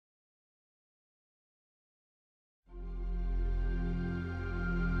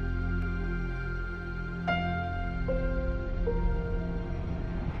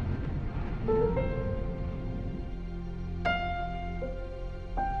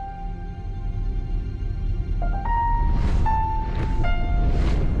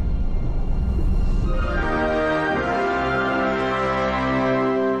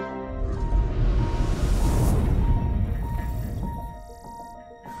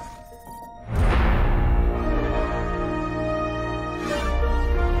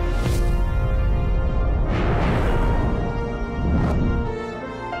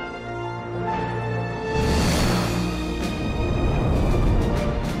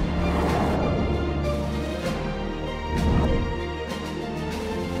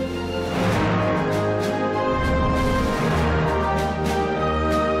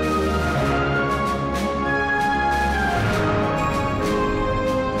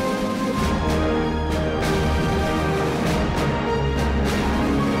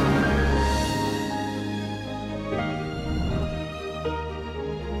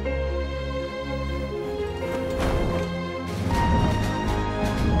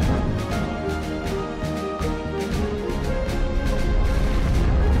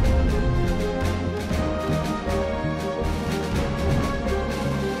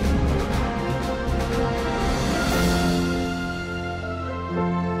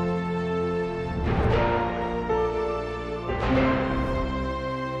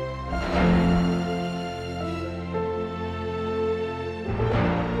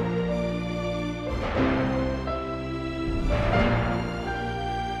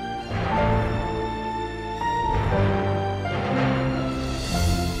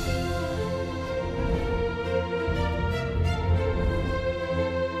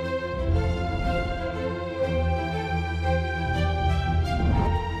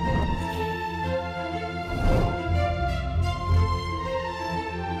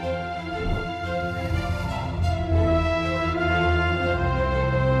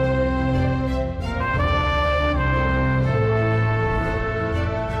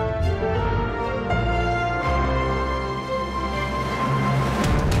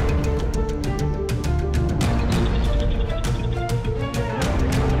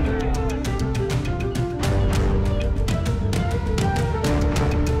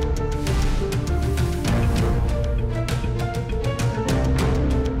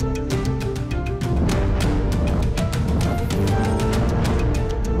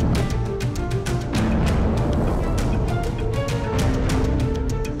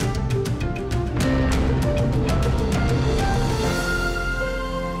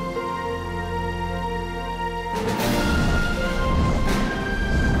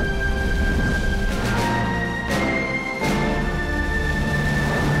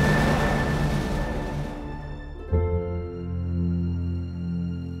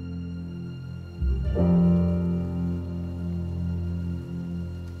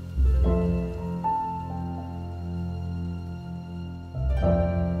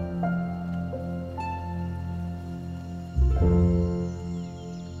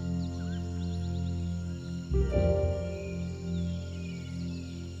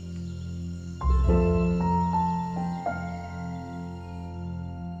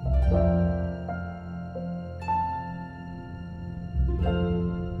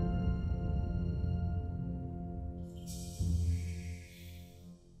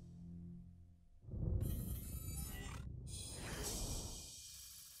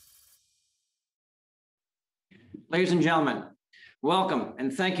Ladies and gentlemen, welcome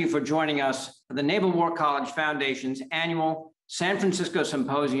and thank you for joining us for the Naval War College Foundation's annual San Francisco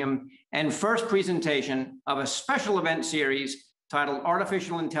Symposium and first presentation of a special event series titled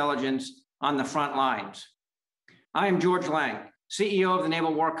Artificial Intelligence on the Front Lines. I am George Lang, CEO of the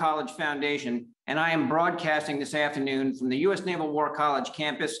Naval War College Foundation, and I am broadcasting this afternoon from the U.S. Naval War College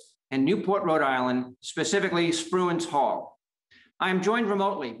campus in Newport, Rhode Island, specifically Spruance Hall. I am joined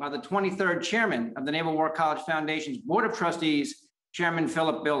remotely by the 23rd Chairman of the Naval War College Foundation's Board of Trustees, Chairman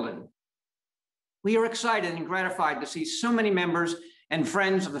Philip Bilden. We are excited and gratified to see so many members and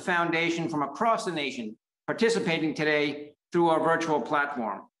friends of the Foundation from across the nation participating today through our virtual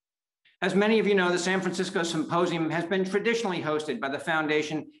platform. As many of you know, the San Francisco Symposium has been traditionally hosted by the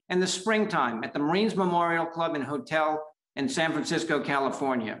Foundation in the springtime at the Marines Memorial Club and Hotel in San Francisco,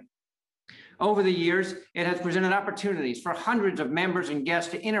 California. Over the years, it has presented opportunities for hundreds of members and guests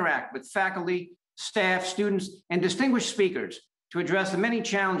to interact with faculty, staff, students, and distinguished speakers to address the many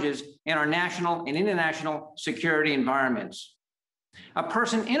challenges in our national and international security environments. A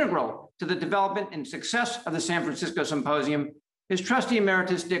person integral to the development and success of the San Francisco Symposium is Trustee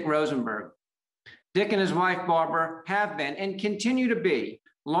Emeritus Dick Rosenberg. Dick and his wife, Barbara, have been and continue to be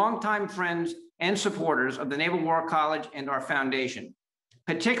longtime friends and supporters of the Naval War College and our foundation,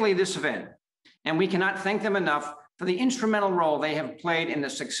 particularly this event. And we cannot thank them enough for the instrumental role they have played in the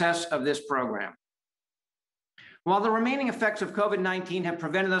success of this program. While the remaining effects of COVID-19 have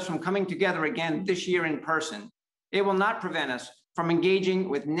prevented us from coming together again this year in person, it will not prevent us from engaging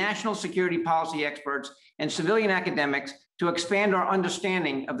with national security policy experts and civilian academics to expand our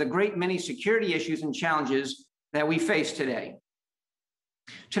understanding of the great many security issues and challenges that we face today.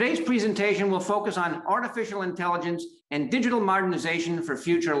 Today's presentation will focus on artificial intelligence and digital modernization for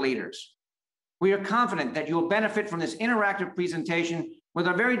future leaders. We are confident that you will benefit from this interactive presentation with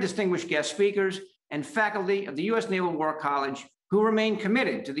our very distinguished guest speakers and faculty of the U.S. Naval War College, who remain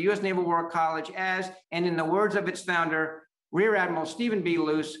committed to the U.S. Naval War College as, and in the words of its founder, Rear Admiral Stephen B.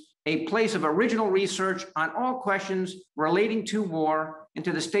 Luce, a place of original research on all questions relating to war and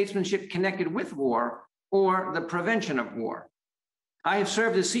to the statesmanship connected with war or the prevention of war. I have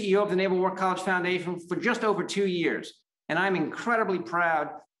served as CEO of the Naval War College Foundation for just over 2 years, and I'm incredibly proud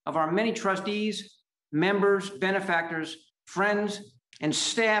of our many trustees, members, benefactors, friends, and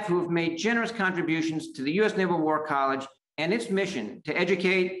staff who have made generous contributions to the U.S. Naval War College and its mission to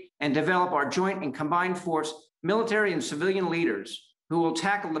educate and develop our joint and combined force military and civilian leaders who will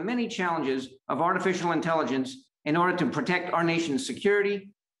tackle the many challenges of artificial intelligence in order to protect our nation's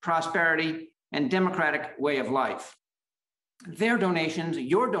security, prosperity, and democratic way of life. Their donations,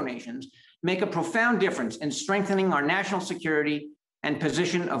 your donations, make a profound difference in strengthening our national security and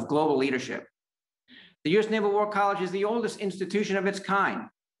position of global leadership. The U.S. Naval War College is the oldest institution of its kind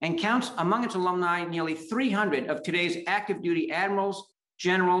and counts among its alumni nearly 300 of today's active duty admirals,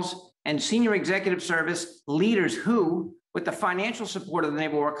 generals, and senior executive service leaders who, with the financial support of the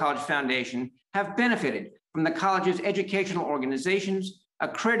Naval War College Foundation, have benefited from the college's educational organizations,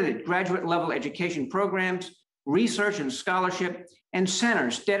 accredited graduate level education programs, research and scholarship, and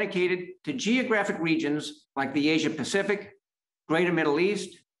centers dedicated to geographic regions like the Asia Pacific, Greater Middle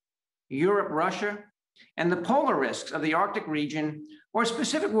East, Europe, Russia, and the polar risks of the Arctic region, or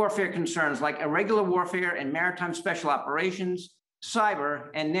specific warfare concerns like irregular warfare and maritime special operations, cyber,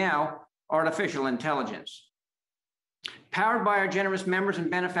 and now artificial intelligence. Powered by our generous members and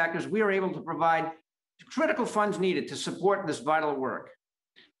benefactors, we are able to provide critical funds needed to support this vital work.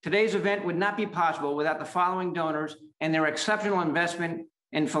 Today's event would not be possible without the following donors and their exceptional investment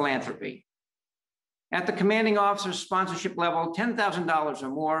in philanthropy. At the commanding officer sponsorship level, $10,000 or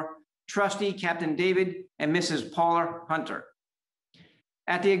more, Trustee Captain David and Mrs. Paula Hunter.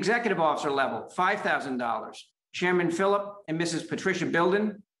 At the executive officer level, $5,000, Chairman Philip and Mrs. Patricia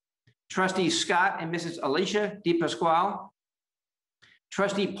Bilden, Trustee Scott and Mrs. Alicia DePasquale,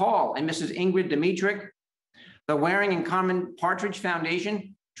 Trustee Paul and Mrs. Ingrid Dimitrik, the Waring and Carmen Partridge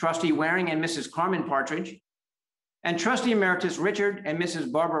Foundation, Trustee Waring and Mrs. Carmen Partridge, and Trustee Emeritus Richard and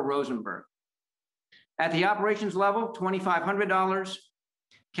Mrs. Barbara Rosenberg. At the operations level, $2,500,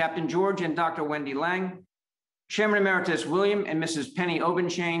 Captain George and Dr. Wendy Lang, Chairman Emeritus William and Mrs. Penny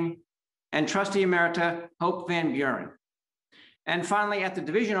Obenchain, and Trustee Emerita Hope Van Buren. And finally, at the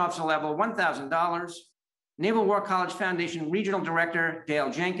division officer level, $1,000, Naval War College Foundation Regional Director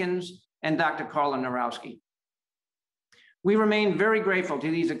Dale Jenkins and Dr. Carla Narowski. We remain very grateful to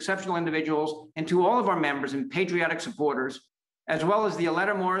these exceptional individuals and to all of our members and patriotic supporters, as well as the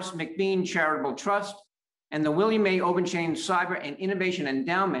Aletta Morris McBean Charitable Trust and the William A. Obenchain Cyber and Innovation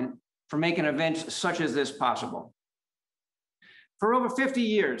Endowment for making events such as this possible. For over 50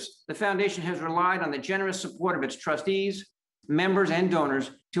 years, the foundation has relied on the generous support of its trustees, members, and donors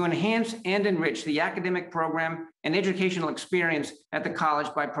to enhance and enrich the academic program and educational experience at the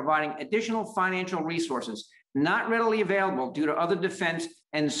college by providing additional financial resources not readily available due to other defense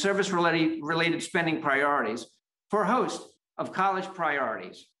and service-related spending priorities for a host of college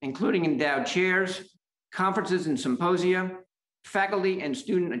priorities, including endowed chairs, conferences and symposia, faculty and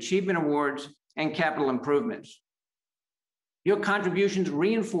student achievement awards, and capital improvements. Your contributions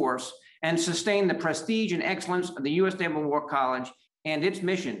reinforce and sustain the prestige and excellence of the U.S. Naval War College and its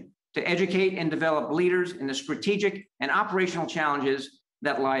mission to educate and develop leaders in the strategic and operational challenges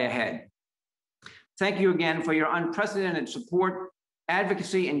that lie ahead. Thank you again for your unprecedented support,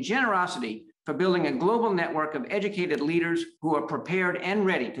 advocacy, and generosity for building a global network of educated leaders who are prepared and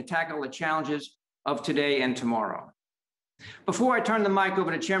ready to tackle the challenges of today and tomorrow. Before I turn the mic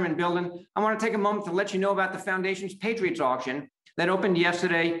over to Chairman Bilden, I want to take a moment to let you know about the Foundation's Patriots Auction that opened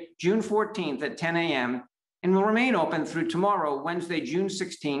yesterday, June 14th at 10 a.m. and will remain open through tomorrow, Wednesday, June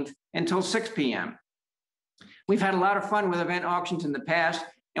 16th until 6 p.m. We've had a lot of fun with event auctions in the past,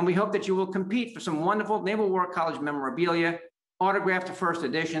 and we hope that you will compete for some wonderful Naval War College memorabilia, autographed first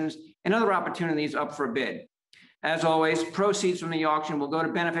editions, and other opportunities up for bid. As always, proceeds from the auction will go to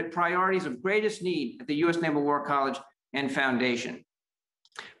benefit priorities of greatest need at the U.S. Naval War College and Foundation.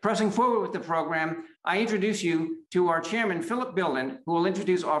 Pressing forward with the program, I introduce you to our chairman, Philip Bilden, who will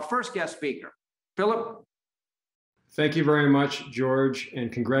introduce our first guest speaker. Philip. Thank you very much, George,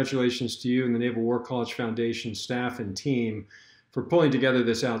 and congratulations to you and the Naval War College Foundation staff and team for pulling together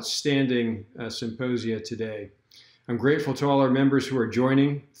this outstanding symposia today. I'm grateful to all our members who are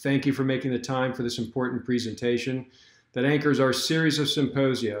joining. Thank you for making the time for this important presentation that anchors our series of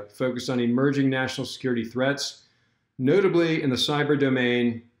symposia focused on emerging national security threats, notably in the cyber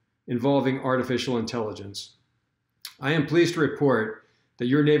domain involving artificial intelligence. I am pleased to report that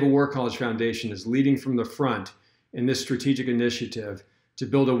your Naval War College Foundation is leading from the front in this strategic initiative to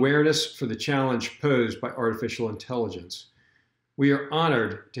build awareness for the challenge posed by artificial intelligence. We are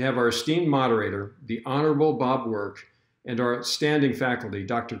honored to have our esteemed moderator, the Honorable Bob Work, and our outstanding faculty,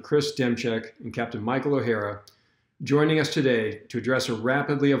 Dr. Chris Demchak and Captain Michael O'Hara, joining us today to address a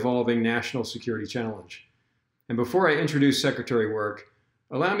rapidly evolving national security challenge. And before I introduce Secretary Work,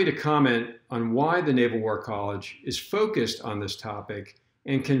 allow me to comment on why the Naval War College is focused on this topic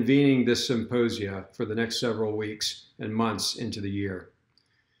and convening this symposia for the next several weeks and months into the year.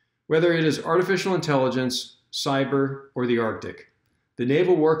 Whether it is artificial intelligence, cyber, or the Arctic, The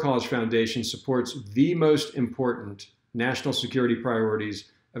Naval War College Foundation supports the most important national security priorities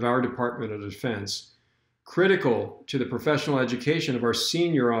of our Department of Defense, critical to the professional education of our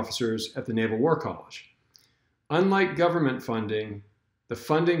senior officers at the Naval War College. Unlike government funding, the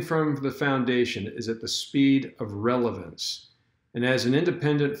funding from the foundation is at the speed of relevance. And as an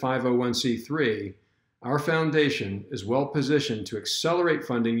independent 501c3, our foundation is well positioned to accelerate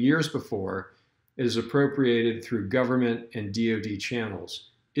funding years before it is appropriated through government and DoD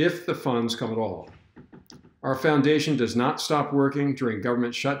channels, if the funds come at all. Our foundation does not stop working during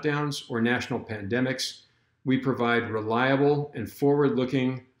government shutdowns or national pandemics. We provide reliable and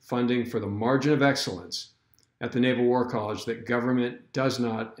forward-looking funding for the margin of excellence at the Naval War College that government does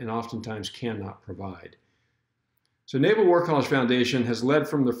not and oftentimes cannot provide. So Naval War College Foundation has led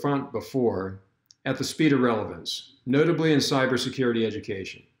from the front before at the speed of relevance, notably in cybersecurity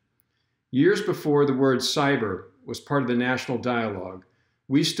education. Years before the word cyber was part of the national dialogue,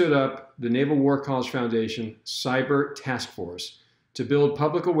 we stood up the Naval War College Foundation Cyber Task Force to build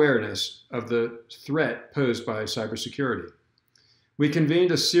public awareness of the threat posed by cybersecurity. We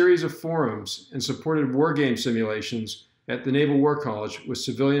convened a series of forums and supported war game simulations at the Naval War College with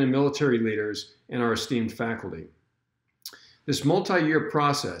civilian and military leaders and our esteemed faculty. This multi-year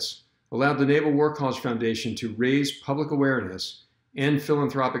process allowed the Naval War College Foundation to raise public awareness and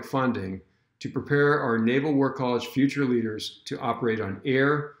philanthropic funding to prepare our Naval War College future leaders to operate on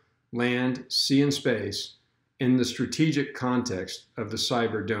air, land, sea, and space in the strategic context of the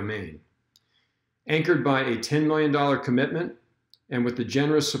cyber domain. Anchored by a $10 million commitment and with the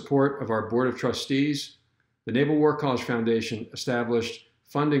generous support of our Board of Trustees, the Naval War College Foundation established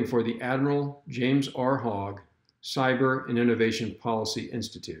funding for the Admiral James R. Hogg Cyber and Innovation Policy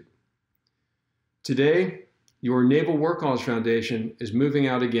Institute. Today, your Naval War College Foundation is moving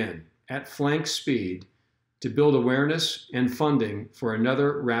out again at flank speed to build awareness and funding for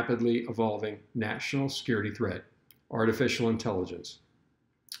another rapidly evolving national security threat, artificial intelligence.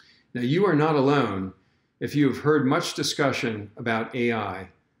 Now, you are not alone if you have heard much discussion about AI,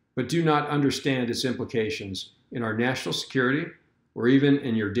 but do not understand its implications in our national security or even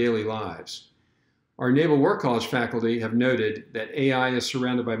in your daily lives. Our Naval War College faculty have noted that AI is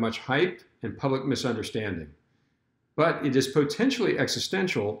surrounded by much hype and public misunderstanding, but it is potentially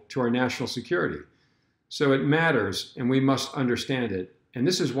existential to our national security. So it matters, and we must understand it. And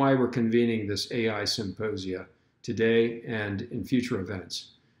this is why we're convening this AI symposia today and in future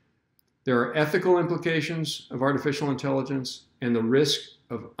events. There are ethical implications of artificial intelligence and the risk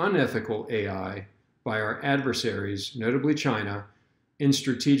of unethical AI by our adversaries, notably China, in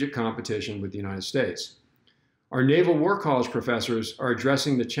strategic competition with the United States. Our Naval War College professors are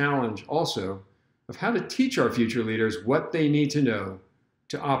addressing the challenge also of how to teach our future leaders what they need to know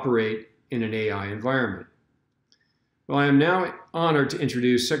to operate in an AI environment. Well, I am now honored to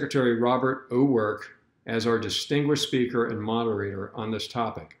introduce Secretary Robert O. Work as our distinguished speaker and moderator on this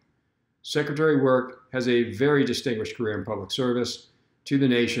topic. Secretary Work has a very distinguished career in public service to the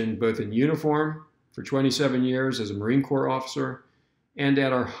nation, both in uniform for 27 years as a Marine Corps officer and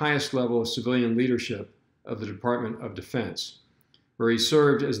at our highest level of civilian leadership of the Department of Defense, where he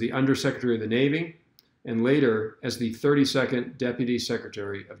served as the Undersecretary of the Navy and later as the 32nd Deputy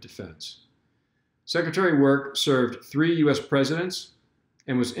Secretary of Defense. Secretary Work served 3 U.S. presidents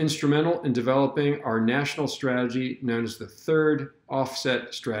and was instrumental in developing our national strategy known as the Third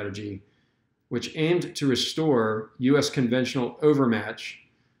Offset Strategy, which aimed to restore U.S. conventional overmatch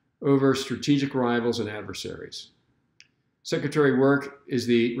over strategic rivals and adversaries. Secretary Work is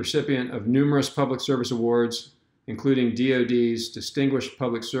the recipient of numerous public service awards, including DoD's Distinguished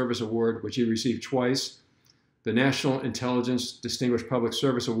Public Service Award, which he received twice, the National Intelligence Distinguished Public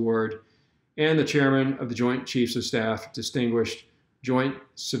Service Award, and the Chairman of the Joint Chiefs of Staff Distinguished Joint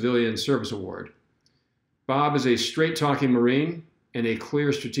Civilian Service Award. Bob is a straight-talking Marine and a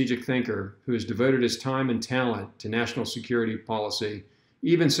clear strategic thinker who has devoted his time and talent to national security policy,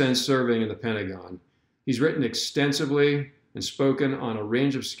 even since serving in the Pentagon. He's written extensively and spoken on a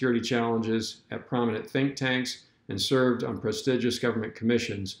range of security challenges at prominent think tanks and served on prestigious government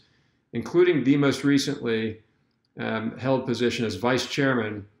commissions, including the most recently held position as Vice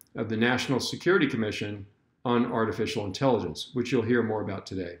Chairman of the National Security Commission on Artificial Intelligence, which you'll hear more about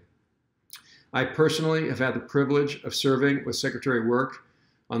today. I personally have had the privilege of serving with Secretary Work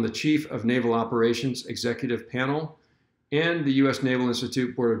on the Chief of Naval Operations Executive Panel and the U.S. Naval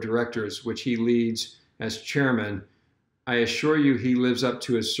Institute Board of Directors, which he leads as chairman. I assure you he lives up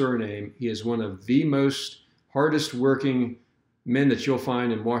to his surname. He is one of the most hardest working men that you'll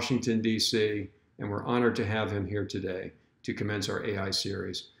find in Washington, D.C., and we're honored to have him here today to commence our AI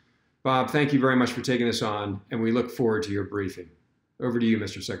series. Bob, thank you very much for taking this on, and we look forward to your briefing. Over to you,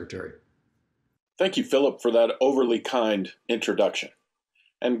 Mr. Secretary. Thank you, Philip, for that overly kind introduction.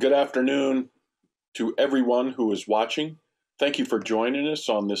 And good afternoon to everyone who is watching. Thank you for joining us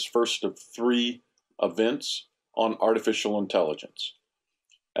on this first of 3 events on artificial intelligence.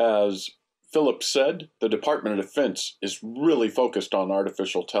 As Philip said, the Department of Defense is really focused on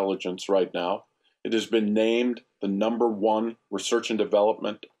artificial intelligence right now. It has been named the #1 research and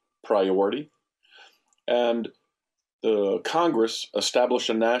development priority. And the Congress established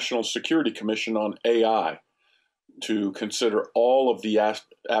a National Security Commission on AI to consider all of the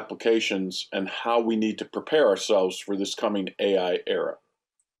applications and how we need to prepare ourselves for this coming AI era.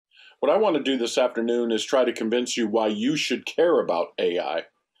 What I want to do this afternoon is try to convince you why you should care about AI.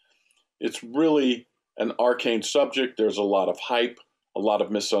 It's really an arcane subject. There's a lot of hype, a lot of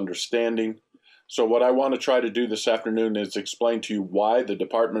misunderstanding. So what I want to try to do this afternoon is explain to you why the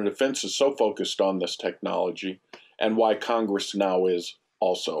Department of Defense is so focused on this technology and why Congress now is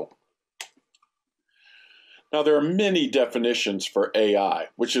also. Now, there are many definitions for AI,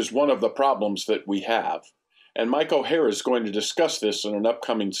 which is one of the problems that we have. And Mike O'Hare is going to discuss this in an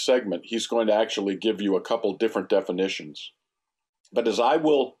upcoming segment. He's going to actually give you a couple different definitions. But as I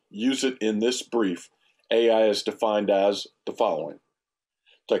will use it in this brief, AI is defined as the following: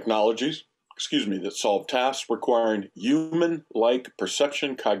 technologies, that solve tasks requiring human-like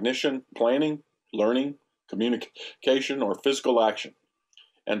perception, cognition, planning, learning, communication, or physical action,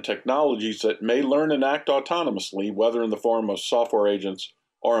 and technologies that may learn and act autonomously, whether in the form of software agents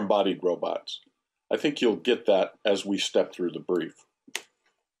or embodied robots. I think you'll get that as we step through the brief.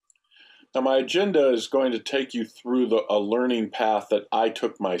 Now, my agenda is going to take you through a learning path that I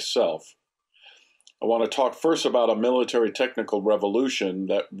took myself. I want to talk first about a military technical revolution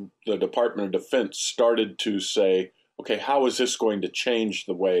that the Department of Defense started to say, okay, how is this going to change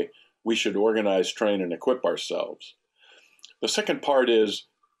the way we should organize, train, and equip ourselves? The second part is,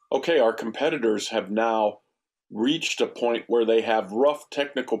 okay, our competitors have now reached a point where they have rough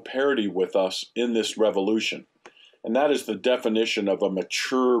technical parity with us in this revolution. And that is the definition of a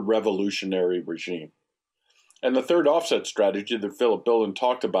mature revolutionary regime. And the third offset strategy that Philip Bilden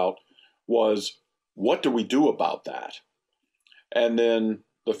talked about was, what do we do about that? And then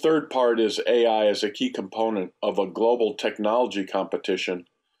the third part is AI as a key component of a global technology competition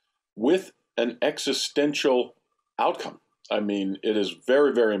with an existential outcome. I mean, it is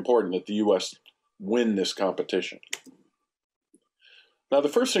very, very important that the U.S. win this competition. Now, the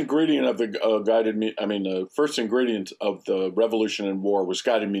first ingredient of the first ingredient of the revolution in war was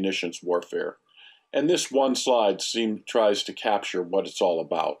guided munitions warfare, and this one slide tries to capture what it's all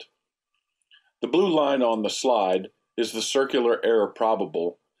about. The blue line on the slide is the circular error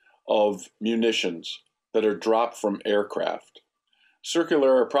probable of munitions that are dropped from aircraft.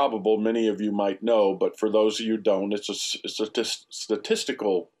 Circular error probable, many of you might know, but for those of you who don't, it's a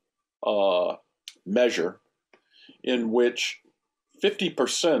statistical measure in which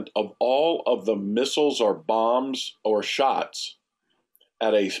 50% of all of the missiles or bombs or shots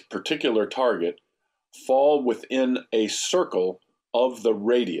at a particular target fall within a circle of the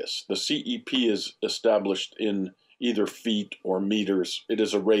radius. The CEP is established in either feet or meters. It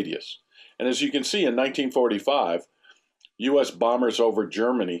is a radius. And as you can see, in 1945, U.S. bombers over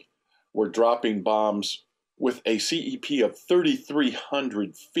Germany were dropping bombs with a CEP of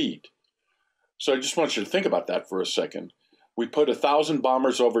 3,300 feet. So I just want you to think about that for a second. We put 1,000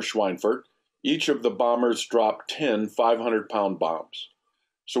 bombers over Schweinfurt. Each of the bombers dropped 10 500-pound bombs.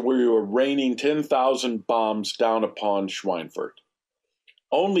 So we were raining 10,000 bombs down upon Schweinfurt.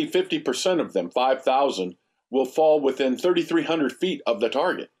 Only 50% of them, 5,000, will fall within 3,300 feet of the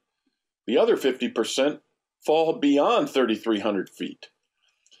target. The other 50% fall beyond 3,300 feet.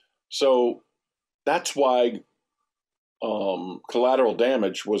 So that's why collateral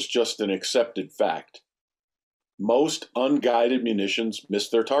damage was just an accepted fact. Most unguided munitions miss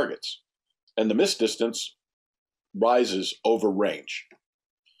their targets, and the miss distance rises over range.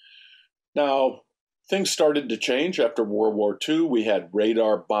 Now, things started to change after World War II. We had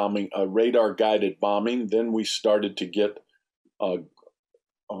radar bombing, radar-guided bombing. Then we started to get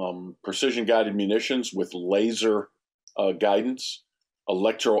precision-guided munitions with laser guidance,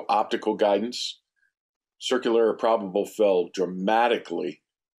 electro-optical guidance. Circular error probable fell dramatically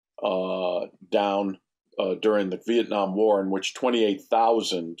down during the Vietnam War, in which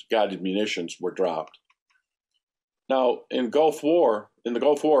 28,000 guided munitions were dropped. Now, in the Gulf War,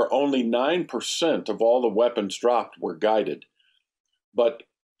 only 9% of all the weapons dropped were guided, but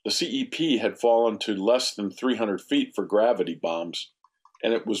the CEP had fallen to less than 300 feet for gravity bombs,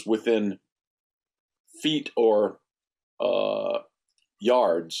 and it was within feet or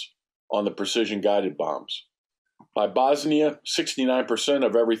yards on the precision-guided bombs. By Bosnia, 69%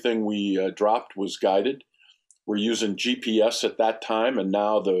 of everything we dropped was guided. We're using GPS at that time, and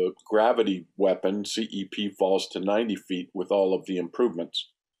now the gravity weapon, CEP, falls to 90 feet with all of the improvements.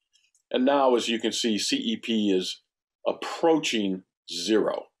 And now, as you can see, CEP is approaching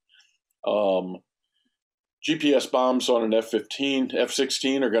zero. GPS bombs on an F-15,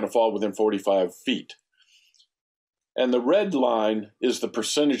 F-16 are going to fall within 45 feet. And the red line is the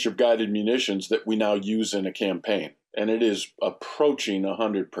percentage of guided munitions that we now use in a campaign, and it is approaching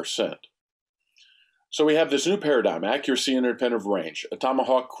 100%. So we have this new paradigm, accuracy independent of range. A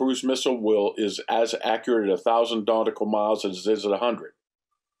Tomahawk cruise missile is as accurate at 1,000 nautical miles as it is at 100.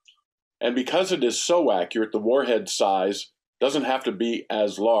 And because it is so accurate, the warhead size doesn't have to be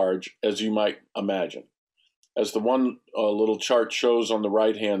as large as you might imagine. As the one little chart shows on the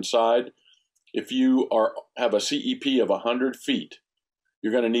right-hand side, if you have a CEP of 100 feet,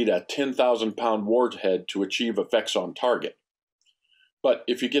 you're going to need a 10,000-pound warhead to achieve effects on target. But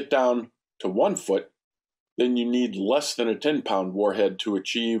if you get down to 1 foot, then you need less than a 10-pound warhead to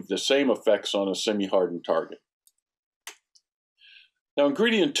achieve the same effects on a semi-hardened target. Now,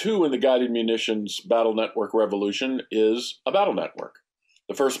 ingredient 2 in the guided munitions battle network revolution is a battle network.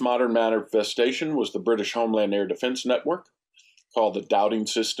 The first modern manifestation was the British Homeland Air Defense Network, called the Dowding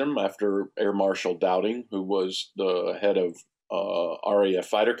System, after Air Marshal Dowding, who was the head of RAF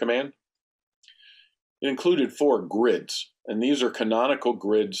Fighter Command. It included 4 grids, and these are canonical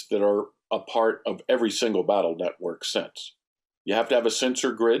grids that are a part of every single battle network since. You have to have a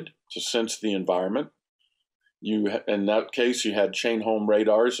sensor grid to sense the environment. In that case, you had chain home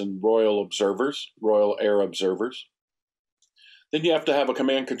radars and Royal Air observers. Then you have to have a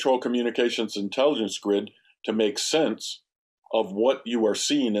command control communications intelligence grid to make sense of what you are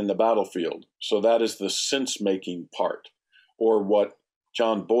seeing in the battlefield. So that is the sense-making part, or what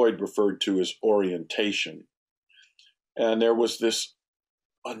John Boyd referred to as orientation. And there was this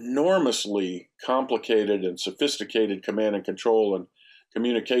enormously complicated and sophisticated command and control and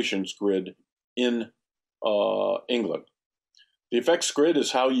communications grid in England. The effects grid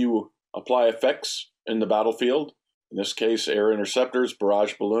is how you apply effects in the battlefield. In this case, air interceptors,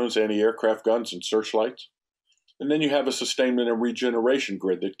 barrage balloons, anti-aircraft guns, and searchlights. And then you have a sustainment and regeneration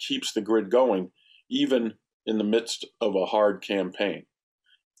grid that keeps the grid going even in the midst of a hard campaign.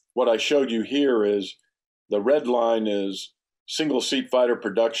 What I showed you here is the red line is single-seat fighter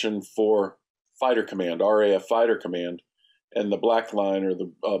production for Fighter Command, RAF Fighter Command, and the black line or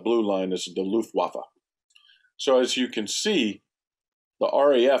the blue line is the Luftwaffe. So as you can see, the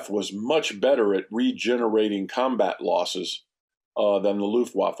RAF was much better at regenerating combat losses than the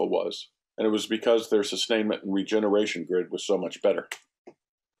Luftwaffe was. And it was because their sustainment and regeneration grid was so much better.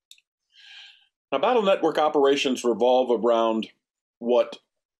 Now, battle network operations revolve around what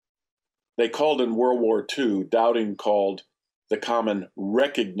they called in World War II, Dowding called the common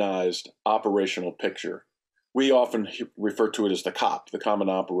recognized operational picture. We often refer to it as the COP, the common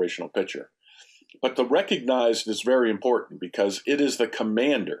operational picture. But the recognized is very important because it is the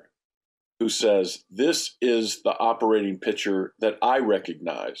commander who says, this is the operating picture that I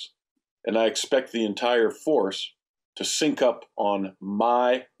recognize, and I expect the entire force to sync up on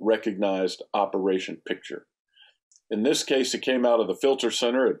my recognized operation picture. In this case, it came out of the filter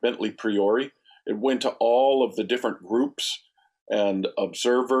center at Bentley Priori. It went to all of the different groups and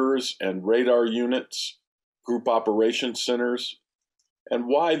observers and radar units, group operations centers. And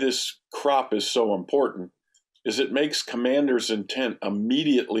why this crop is so important is it makes commander's intent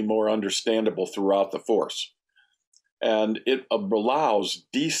immediately more understandable throughout the force. And it allows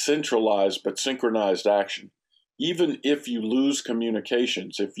decentralized but synchronized action. Even if you lose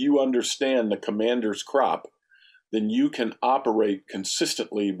communications, if you understand the commander's crop, then you can operate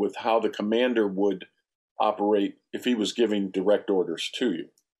consistently with how the commander would operate if he was giving direct orders to you.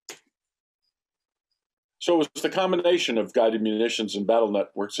 So it was the combination of guided munitions and battle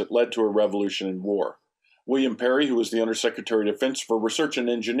networks that led to a revolution in war. William Perry, who was the Undersecretary of Defense for Research and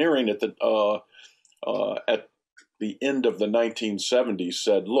Engineering at the end of the 1970s,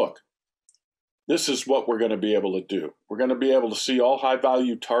 said, look, this is what we're going to be able to do. We're going to be able to see all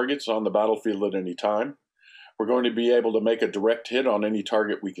high-value targets on the battlefield at any time. We're going to be able to make a direct hit on any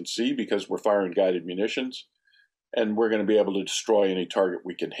target we can see because we're firing guided munitions. And we're going to be able to destroy any target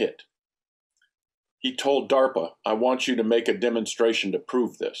we can hit. He told DARPA, I want you to make a demonstration to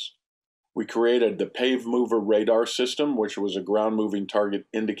prove this. We created the Pave Mover radar system, which was a ground-moving target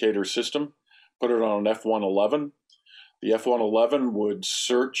indicator system, put it on an F-111. The F-111 would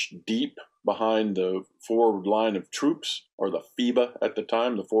search deep behind the forward line of troops, or the FEBA at the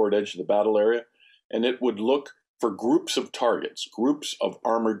time, the forward edge of the battle area, and it would look for groups of targets, groups of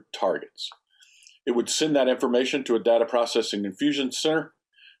armored targets. It would send that information to a data processing and fusion center,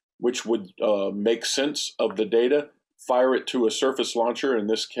 which would make sense of the data, fire it to a surface launcher, in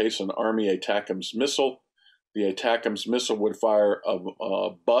this case, an Army ATACMS missile. The ATACMS missile would fire a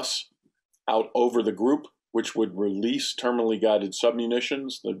bus out over the group, which would release terminally guided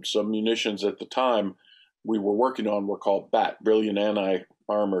submunitions. The submunitions at the time we were working on were called BAT, Brilliant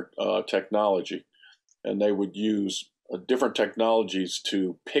Anti-Armor Technology. And they would use different technologies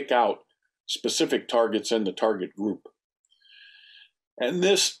to pick out specific targets in the target group. And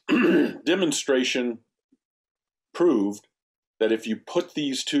this demonstration proved that if you put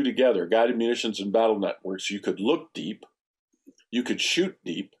these two together, guided munitions and battle networks, you could look deep, you could shoot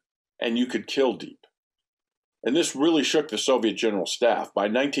deep, and you could kill deep. And this really shook the Soviet General Staff. By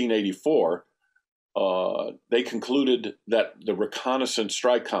 1984, they concluded that the reconnaissance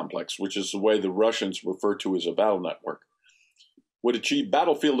strike complex, which is the way the Russians refer to as a battle network, would achieve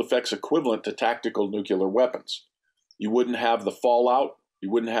battlefield effects equivalent to tactical nuclear weapons. You wouldn't have the fallout, you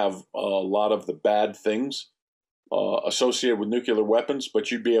wouldn't have a lot of the bad things associated with nuclear weapons,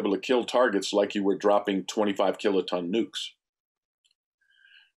 but you'd be able to kill targets like you were dropping 25 kiloton nukes.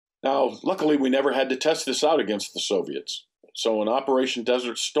 Now, luckily, we never had to test this out against the Soviets. So in Operation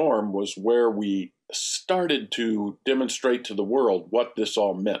Desert Storm was where we started to demonstrate to the world what this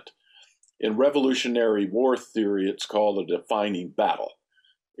all meant. In revolutionary war theory, it's called a defining battle.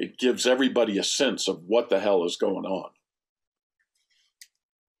 It gives everybody a sense of what the hell is going on.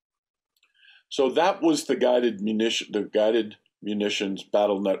 So that was the guided munitions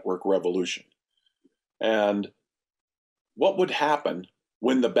battle network revolution. And what would happen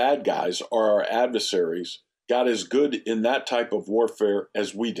when the bad guys, or our adversaries, got as good in that type of warfare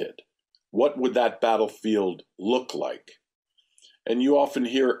as we did? What would that battlefield look like? And you often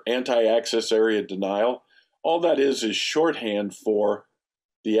hear anti-access area denial. All that is shorthand for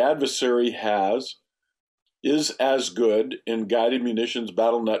the adversary is as good in guided munitions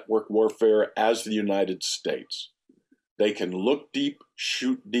battle network warfare as the United States. They can look deep,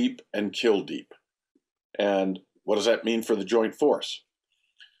 shoot deep, and kill deep. And what does that mean for the joint force?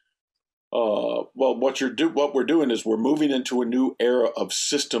 Well, what we're doing is we're moving into a new era of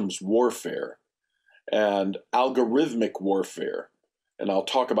systems warfare and algorithmic warfare. And I'll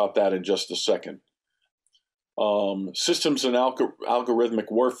talk about that in just a second. Systems and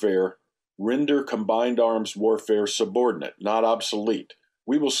algorithmic warfare render combined arms warfare subordinate, not obsolete.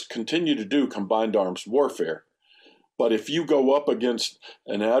 We will continue to do combined arms warfare, but if you go up against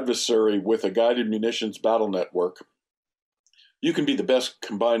an adversary with a guided munitions battle network, you can be the best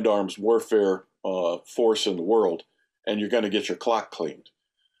combined arms warfare force in the world, and you're going to get your clock cleaned.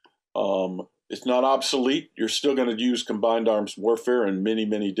 It's not obsolete. You're still going to use combined arms warfare in many,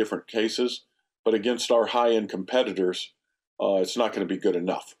 many different cases, but against our high-end competitors, it's not going to be good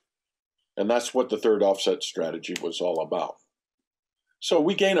enough. And that's what the third offset strategy was all about. So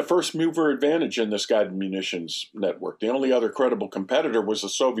we gain a first mover advantage in this guided munitions network. The only other credible competitor was the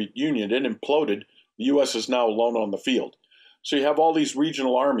Soviet Union. It imploded. The U.S. is now alone on the field. So you have all these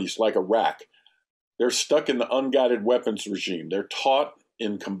regional armies like Iraq. They're stuck in the unguided weapons regime. They're taught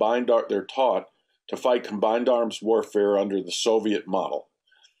to fight combined arms warfare under the Soviet model.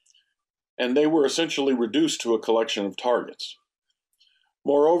 And they were essentially reduced to a collection of targets.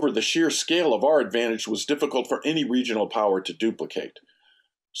 Moreover, the sheer scale of our advantage was difficult for any regional power to duplicate.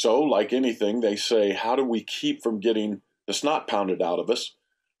 So, like anything, they say, how do we keep from getting the snot pounded out of us?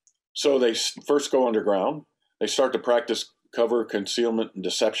 So they first go underground. They start to practice cover, concealment, and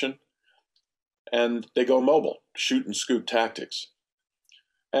deception. And they go mobile, shoot and scoot tactics.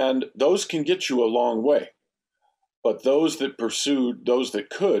 And those can get you a long way. But those that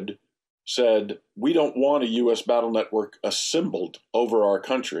could, said, we don't want a U.S. battle network assembled over our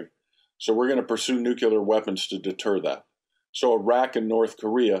country, so we're going to pursue nuclear weapons to deter that. So Iraq and North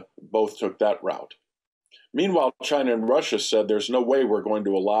Korea both took that route. Meanwhile, China and Russia said there's no way we're going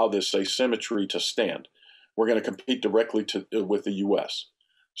to allow this asymmetry to stand. We're going to compete directly with the U.S.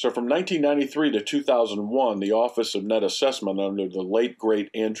 So from 1993 to 2001, the Office of Net Assessment under the late, great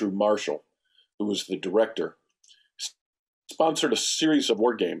Andrew Marshall, who was the director, sponsored a series of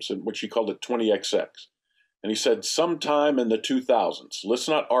war games in which he called it 20XX. And he said, sometime in the 2000s, let's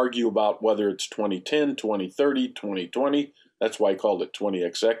not argue about whether it's 2010, 2030, 2020. That's why he called it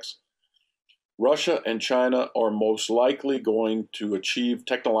 20XX. Russia and China are most likely going to achieve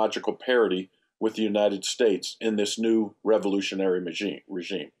technological parity with the United States in this new revolutionary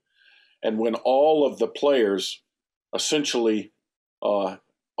regime. And when all of the players essentially can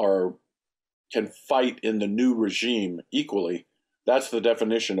fight in the new regime equally, that's the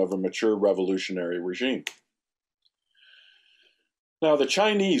definition of a mature revolutionary regime. Now, the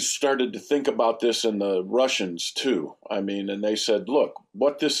Chinese started to think about this, and the Russians too. I mean, and they said, look,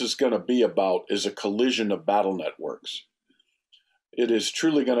 what this is going to be about is a collision of battle networks. It is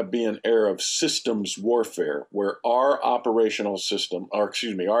truly going to be an era of systems warfare where our operational system,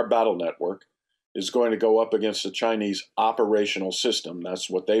 our battle network is going to go up against the Chinese operational system. That's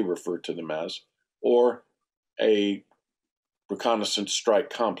what they refer to them as, or a reconnaissance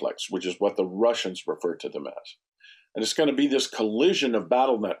strike complex, which is what the Russians refer to them as. And it's going to be this collision of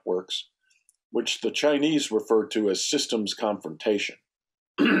battle networks, which the Chinese refer to as systems confrontation.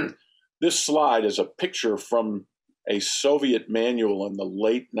 This slide is a picture from a Soviet manual in the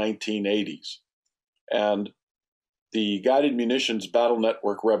late 1980s. And the guided munitions battle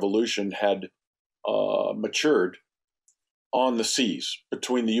network revolution had matured on the seas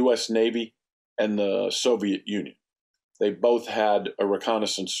between the US Navy and the Soviet Union. They both had a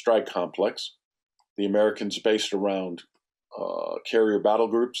reconnaissance strike complex, the Americans based around carrier battle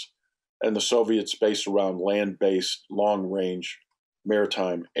groups, and the Soviets based around land-based, long-range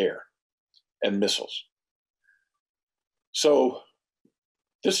maritime air and missiles. So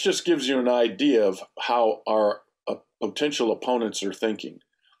this just gives you an idea of how our potential opponents are thinking.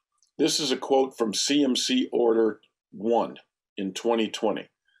 This is a quote from CMC Order 1 in 2020.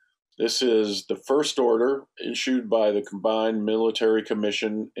 This is the first order issued by the Combined Military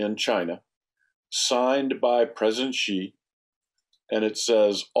Commission in China, signed by President Xi, and it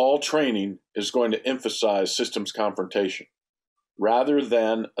says all training is going to emphasize systems confrontation rather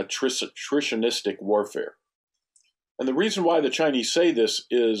than attritionistic warfare. And the reason why the Chinese say this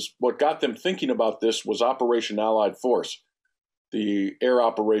is what got them thinking about this was Operation Allied Force, the air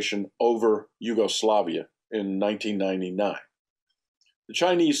operation over Yugoslavia in 1999. The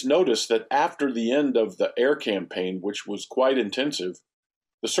Chinese noticed that after the end of the air campaign, which was quite intensive,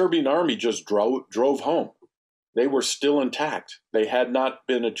 the Serbian army just drove home. They were still intact. They had not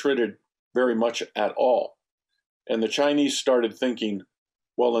been attrited very much at all. And the Chinese started thinking,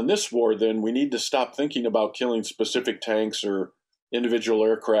 well, in this war, then, we need to stop thinking about killing specific tanks or individual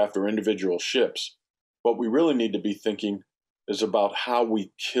aircraft or individual ships. What we really need to be thinking is about how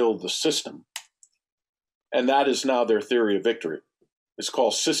we kill the system. And that is now their theory of victory. It's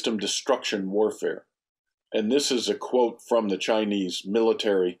called system destruction warfare. And this is a quote from the Chinese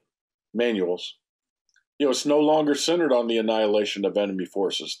military manuals. It's no longer centered on the annihilation of enemy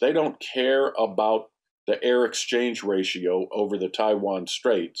forces. They don't care about the air exchange ratio over the Taiwan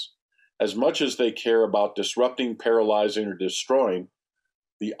Straits as much as they care about disrupting, paralyzing, or destroying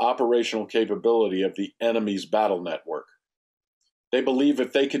the operational capability of the enemy's battle network. They believe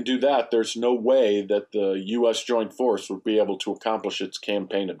if they can do that, there's no way that the U.S. Joint Force would be able to accomplish its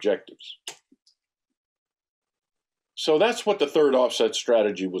campaign objectives. So that's what the third offset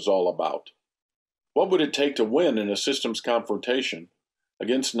strategy was all about. What would it take to win in a systems confrontation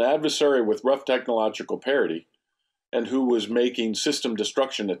against an adversary with rough technological parity and who was making system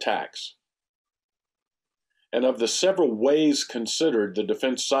destruction attacks? And of the several ways considered, the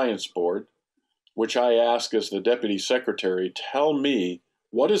Defense Science Board, which I ask as the Deputy Secretary, tell me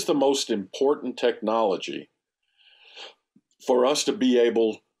what is the most important technology for us to be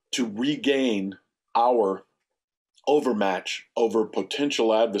able to regain our overmatch over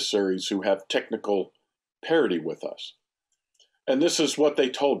potential adversaries who have technical parity with us. And this is what they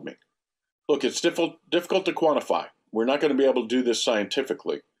told me. Look, it's difficult to quantify. We're not going to be able to do this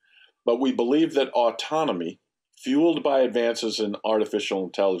scientifically, but we believe that autonomy, fueled by advances in artificial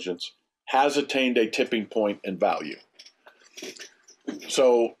intelligence, has attained a tipping point in value.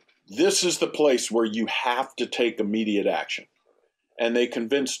 So this is the place where you have to take immediate action. And they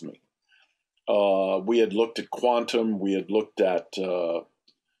convinced me. We had looked at quantum, we had looked at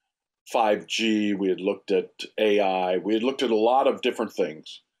 5G, we had looked at AI, we had looked at a lot of different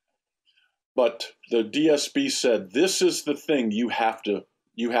things. But the DSB said, this is the thing you have to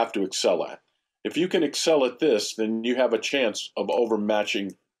excel at. If you can excel at this, then you have a chance of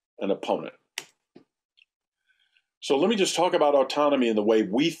overmatching an opponent. So let me just talk about autonomy in the way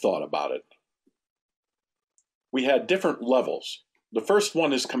we thought about it. We had different levels. The first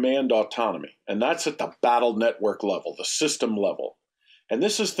one is command autonomy, and that's at the battle network level, the system level. And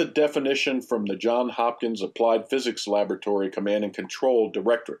this is the definition from the Johns Hopkins Applied Physics Laboratory Command and Control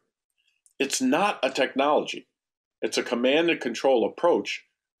Directorate. It's not a technology. It's a command and control approach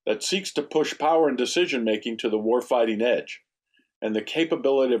that seeks to push power and decision-making to the warfighting edge and the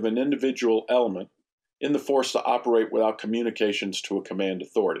capability of an individual element in the force to operate without communications to a command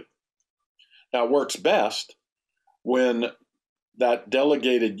authority. Now, it works best when that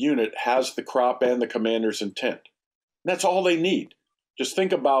delegated unit has the crop and the commander's intent. That's all they need. Just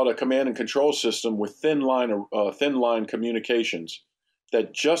think about a command and control system with thin line communications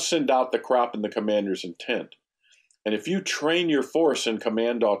that just send out the crop and the commander's intent. And if you train your force in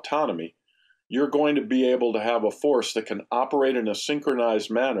command autonomy, you're going to be able to have a force that can operate in a synchronized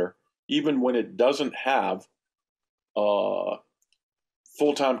manner, even when it doesn't have full-time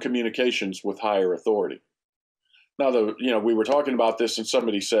communications with higher authority. Now, we were talking about this, and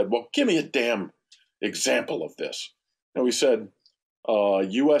somebody said, "Well, give me a damn example of this." And we said,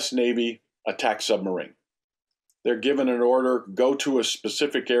 U.S. Navy attack submarine. They're given an order: go to a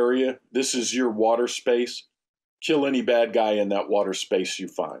specific area. This is your water space. Kill any bad guy in that water space you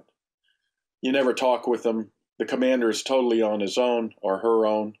find. You never talk with them. The commander is totally on his own or her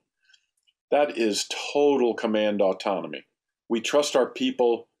own. That is total command autonomy. We trust our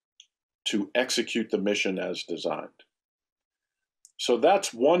people to execute the mission as designed. So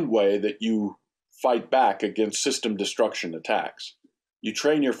that's one way that you fight back against system destruction attacks. You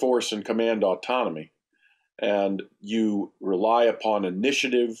train your force in command autonomy, and you rely upon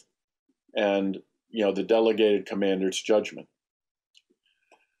initiative and the delegated commander's judgment.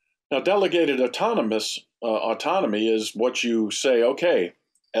 Now, delegated autonomy is what you say, okay,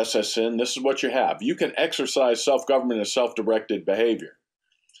 SSN, this is what you have. You can exercise self-government and self-directed behavior.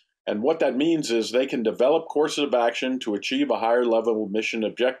 And what that means is they can develop courses of action to achieve a higher level mission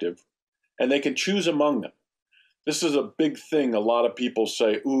objective, and they can choose among them. This is a big thing. A lot of people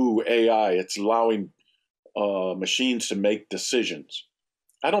say, ooh, AI, it's allowing machines to make decisions.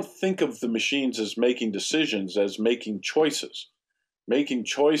 I don't think of the machines as making decisions, as making choices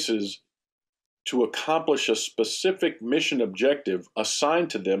to accomplish a specific mission objective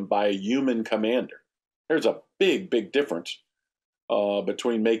assigned to them by a human commander. There's a big, big difference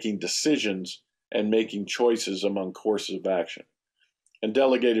between making decisions and making choices among courses of action. And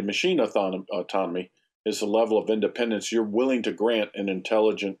delegated machine autonomy is the level of independence you're willing to grant an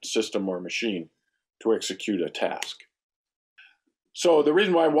intelligent system or machine to execute a task. So the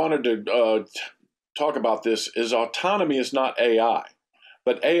reason why I wanted to talk about this is autonomy is not AI,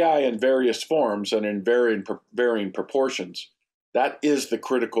 but AI in various forms and in varying proportions. That is the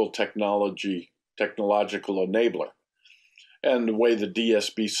critical technological enabler. And the way the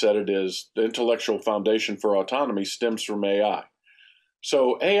DSB said it is, the intellectual foundation for autonomy stems from AI.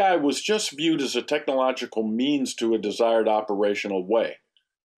 So AI was just viewed as a technological means to a desired operational way,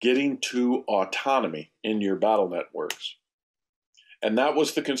 getting to autonomy in your battle networks. And that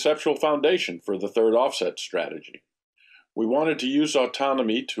was the conceptual foundation for the third offset strategy. We wanted to use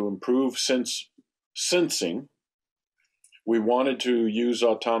autonomy to improve sensing. We wanted to use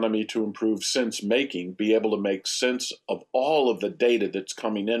autonomy to improve sense making, be able to make sense of all of the data that's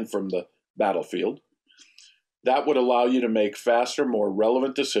coming in from the battlefield. That would allow you to make faster, more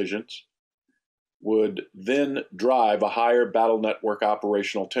relevant decisions, would then drive a higher battle network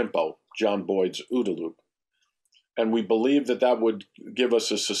operational tempo, John Boyd's OODA loop. And we believe that that would give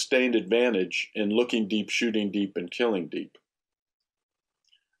us a sustained advantage in looking deep, shooting deep, and killing deep.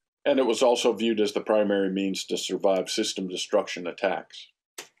 And it was also viewed as the primary means to survive system destruction attacks.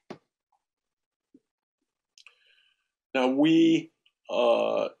 Now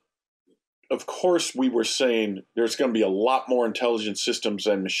of course, we were saying there's going to be a lot more intelligent systems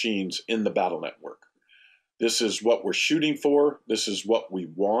and machines in the battle network. This is what we're shooting for. This is what we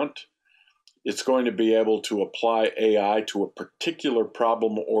want. It's going to be able to apply AI to a particular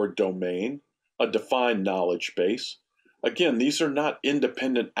problem or domain, a defined knowledge base. Again, these are not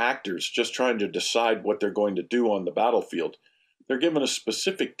independent actors just trying to decide what they're going to do on the battlefield. They're given a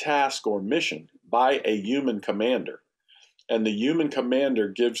specific task or mission by a human commander, and the human commander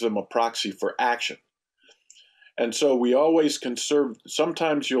gives them a proxy for action. And so we always conserve,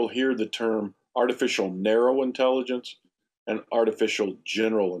 sometimes you'll hear the term artificial narrow intelligence and artificial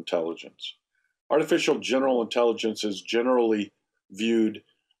general intelligence. Artificial general intelligence is generally viewed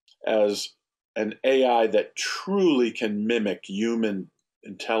as an AI that truly can mimic human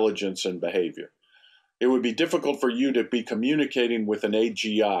intelligence and behavior. It would be difficult for you to be communicating with an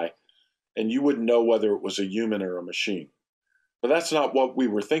AGI and you wouldn't know whether it was a human or a machine. But that's not what we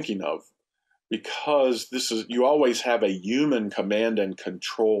were thinking of, because you always have a human command and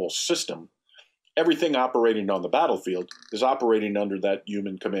control system. Everything operating on the battlefield is operating under that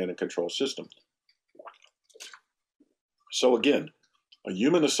human command and control system. So again, a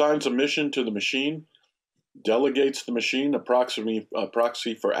human assigns a mission to the machine, delegates the machine a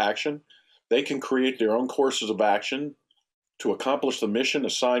proxy for action. They can create their own courses of action to accomplish the mission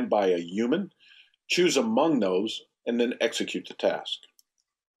assigned by a human, choose among those, and then execute the task.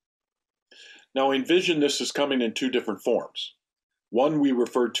 Now envision this as coming in two different forms. One we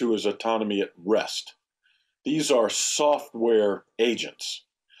refer to as autonomy at rest. These are software agents.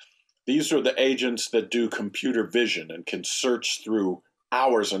 These are the agents that do computer vision and can search through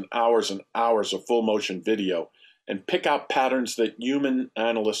hours and hours and hours of full motion video and pick out patterns that human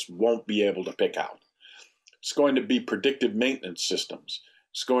analysts won't be able to pick out. It's going to be predictive maintenance systems.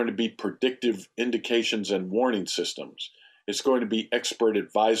 It's going to be predictive indications and warning systems. It's going to be expert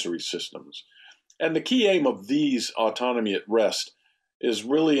advisory systems. And the key aim of these autonomy at rest is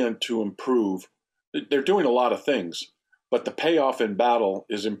really to improve. They're doing a lot of things, but the payoff in battle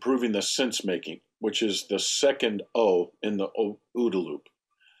is improving the sense making, which is the second O in the OODA loop.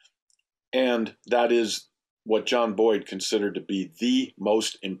 And that is what John Boyd considered to be the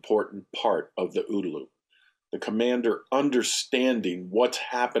most important part of the OODA loop. The commander understanding what's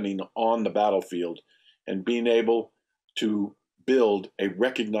happening on the battlefield and being able to build a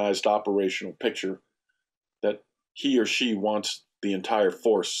recognized operational picture that he or she wants the entire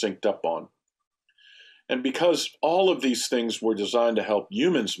force synced up on. And because all of these things were designed to help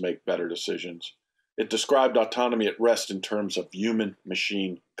humans make better decisions, it described autonomy at rest in terms of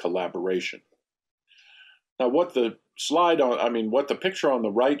human-machine collaboration. Now, what the picture on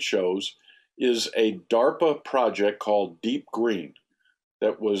the right shows is a DARPA project called Deep Green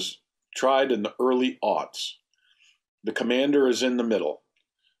that was tried in the early aughts. The commander is in the middle.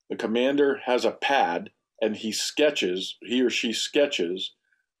 The commander has a pad and he or she sketches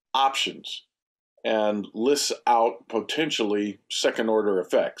options and lists out potentially second order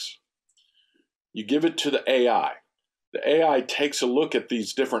effects. You give it to the AI. The AI takes a look at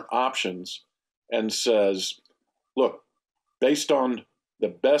these different options and says, look, based on the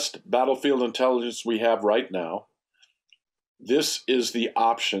best battlefield intelligence we have right now, this is the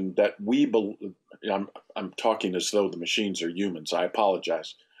option that we believe. I'm talking as though the machines are humans. I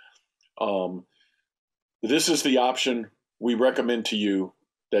apologize. This is the option we recommend to you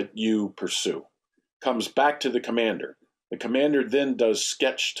that you pursue. Comes back to the commander. The commander then does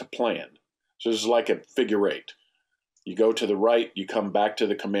sketch to plan. So this is like a figure eight. You go to the right, you come back to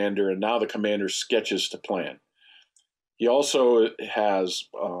the commander, and now the commander sketches to plan. He also has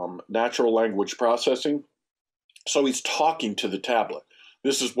natural language processing. So he's talking to the tablet.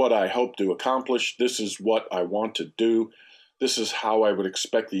 This is what I hope to accomplish. This is what I want to do. This is how I would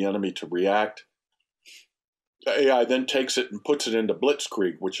expect the enemy to react. The AI then takes it and puts it into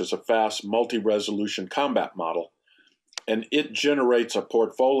Blitzkrieg, which is a fast multi-resolution combat model, and it generates a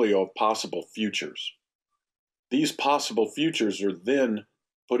portfolio of possible futures. These possible futures are then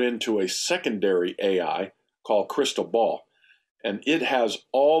put into a secondary AI called Crystal Ball, and it has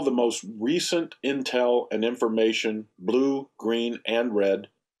all the most recent intel and information, blue, green, and red.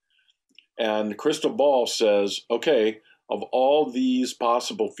 And Crystal Ball says, okay, of all these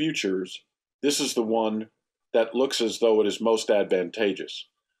possible futures, this is the one that looks as though it is most advantageous.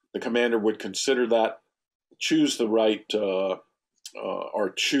 The commander would consider that, choose the right,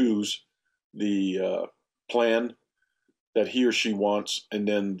 or choose the plan that he or she wants, and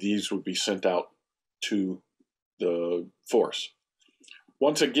then these would be sent out to the force.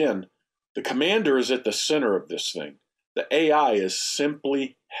 Once again, the commander is at the center of this thing. The AI is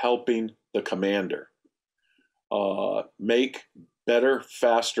simply helping the commander make better,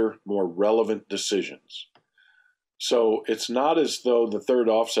 faster, more relevant decisions. So it's not as though the third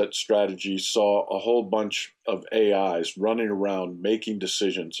offset strategy saw a whole bunch of AIs running around making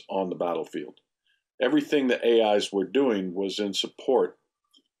decisions on the battlefield. Everything the AIs were doing was in support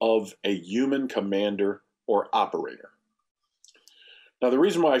of a human commander or operator. Now, the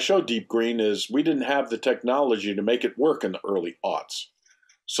reason why I show Deep Green is we didn't have the technology to make it work in the early aughts.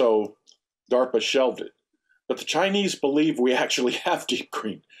 So DARPA shelved it. But the Chinese believe we actually have Deep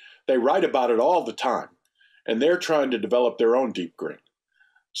Green. They write about it all the time. And they're trying to develop their own Deep Green.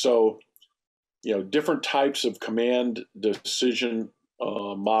 So, different types of command decision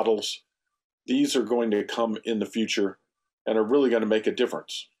models, these are going to come in the future and are really going to make a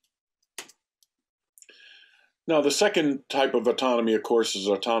difference. Now, the second type of autonomy, of course, is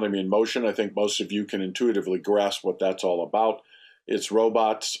autonomy in motion. I think most of you can intuitively grasp what that's all about. It's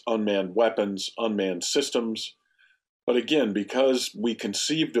robots, unmanned weapons, unmanned systems. But again, because we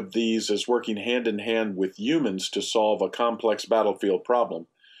conceived of these as working hand in hand with humans to solve a complex battlefield problem,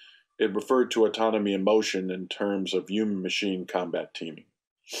 it referred to autonomy in motion in terms of human-machine combat teaming.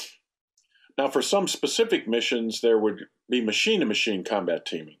 Now, for some specific missions, there would be machine-to-machine combat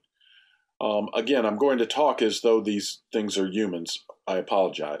teaming. Again, I'm going to talk as though these things are humans. I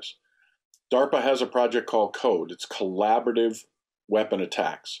apologize. DARPA has a project called CODE. It's Collaborative Weapon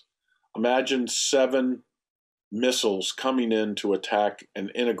Attacks. Imagine 7 missiles coming in to attack an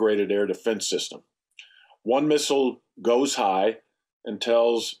integrated air defense system. One missile goes high and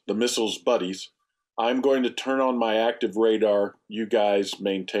tells the missile's buddies, I'm going to turn on my active radar. You guys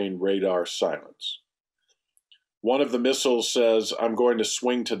maintain radar silence. One of the missiles says, I'm going to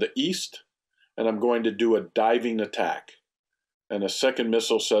swing to the east and I'm going to do a diving attack. And a second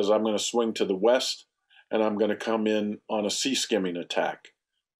missile says, I'm going to swing to the west and I'm going to come in on a sea skimming attack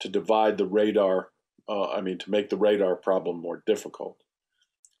to divide the radar, to make the radar problem more difficult.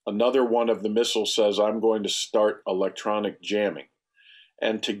 Another one of the missiles says, I'm going to start electronic jamming.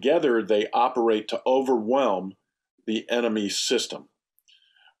 And together they operate to overwhelm the enemy system.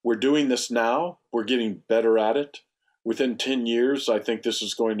 We're doing this now. We're getting better at it. Within 10 years, I think this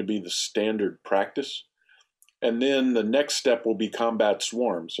is going to be the standard practice. And then the next step will be combat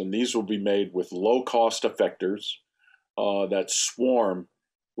swarms. And these will be made with low-cost effectors that swarm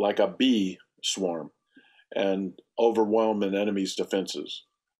like a bee swarm and overwhelm an enemy's defenses.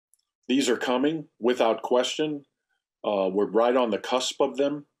 These are coming without question. We're right on the cusp of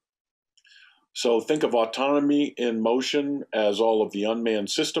them. So think of autonomy in motion as all of the unmanned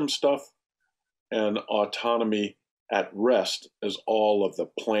system stuff, and autonomy at rest as all of the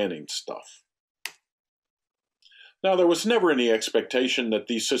planning stuff. Now, there was never any expectation that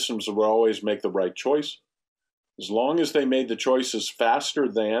these systems would always make the right choice. As long as they made the choices faster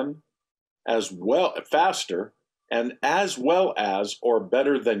and as well as or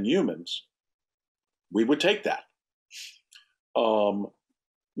better than humans, we would take that.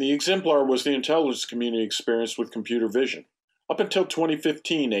 The exemplar was the intelligence community experience with computer vision. Up until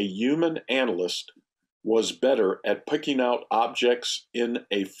 2015, a human analyst was better at picking out objects in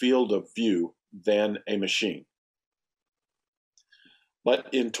a field of view than a machine. But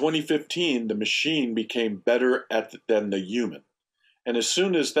in 2015, the machine became better than the human. And as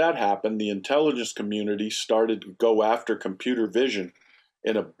soon as that happened, the intelligence community started to go after computer vision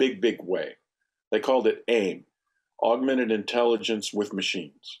in a big, big way. They called it AIM, Augmented Intelligence with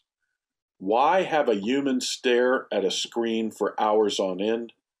Machines. Why have a human stare at a screen for hours on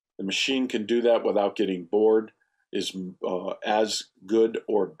end? The machine can do that without getting bored, is as good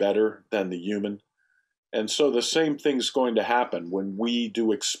or better than the human. And so the same thing's going to happen when we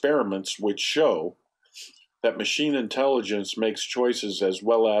do experiments which show that machine intelligence makes choices as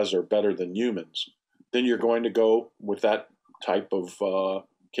well as or better than humans. Then you're going to go with that type of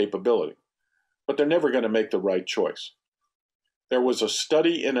capability. But they're never going to make the right choice. There was a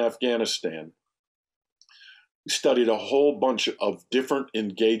study in Afghanistan. We studied a whole bunch of different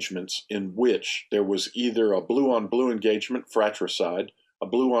engagements in which there was either a blue-on-blue engagement, fratricide, a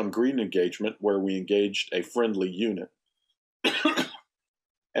blue-on-green engagement where we engaged a friendly unit,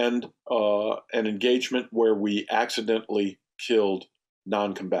 and an engagement where we accidentally killed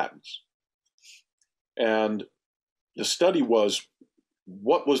non-combatants. And the study was,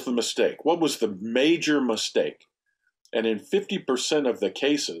 what was the mistake? What was the major mistake? And in 50% of the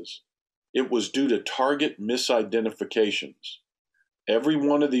cases, it was due to target misidentifications. Every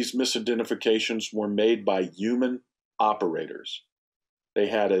one of these misidentifications were made by human operators. They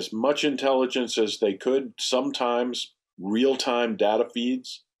had as much intelligence as they could, sometimes real-time data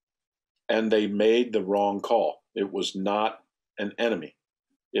feeds, and they made the wrong call. It was not an enemy.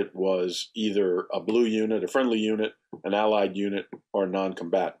 It was either a blue unit, a friendly unit, an allied unit, or a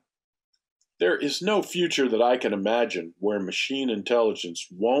non-combatant. There is no future that I can imagine where machine intelligence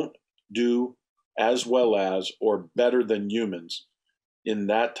won't do as well as or better than humans in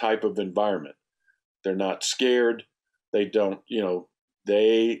that type of environment. They're not scared. They don't,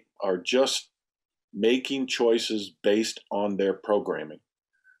 they are just making choices based on their programming.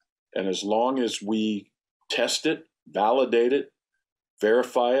 And as long as we test it, validate it,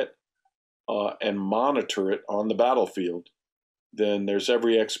 verify it, and monitor it on the battlefield, then there's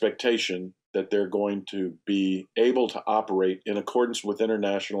every expectation that they're going to be able to operate in accordance with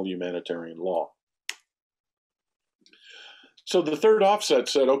international humanitarian law. So the third offset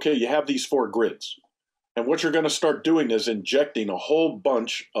said, okay, you have these 4 grids. And what you're going to start doing is injecting a whole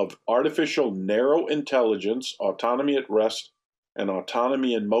bunch of artificial narrow intelligence, autonomy at rest, and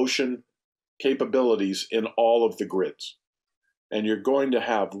autonomy in motion capabilities in all of the grids. And you're going to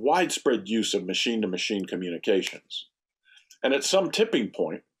have widespread use of machine-to-machine communications. And at some tipping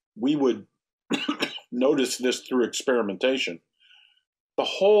point, we would notice this through experimentation. The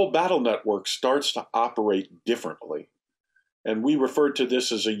whole battle network starts to operate differently. And we refer to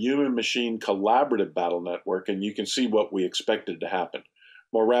this as a human-machine collaborative battle network, and you can see what we expected to happen.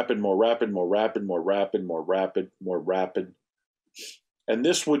 More rapid, more rapid, more rapid, more rapid, more rapid, more rapid. And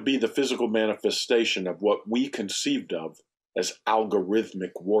this would be the physical manifestation of what we conceived of as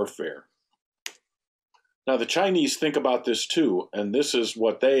algorithmic warfare. Now, the Chinese think about this too, and this is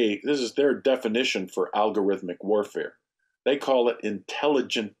their definition for algorithmic warfare. They call it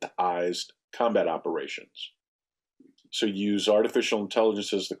intelligentized combat operations. So you use artificial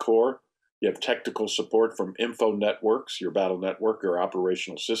intelligence as the core, You have technical support from info networks, your battle network, your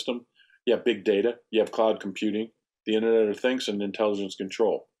operational system. You have big data. You have cloud computing, the Internet of Things, and intelligence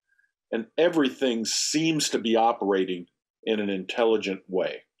control. And everything seems to be operating in an intelligent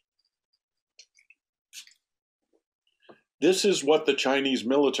way. This is what the Chinese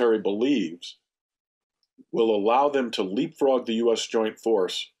military believes will allow them to leapfrog the U.S. Joint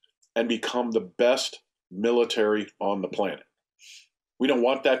Force and become the best military on the planet. We don't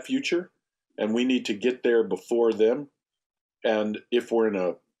want that future, and we need to get there before them. And if we're in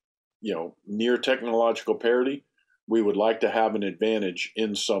a near technological parity, we would like to have an advantage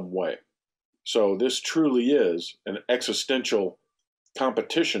in some way. So this truly is an existential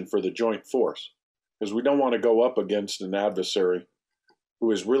competition for the Joint Force, because we don't want to go up against an adversary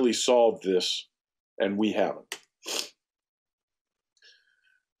who has really solved this, and we haven't.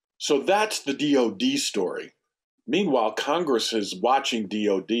 So that's the DoD story. Meanwhile, Congress is watching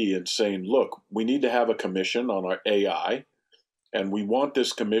DoD and saying, look, we need to have a commission on our AI, and we want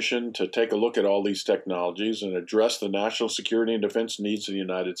this commission to take a look at all these technologies and address the national security and defense needs of the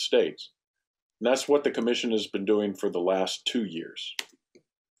United States. And that's what the commission has been doing for the last 2 years.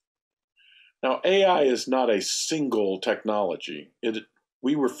 Now, AI is not a single technology.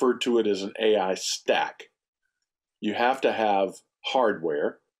 We refer to it as an AI stack. You have to have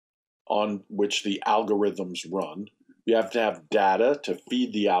hardware on which the algorithms run. You have to have data to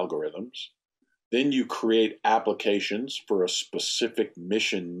feed the algorithms. Then you create applications for a specific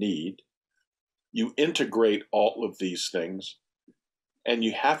mission need. You integrate all of these things, and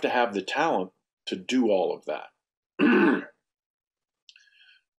you have to have the talent to do all of that.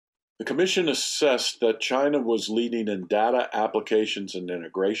 The Commission assessed that China was leading in data, applications, and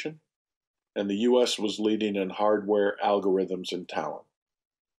integration, and the U.S. was leading in hardware, algorithms, and talent.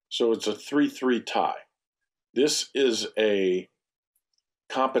 So it's a 3-3 tie. This is a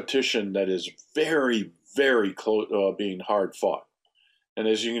competition that is very, very close, being hard fought. And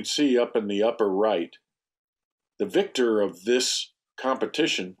as you can see up in the upper right, the victor of this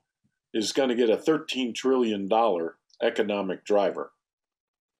competition is going to get a $13 trillion economic driver.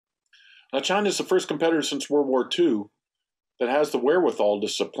 Now, China is the first competitor since World War II that has the wherewithal to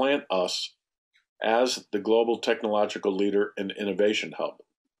supplant us as the global technological leader and innovation hub,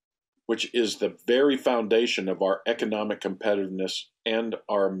 which is the very foundation of our economic competitiveness and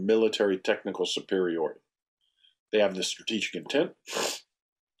our military technical superiority. They have the strategic intent,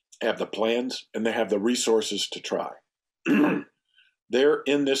 they have the plans, and they have the resources to try. They're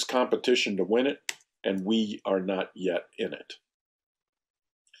in this competition to win it, and we are not yet in it.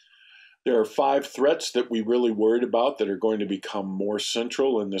 There are 5 threats that we really worried about that are going to become more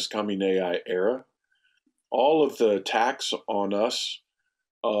central in this coming AI era. All of the attacks on us,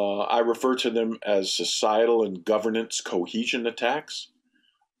 I refer to them as societal and governance cohesion attacks.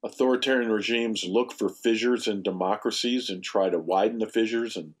 Authoritarian regimes look for fissures in democracies and try to widen the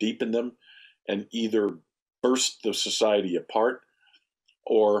fissures and deepen them and either burst the society apart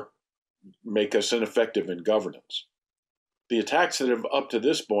or make us ineffective in governance. The attacks that have up to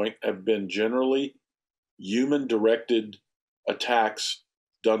this point have been generally human-directed attacks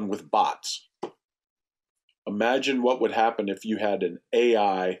done with bots. Imagine what would happen if you had an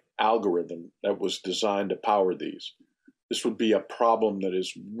AI algorithm that was designed to power these. This would be a problem that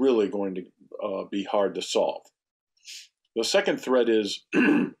is really going to be hard to solve. The second threat is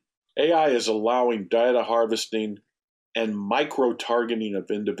AI is allowing data harvesting and micro-targeting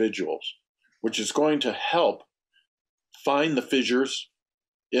of individuals, which is going to help find the fissures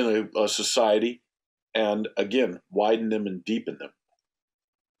in a society and, again, widen them and deepen them.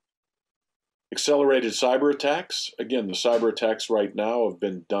 Accelerated cyber attacks. Again, the cyber attacks right now have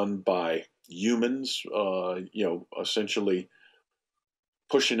been done by humans, essentially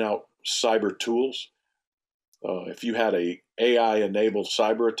pushing out cyber tools. If you had a AI-enabled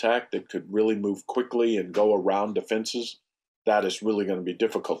cyber attack that could really move quickly and go around defenses, that is really going to be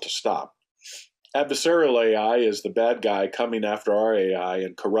difficult to stop. Adversarial AI is the bad guy coming after our AI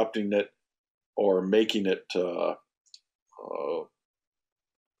and corrupting it or making it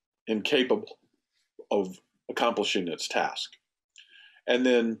incapable of accomplishing its task. And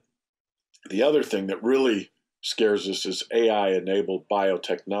then the other thing that really scares us is AI-enabled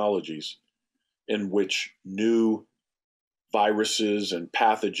biotechnologies in which new viruses and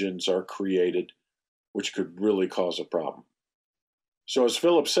pathogens are created, which could really cause a problem. So as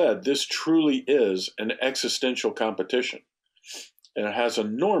Philip said, this truly is an existential competition, and it has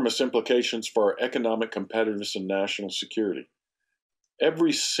enormous implications for our economic competitiveness and national security.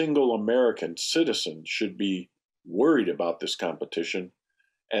 Every single American citizen should be worried about this competition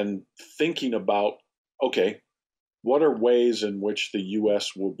and thinking about, okay, what are ways in which the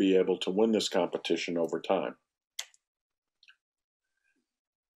U.S. will be able to win this competition over time?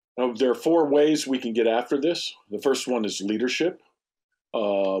 Now, there are 4 ways we can get after this. The first one is leadership.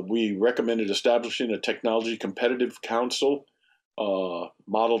 We recommended establishing a technology competitive council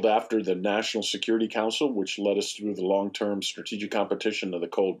modeled after the National Security Council, which led us through the long-term strategic competition of the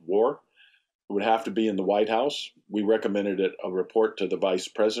Cold War. It would have to be in the White House. We recommended it a report to the Vice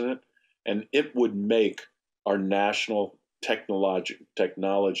President, and it would make our national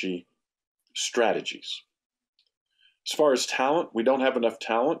technology strategies. As far as talent, we don't have enough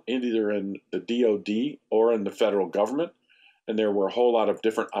talent either in the DoD or in the federal government, and there were a whole lot of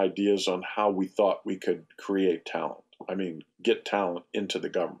different ideas on how we thought we could create talent. Get talent into the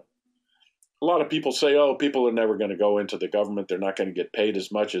government. A lot of people say, oh, people are never going to go into the government. They're not going to get paid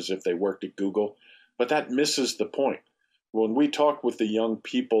as much as if they worked at Google. But that misses the point. When we talked with the young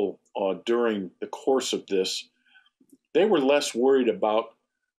people during the course of this, they were less worried about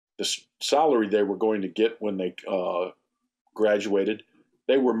the salary they were going to get when they graduated.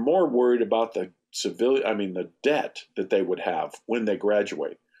 They were more worried about the debt that they would have when they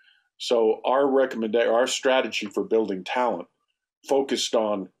graduate. So our strategy for building talent focused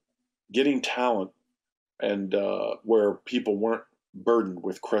on getting talent and where people weren't burdened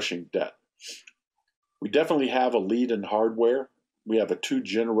with crushing debt. We definitely have a lead in hardware. We have a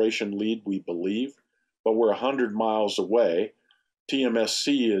 2-generation lead, we believe, but we're 100 miles away.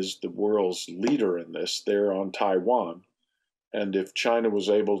 TMSC is the world's leader in this. They're on Taiwan. And if China was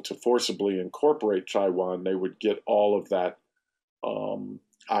able to forcibly incorporate Taiwan, they would get all of that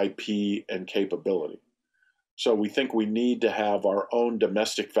IP and capability. So we think we need to have our own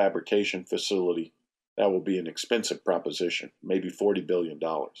domestic fabrication facility. That will be an expensive proposition, maybe $40 billion.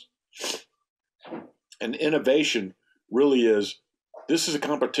 And innovation really this is a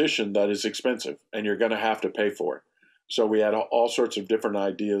competition that is expensive, and you're going to have to pay for it. So we had all sorts of different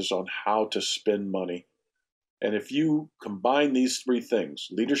ideas on how to spend money. And if you combine these 3 things,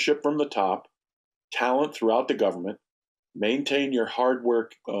 leadership from the top, talent throughout the government, maintain your hardware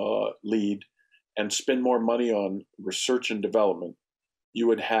lead, and spend more money on research and development, you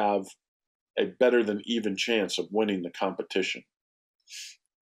would have a better than even chance of winning the competition.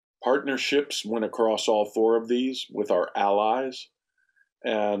 Partnerships went across all 4 of these with our allies,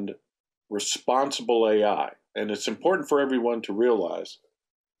 and responsible AI. And it's important for everyone to realize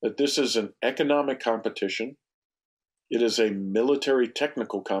that this is an economic competition, it is a military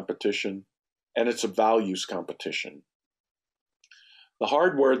technical competition, and it's a values competition. The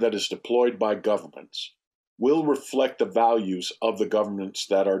hardware that is deployed by governments will reflect the values of the governments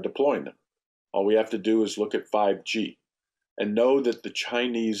that are deploying them. All we have to do is look at 5G and know that the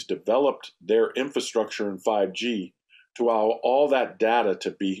Chinese developed their infrastructure in 5G to allow all that data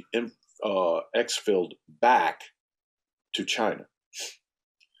to be exfilled back to China.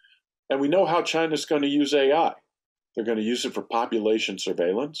 And we know how China's going to use AI. They're going to use it for population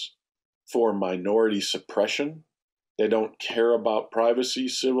surveillance, for minority suppression. They don't care about privacy,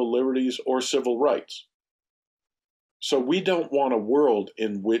 civil liberties, or civil rights. So we don't want a world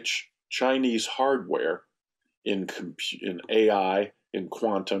in which Chinese hardware in AI, in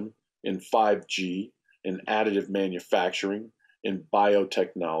quantum, in 5G, in additive manufacturing, in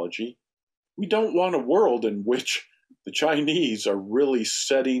biotechnology. We don't want a world in which the Chinese are really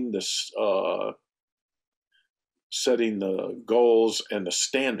setting the goals and the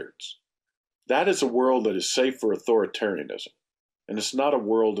standards. That is a world that is safe for authoritarianism, and it's not a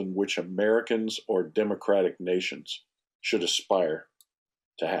world in which Americans or democratic nations should aspire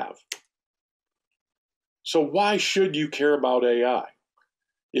to have. So why should you care about AI?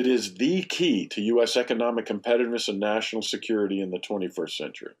 It is the key to U.S. economic competitiveness and national security in the 21st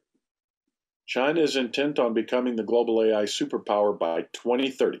century. China is intent on becoming the global AI superpower by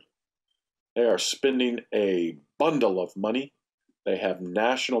 2030. They are spending a bundle of money. They have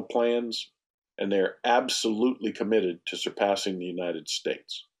national plans, and they're absolutely committed to surpassing the United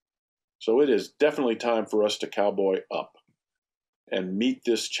States. So it is definitely time for us to cowboy up and meet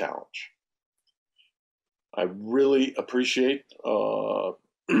this challenge. I really appreciate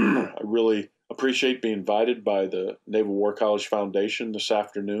being invited by the Naval War College Foundation this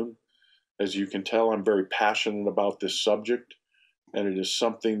afternoon. As you can tell, I'm very passionate about this subject, and it is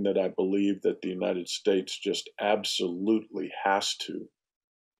something that I believe that the United States just absolutely has to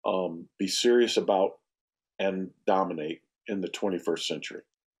be serious about and dominate in the 21st century.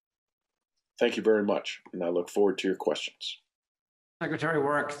 Thank you very much, and I look forward to your questions. Secretary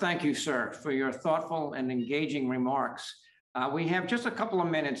Work, thank you, sir, for your thoughtful and engaging remarks. We have just a couple of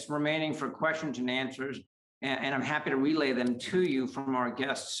minutes remaining for questions and answers, and I'm happy to relay them to you from our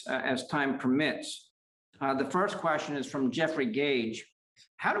guests as time permits. The first question is from Jeffrey Gage.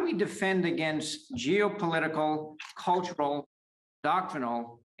 How do we defend against geopolitical, cultural,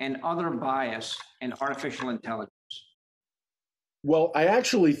 doctrinal, and other bias in artificial intelligence? Well, I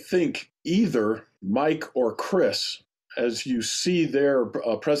actually think either Mike or Chris, as you see their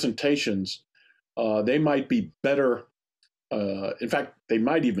presentations, they might be better. In fact, they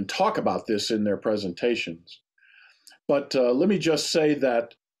might even talk about this in their presentations. But let me just say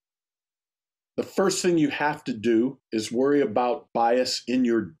that the first thing you have to do is worry about bias in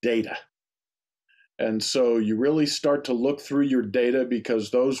your data. And so you really start to look through your data because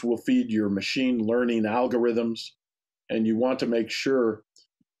those will feed your machine learning algorithms. And you want to make sure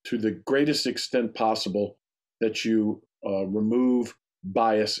to the greatest extent possible that you remove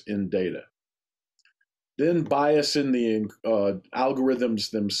bias in data. Then bias in the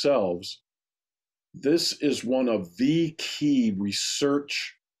algorithms themselves. This is one of the key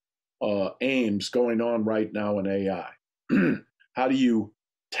research aims going on right now in AI. How do you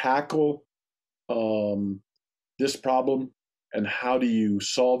tackle this problem and how do you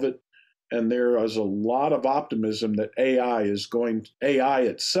solve it? And there is a lot of optimism that AI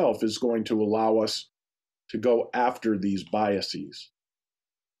itself is going to allow us to go after these biases.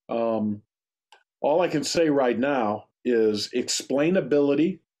 All I can say right now is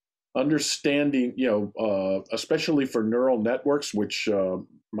explainability, understanding, especially for neural networks, which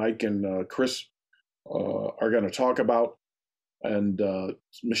Mike and Chris are going to talk about, and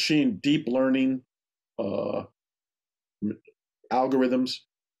machine deep learning algorithms.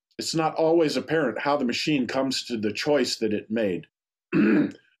 It's not always apparent how the machine comes to the choice that it made.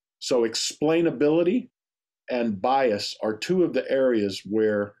 So explainability and bias are two of the areas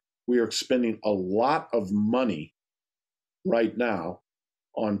where we are spending a lot of money right now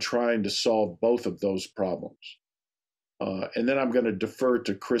on trying to solve both of those problems. And then I'm going to defer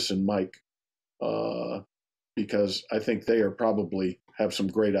to Chris and Mike because I think they are probably have some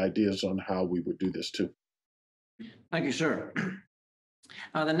great ideas on how we would do this too. Thank you, sir.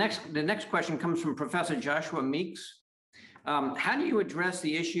 The next question comes from Professor Joshua Meeks. How do you address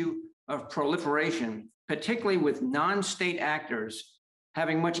the issue of proliferation, particularly with non-state actors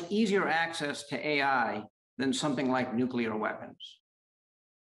having much easier access to AI than something like nuclear weapons?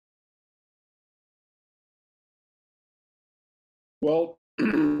 Well,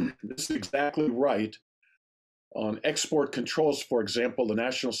 this is exactly right. On export controls, for example, the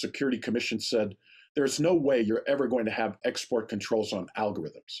National Security Commission said there's no way you're ever going to have export controls on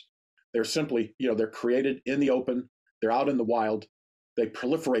algorithms. They're simply, they're created in the open, they're out in the wild, they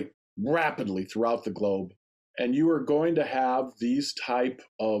proliferate rapidly throughout the globe, and you are going to have these type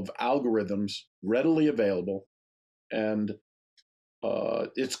of algorithms readily available, and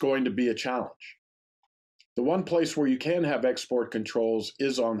it's going to be a challenge. The one place where you can have export controls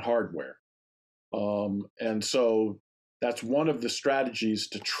is on hardware. And so that's one of the strategies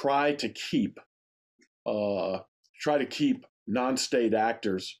to try to keep non-state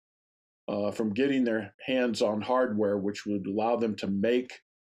actors from getting their hands on hardware, which would allow them to make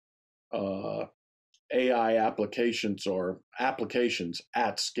AI applications or applications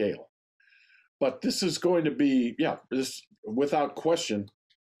at scale. But this is going to be, this without question,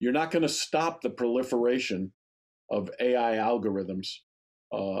 you're not going to stop the proliferation of AI algorithms.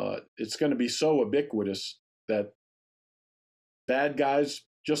 It's going to be so ubiquitous that bad guys,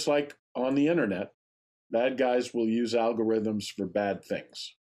 just like on the internet, bad guys will use algorithms for bad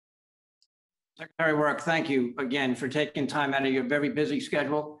things. Secretary Work, thank you again for taking time out of your very busy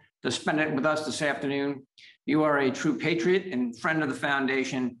schedule to spend it with us this afternoon. You are a true patriot and friend of the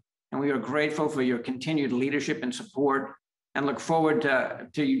foundation, and we are grateful for your continued leadership and support, and look forward to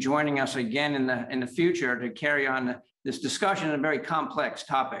you joining us again in the future to carry on this discussion on a very complex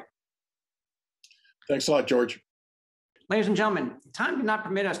topic. Thanks a lot, George. Ladies and gentlemen, time did not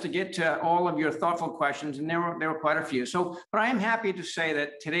permit us to get to all of your thoughtful questions, and there were quite a few. But I am happy to say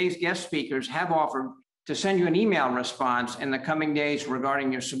that today's guest speakers have offered to send you an email response in the coming days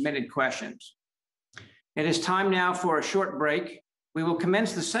regarding your submitted questions. It is time now for a short break. We will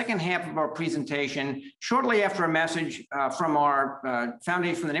commence the second half of our presentation shortly after a message from our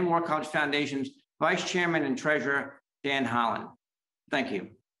foundation, from the Naval War College Foundation's Vice Chairman and Treasurer, Dan Holland. Thank you.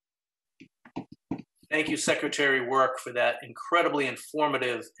 Thank you, Secretary Work, for that incredibly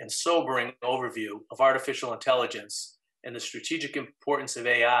informative and sobering overview of artificial intelligence and the strategic importance of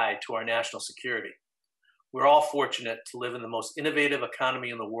AI to our national security. We're all fortunate to live in the most innovative economy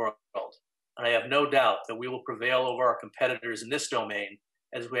in the world, and I have no doubt that we will prevail over our competitors in this domain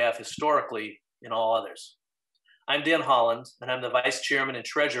as we have historically in all others. I'm Dan Holland, and I'm the Vice Chairman and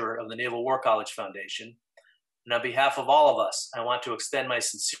Treasurer of the Naval War College Foundation. And on behalf of all of us, I want to extend my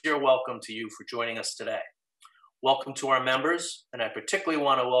sincere welcome to you for joining us today. Welcome to our members, and I particularly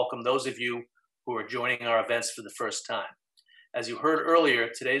want to welcome those of you who are joining our events for the first time. As you heard earlier,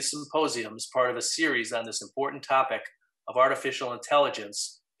 today's symposium is part of a series on this important topic of artificial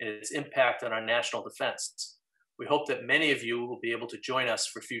intelligence and its impact on our national defense. We hope that many of you will be able to join us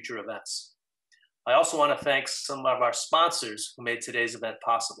for future events. I also want to thank some of our sponsors who made today's event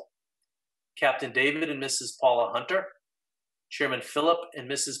possible. Captain David and Mrs. Paula Hunter, Chairman Philip and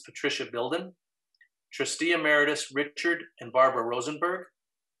Mrs. Patricia Bilden, Trustee Emeritus Richard and Barbara Rosenberg,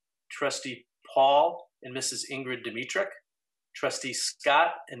 Trustee Paul and Mrs. Ingrid Demchak, Trustee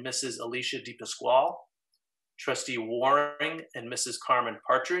Scott and Mrs. Alicia DePasquale, Trustee Waring and Mrs. Carmen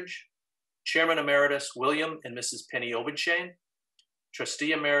Partridge, Chairman Emeritus William and Mrs. Penny Obenshain,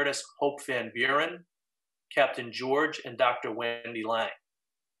 Trustee Emeritus Hope Van Buren, Captain George and Dr. Wendy Lang.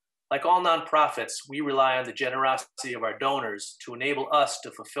 Like all nonprofits, we rely on the generosity of our donors to enable us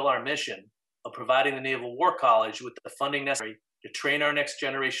to fulfill our mission of providing the Naval War College with the funding necessary to train our next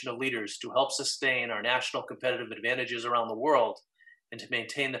generation of leaders to help sustain our national competitive advantages around the world and to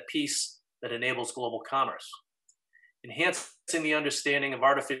maintain the peace that enables global commerce. Enhancing the understanding of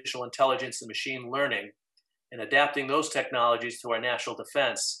artificial intelligence and machine learning and adapting those technologies to our national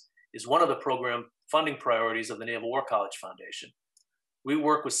defense is one of the program funding priorities of the Naval War College Foundation. We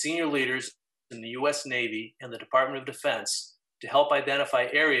work with senior leaders in the U.S. Navy and the Department of Defense to help identify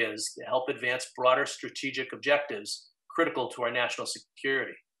areas that help advance broader strategic objectives critical to our national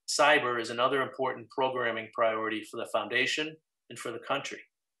security. Cyber is another important programming priority for the Foundation and for the country.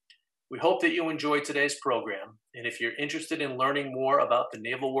 We hope that you enjoyed today's program, and if you're interested in learning more about the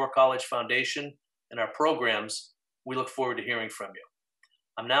Naval War College Foundation and our programs, we look forward to hearing from you.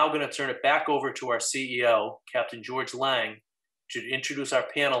 I'm now going to turn it back over to our CEO, Captain George Lang, to introduce our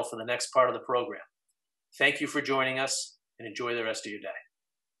panel for the next part of the program. Thank you for joining us, and enjoy the rest of your day.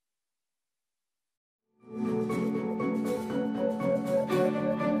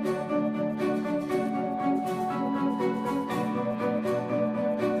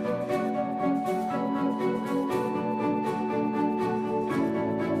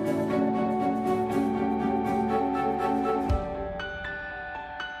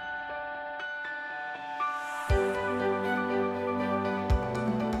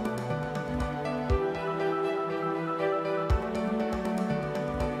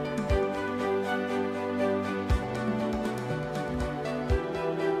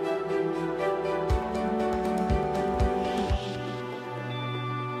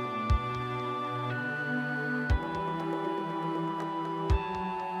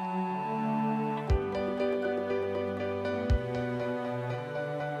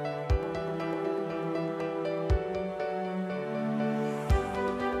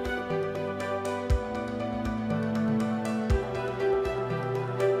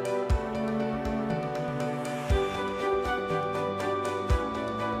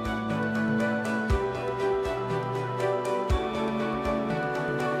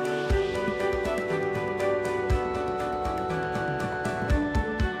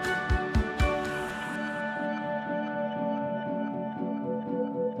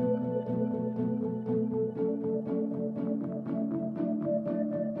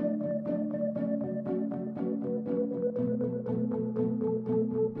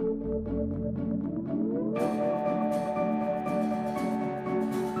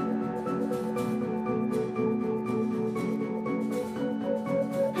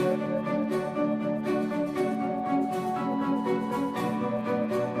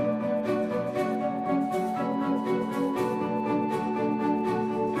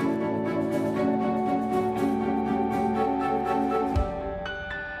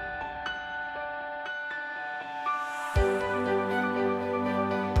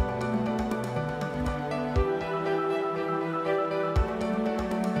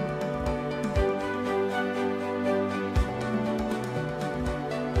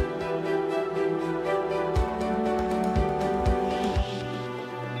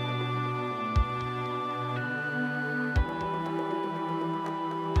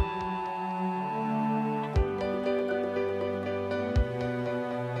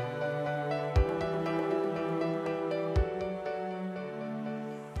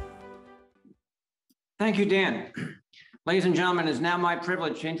 Thank you, Dan. Ladies and gentlemen, it is now my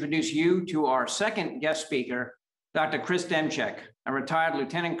privilege to introduce you to our second guest speaker, Dr. Chris Demchak, a retired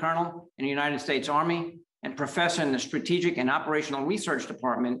lieutenant colonel in the United States Army and professor in the Strategic and Operational Research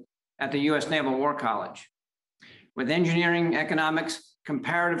Department at the U.S. Naval War College. With engineering, economics,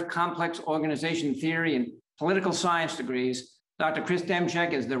 comparative complex organization theory, and political science degrees, Dr. Chris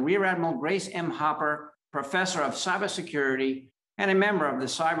Demchak is the Rear Admiral Grace M. Hopper professor of cybersecurity, and a member of the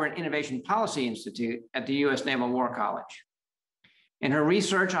Cyber and Innovation Policy Institute at the U.S. Naval War College. In her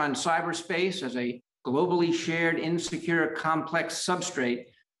research on cyberspace as a globally shared, insecure, complex substrate,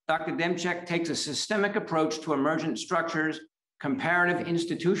 Dr. Demchak takes a systemic approach to emergent structures, comparative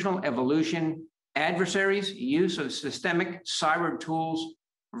institutional evolution, adversaries, use of systemic cyber tools,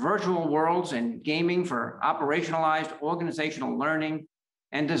 virtual worlds, and gaming for operationalized organizational learning,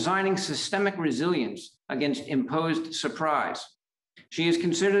 and designing systemic resilience against imposed surprise. She is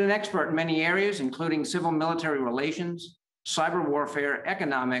considered an expert in many areas, including civil-military relations, cyber warfare,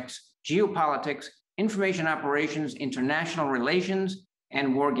 economics, geopolitics, information operations, international relations,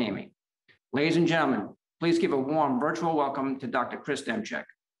 and wargaming. Ladies and gentlemen, please give a warm virtual welcome to Dr. Chris Demchak.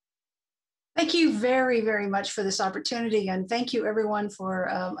 Thank you very, very much for this opportunity, and thank you everyone for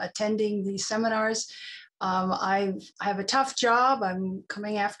attending these seminars. I have a tough job. I'm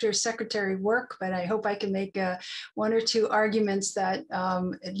coming after secretary work, but I hope I can make one or two arguments that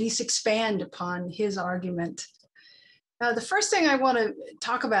at least expand upon his argument. Now, the first thing I want to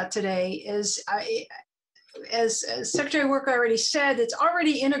talk about today is, as Secretary Work already said, it's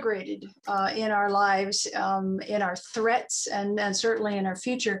already integrated in our lives, in our threats, and certainly in our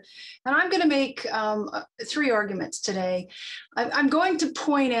future. And I'm going to make three arguments today. I'm going to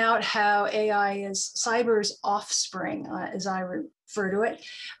point out how AI is cyber's offspring, as I refer to it.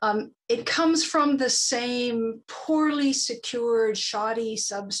 It comes from the same poorly secured, shoddy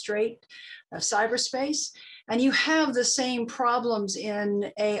substrate of cyberspace. And you have the same problems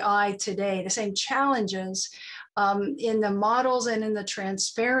in AI today, the same challenges in the models and in the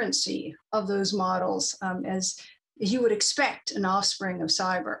transparency of those models, as you would expect an offspring of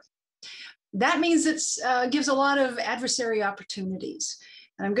cyber. That means it gives a lot of adversary opportunities.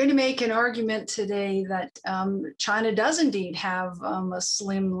 And I'm going to make an argument today that China does indeed have a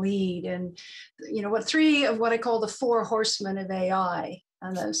slim lead. And, you know, three of what I call the four horsemen of AI,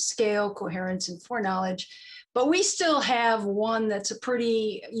 the scale, coherence, and foreknowledge. But we still have one that's a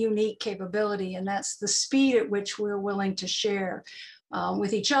pretty unique capability, and that's the speed at which we're willing to share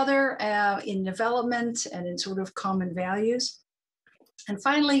with each other in development and in sort of common values. And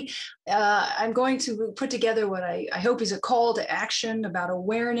finally, I'm going to put together what I hope is a call to action about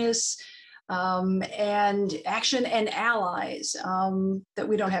awareness and action and allies, that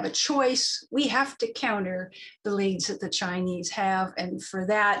we don't have a choice. We have to counter the leads that the Chinese have. And for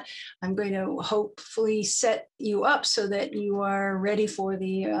that, I'm going to hopefully set you up so that you are ready for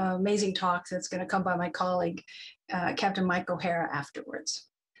the amazing talk that's going to come by my colleague, Captain Mike O'Hara, afterwards.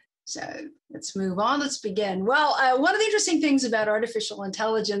 So let's move on. Let's begin. Well, one of the interesting things about artificial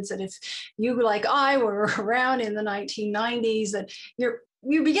intelligence, that if you, like I, were around in the 1990s, that you're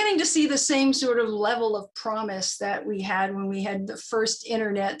beginning to see the same sort of level of promise that we had when we had the first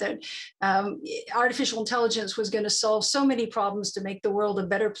internet, that artificial intelligence was going to solve so many problems to make the world a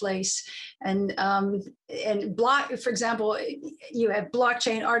better place. And for example, you have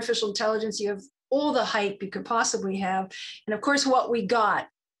blockchain, artificial intelligence, you have all the hype you could possibly have. And of course, what we got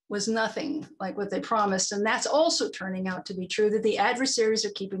was nothing like what they promised. And that's also turning out to be true, that the adversaries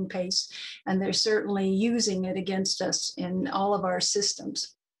are keeping pace, and they're certainly using it against us in all of our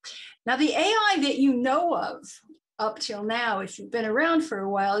systems. Now, the AI that you know of up till now, if you've been around for a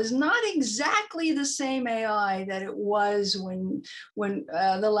while, is not exactly the same AI that it was when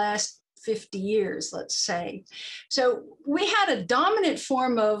the last 50 years, let's say. So we had a dominant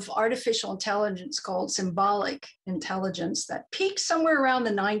form of artificial intelligence called symbolic intelligence that peaked somewhere around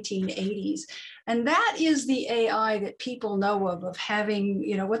the 1980s. And that is the AI that people know of having,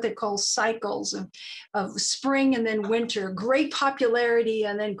 you know, what they call cycles of spring and then winter, great popularity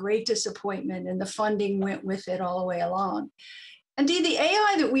and then great disappointment, and the funding went with it all the way along. Indeed, the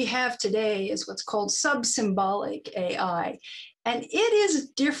AI that we have today is what's called sub-symbolic AI. And it is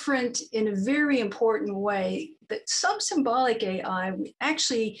different in a very important way. That sub-symbolic AI, we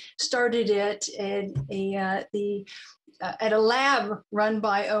actually started it at a lab run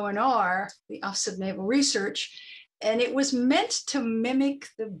by ONR, the Office of Naval Research, and it was meant to mimic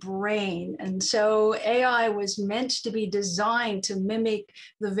the brain. And so AI was meant to be designed to mimic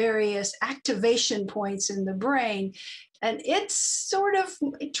the various activation points in the brain. And it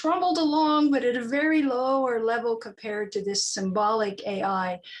trundled along, but at a very lower level compared to this symbolic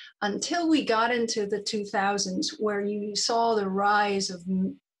AI, until we got into the 2000s, where you saw the rise of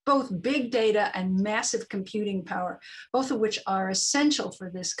both big data and massive computing power, both of which are essential for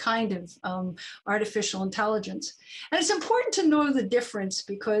this kind of artificial intelligence. And it's important to know the difference,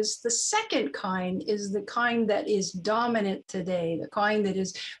 because the second kind is the kind that is dominant today, the kind that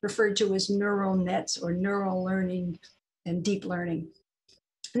is referred to as neural nets or neural learning and deep learning.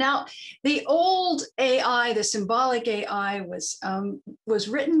 Now, the old AI, the symbolic AI, was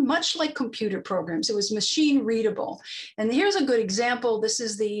written much like computer programs. It was machine readable. And here's a good example. This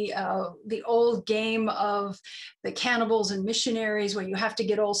is the old game of the cannibals and missionaries, where you have to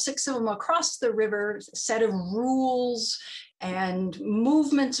get all 6 of them across the river, a set of rules and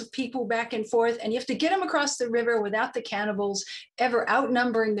movements of people back and forth. And you have to get them across the river without the cannibals ever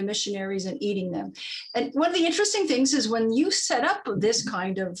outnumbering the missionaries and eating them. And one of the interesting things is when you set up this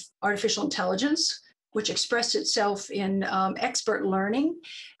kind of artificial intelligence, which expressed itself in expert learning,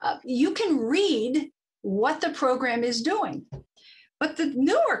 you can read what the program is doing. But the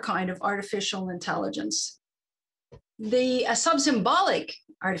newer kind of artificial intelligence, the subsymbolic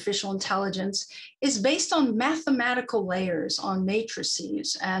artificial intelligence, is based on mathematical layers, on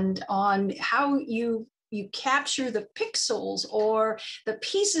matrices, and on how you capture the pixels or the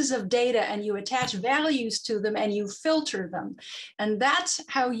pieces of data and you attach values to them and you filter them. And that's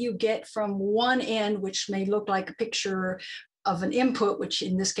how you get from one end, which may look like a picture of an input, which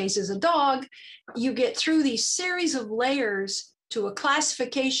in this case is a dog, you get through these series of layers to a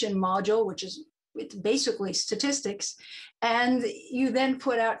classification module, which is basically statistics, and you then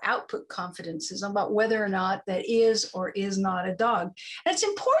put out output confidences about whether or not that is or is not a dog. And it's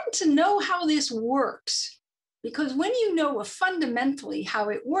important to know how this works, because when you know fundamentally how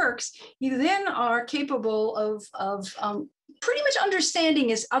it works, you then are capable of pretty much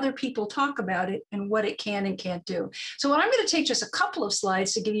understanding as other people talk about it and what it can and can't do. So what I'm going to take just a couple of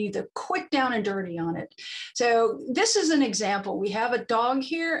slides to give you the quick down and dirty on it. So this is an example. We have a dog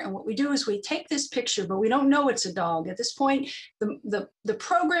here, and what we do is we take this picture, but we don't know it's a dog. At this point, the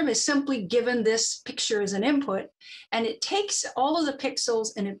program is simply given this picture as an input, and it takes all of the pixels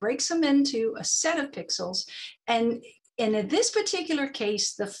and it breaks them into a set of pixels. And in this particular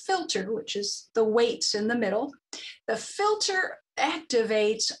case, the filter, which is the weights in the middle, the filter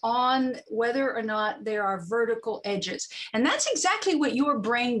activates on whether or not there are vertical edges. And that's exactly what your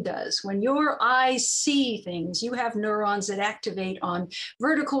brain does. When your eyes see things, you have neurons that activate on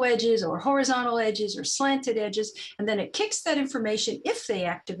vertical edges or horizontal edges or slanted edges, and then it kicks that information, if they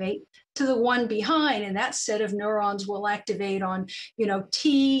activate, to the one behind, and that set of neurons will activate on,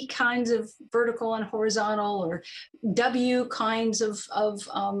 T kinds of vertical and horizontal, or W kinds of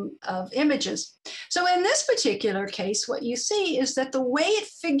images. So in this particular case, what you see is that the way it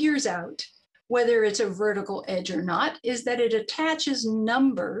figures out whether it's a vertical edge or not is that it attaches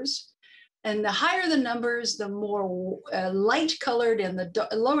numbers. And the higher the numbers, the more light colored, and the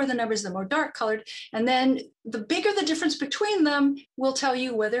lower the numbers, the more dark colored. And then the bigger the difference between them will tell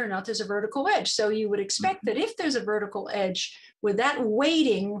you whether or not there's a vertical edge. So you would expect that if there's a vertical edge with that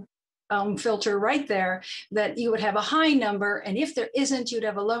weighting filter right there, that you would have a high number. And if there isn't, you'd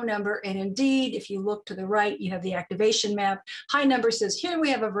have a low number. And indeed, if you look to the right, you have the activation map. High number says, here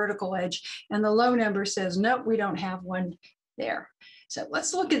we have a vertical edge. And the low number says, nope, we don't have one there. So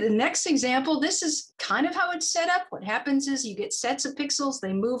let's look at the next example. This is kind of how it's set up. What happens is you get sets of pixels,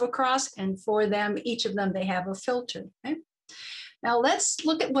 they move across, and for them, each of them, they have a filter. Okay? Now let's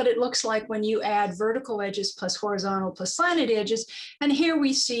look at what it looks like when you add vertical edges plus horizontal plus slanted edges. And here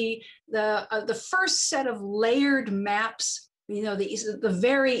we see the first set of layered maps, the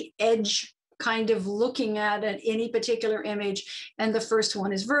very edge kind of looking at any particular image. And the first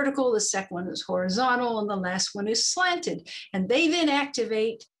one is vertical, the second one is horizontal, and the last one is slanted. And they then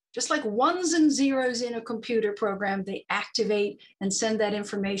activate, just like ones and zeros in a computer program, they activate and send that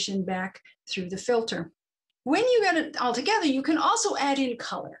information back through the filter. When you get it all together, you can also add in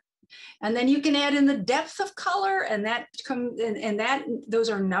color. And then you can add in the depth of color, and those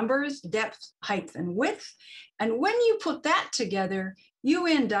are numbers, depth, height, and width. And when you put that together, you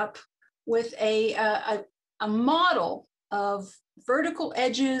end up with a model of vertical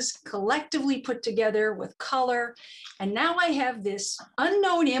edges collectively put together with color. And now I have this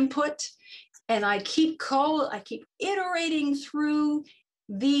unknown input, and I keep iterating through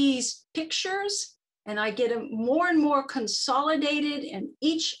these pictures, and I get them more and more consolidated, and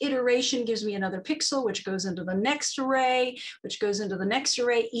each iteration gives me another pixel, which goes into the next array, which goes into the next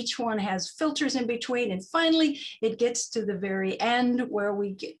array. Each one has filters in between, and finally it gets to the very end where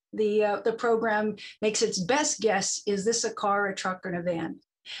we get the program makes its best guess: is this a car, a truck, or a van?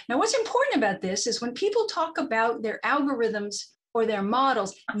 Now, what's important about this is when people talk about their algorithms or their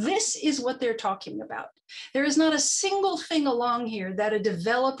models, this is what they're talking about. There is not a single thing along here that a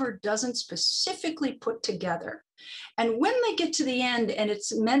developer doesn't specifically put together. And when they get to the end and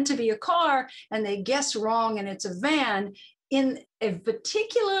it's meant to be a car and they guess wrong and it's a van, in a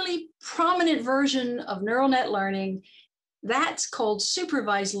particularly prominent version of neural net learning, that's called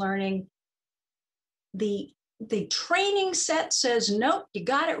supervised learning. The the training set says, nope, you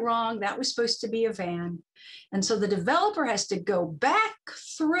got it wrong. That was supposed to be a van. And so the developer has to go back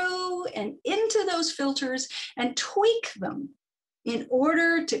through and into those filters and tweak them in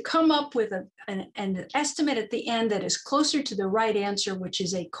order to come up with an estimate at the end that is closer to the right answer, which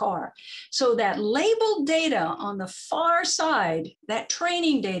is a car. So that labeled data on the far side, that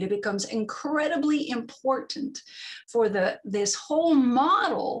training data, becomes incredibly important for this whole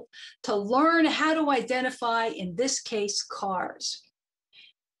model to learn how to identify, in this case, cars.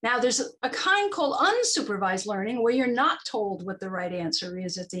 Now, there's a kind called unsupervised learning where you're not told what the right answer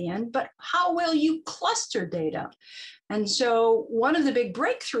is at the end, but how will you cluster data? And so one of the big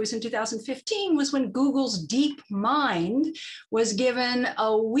breakthroughs in 2015 was when Google's DeepMind was given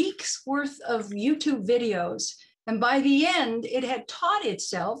a week's worth of YouTube videos. And by the end, it had taught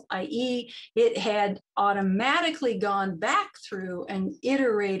itself, i.e., it had automatically gone back through and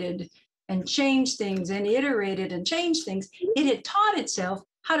iterated and changed things and iterated and changed things. It had taught itself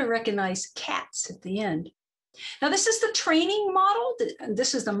how to recognize cats at the end. Now, this is the training model.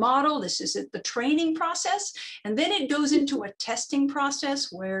 This is the model. This is the training process. And then it goes into a testing process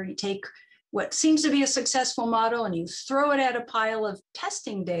where you take what seems to be a successful model and you throw it at a pile of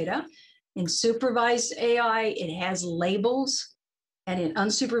testing data. In supervised AI, it has labels. And in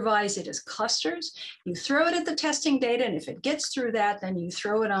unsupervised, it has clusters. You throw it at the testing data, and if it gets through that, then you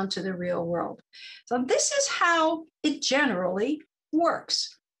throw it onto the real world. So this is how it generally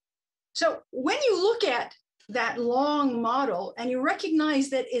works. So when you look at that long model and you recognize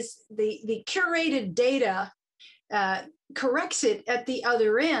that is the curated data corrects it at the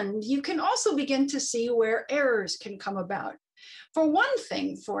other end, you can also begin to see where errors can come about. For one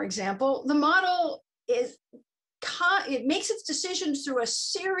thing, for example, the model it makes its decisions through a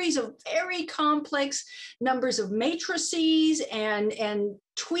series of very complex numbers of matrices and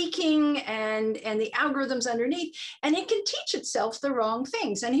tweaking and the algorithms underneath, and it can teach itself the wrong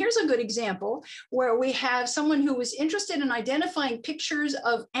things. And here's a good example where we have someone who was interested in identifying pictures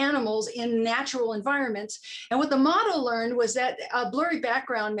of animals in natural environments. And what the model learned was that a blurry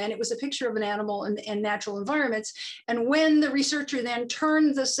background meant it was a picture of an animal in natural environments. And when the researcher then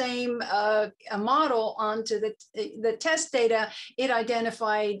turned the same model onto the test data, it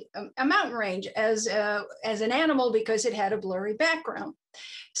identified a mountain range as an animal because it had a blurry background.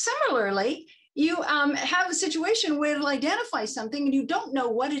 Similarly, you have a situation where it'll identify something and you don't know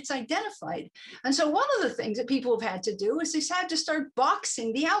what it's identified. And so one of the things that people have had to do is they've had to start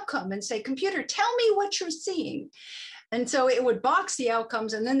boxing the outcome and say, computer, tell me what you're seeing. And so it would box the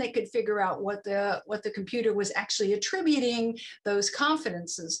outcomes, and then they could figure out what the computer was actually attributing those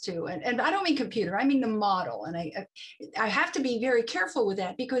confidences to. And I don't mean computer, I mean the model. And I have to be very careful with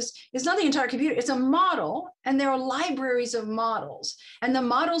that because it's not the entire computer, it's a model, and there are libraries of models. And the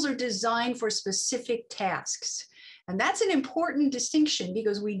models are designed for specific tasks. And that's an important distinction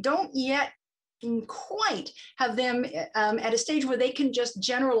because we don't yet quite have them at a stage where they can just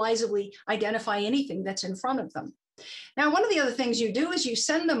generalizably identify anything that's in front of them. Now, one of the other things you do is you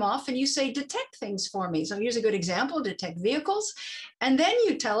send them off and you say, detect things for me. So here's a good example, detect vehicles. And then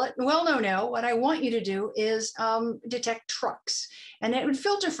you tell it, well, no, what I want you to do is detect trucks. And it would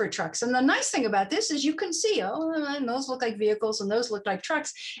filter for trucks. And the nice thing about this is you can see, oh, and those look like vehicles and those look like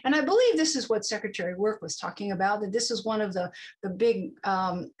trucks. And I believe this is what Secretary Work was talking about, that this is one of the big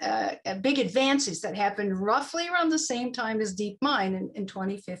advances that happened roughly around the same time as DeepMind in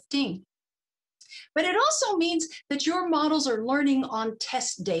 2015. But it also means that your models are learning on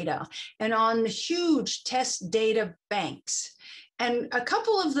test data and on huge test data banks. And a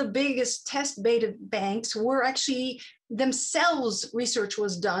couple of the biggest test data banks were actually themselves, research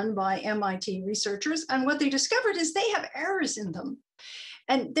was done by MIT researchers. And what they discovered is they have errors in them.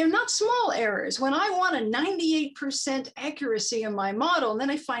 And they're not small errors. When I want a 98% accuracy in my model, and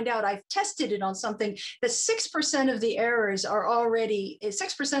then I find out I've tested it on something that 6% of the errors are already,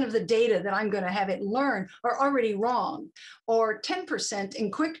 6% of the data that I'm going to have it learn are already wrong, or 10%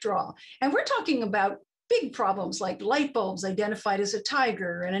 in quick draw. And we're talking about big problems like light bulbs identified as a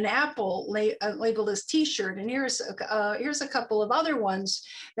tiger and an apple labeled as t-shirt. And here's a couple of other ones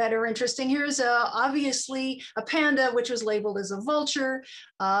that are interesting. Here's obviously a panda, which was labeled as a vulture.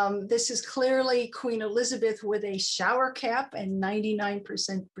 This is clearly Queen Elizabeth with a shower cap and 99%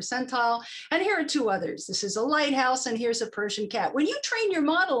 percentile. And here are two others. This is a lighthouse, and here's a Persian cat. When you train your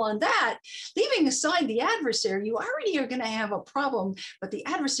model on that, leaving aside the adversary, you already are going to have a problem, but the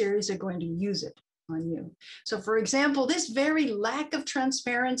adversaries are going to use it on you. So for example, this very lack of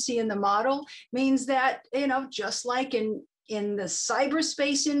transparency in the model means that, just like in the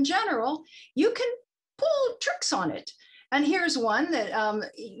cyberspace in general, you can pull tricks on it. And here's one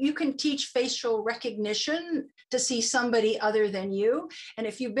that you can teach facial recognition to see somebody other than you. And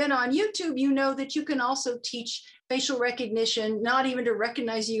if you've been on YouTube, you know that you can also teach facial recognition, not even to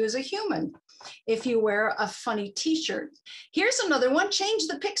recognize you as a human, if you wear a funny t-shirt. Here's another one, change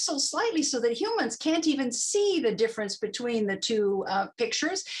the pixels slightly so that humans can't even see the difference between the two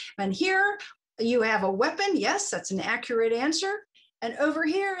pictures. And here you have a weapon. Yes, that's an accurate answer. And over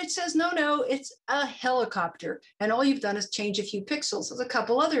here, it says, no, it's a helicopter. And all you've done is change a few pixels. There's a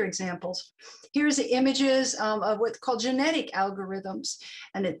couple other examples. Here's the images of what's called genetic algorithms.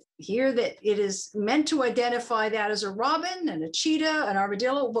 And here that it is meant to identify that as a robin and a cheetah, an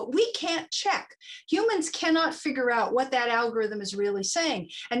armadillo, but we can't check. Humans cannot figure out what that algorithm is really saying.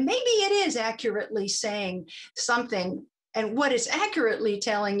 And maybe it is accurately saying something. And what it's accurately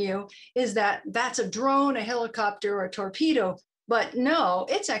telling you is that that's a drone, a helicopter, or a torpedo. But no,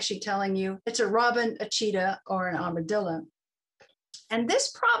 it's actually telling you it's a robin, a cheetah, or an armadillo. And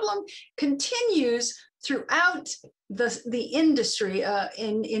this problem continues throughout the industry,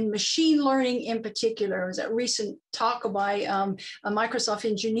 in machine learning in particular. There was a recent talk by a Microsoft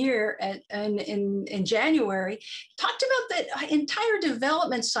engineer in January, talked about that entire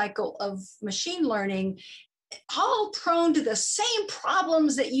development cycle of machine learning, all prone to the same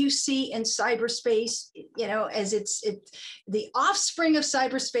problems that you see in cyberspace, as the offspring of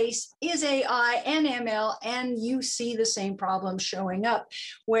cyberspace is AI and ML, and you see the same problems showing up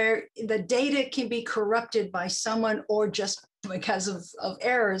where the data can be corrupted by someone or just because of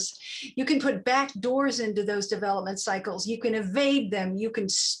errors. You can put back doors into those development cycles. You can evade them. You can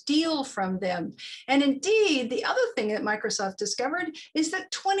steal from them. And indeed, the other thing that Microsoft discovered is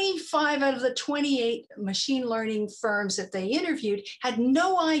that 25 out of the 28 machine learning firms that they interviewed had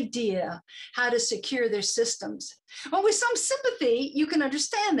no idea how to secure their systems. Well, with some sympathy, you can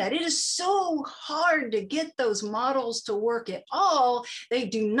understand that. It is so hard to get those models to work at all. They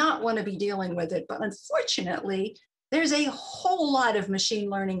do not want to be dealing with it. But unfortunately, there's a whole lot of machine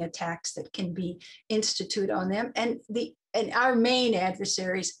learning attacks that can be instituted on them. And our main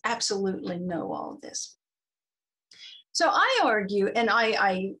adversaries absolutely know all of this. So I argue, and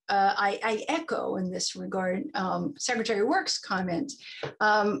I echo in this regard Secretary Work's comment.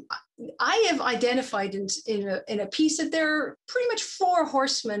 I have identified in a piece that there are pretty much 4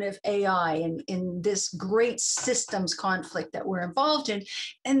 horsemen of AI in this great systems conflict that we're involved in.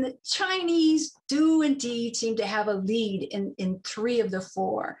 And the Chinese do indeed seem to have a lead in 3 of the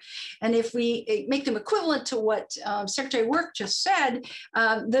 4. And if we make them equivalent to what Secretary Work just said,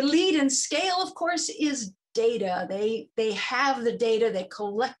 the lead in scale, of course, is data. They have the data, they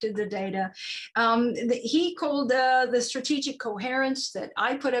collected the data. He called the strategic coherence that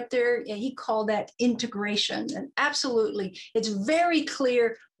I put up there, he called that integration. And absolutely, it's very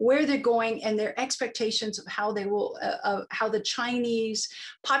clear where they're going and their expectations of how they will, how the Chinese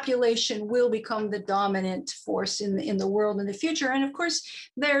population will become the dominant force in the world in the future. And of course,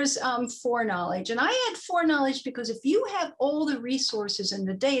 there's foreknowledge. And I add foreknowledge because if you have all the resources and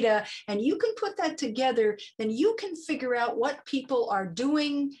the data and you can put that together, then you can figure out what people are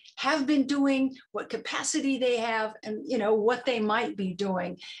doing, have been doing, what capacity they have, and what they might be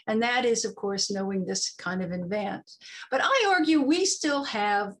doing. And that is, of course, knowing this kind of in advance. But I argue we still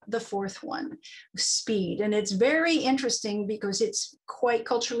have the 4th one, speed. And it's very interesting because it's quite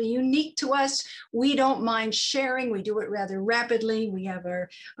culturally unique to us. We don't mind sharing. We do it rather rapidly. We have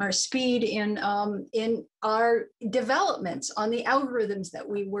our speed in our developments on the algorithms that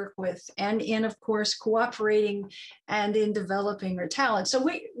we work with, and in, of course, cooperating and in developing our talent. So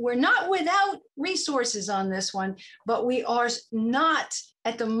we're not without resources on this one, but we are not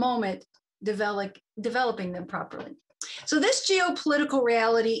at the moment developing them properly. So this geopolitical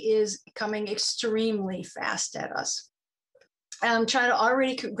reality is coming extremely fast at us. China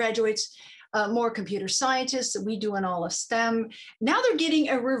already graduates more computer scientists than we do in all of STEM. Now they're getting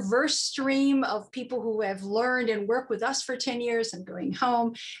a reverse stream of people who have learned and worked with us for 10 years and going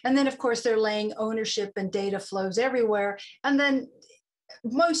home. And then, of course, they're laying ownership and data flows everywhere. And then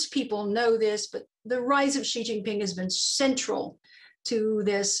most people know this, but the rise of Xi Jinping has been central to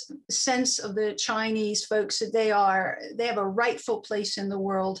this sense of the Chinese folks that they have a rightful place in the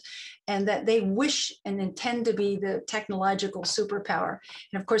world and that they wish and intend to be the technological superpower.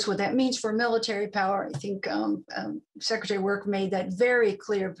 And of course, what that means for military power, I think Secretary Work made that very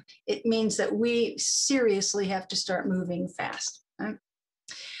clear. It means that we seriously have to start moving fast. Right?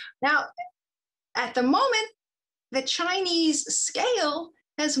 Now, at the moment, the Chinese scale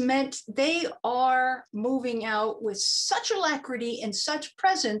has meant they are moving out with such alacrity and such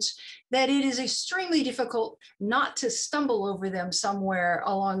presence that it is extremely difficult not to stumble over them somewhere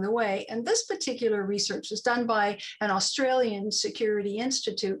along the way. And this particular research was done by an Australian security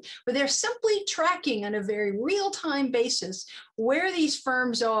institute, where they're simply tracking on a very real-time basis where these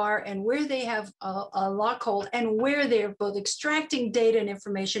firms are and where they have a lock hold and where they're both extracting data and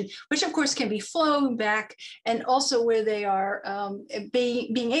information, which of course can be flown back, and also where they are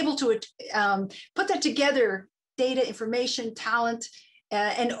being able to put that together, data, information, talent,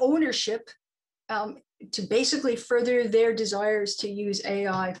 and ownership to basically further their desires to use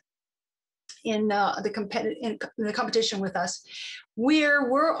AI in the competition with us. Our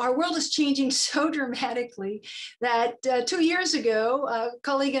world is changing so dramatically that 2 years ago, a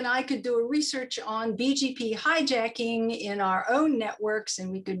colleague and I could do a research on BGP hijacking in our own networks, and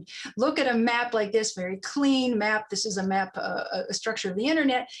we could look at a map like this, very clean map. This is a map, a structure of the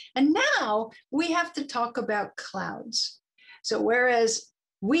internet. And now we have to talk about clouds. So whereas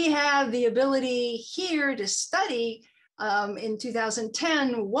we have the ability here to study in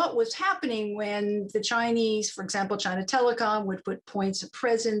 2010, what was happening when the Chinese, for example, China Telecom, would put points of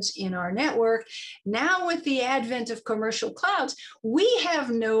presence in our network. Now with the advent of commercial clouds, we have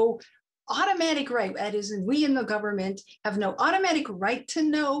no automatic right, that is, we in the government have no automatic right to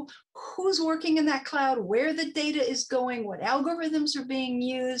know who's working in that cloud, where the data is going, what algorithms are being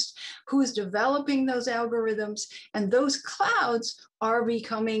used, who's developing those algorithms. And those clouds are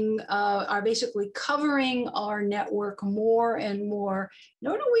are basically covering our network more and more.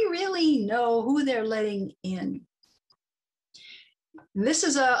 Nor do we really know who they're letting in. This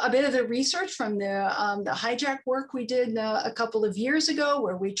is a bit of the research from the hijack work we did a couple of years ago,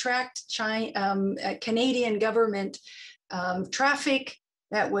 where we tracked Canadian government traffic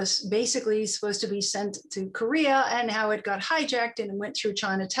that was basically supposed to be sent to Korea, and how it got hijacked and it went through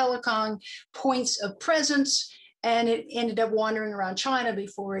China Telecom points of presence, and it ended up wandering around China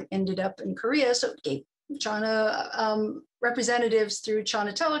before it ended up in Korea. So it gave China representatives through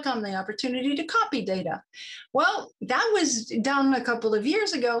China Telecom the opportunity to copy data. Well, that was done a couple of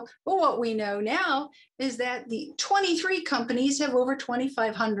years ago, but what we know now is that the 23 companies have over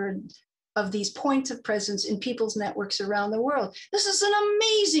 2,500 of these points of presence in people's networks around the world. This is an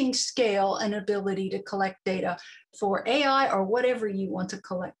amazing scale and ability to collect data for AI or whatever you want to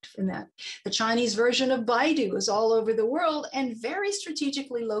collect from that. The Chinese version of Baidu is all over the world and very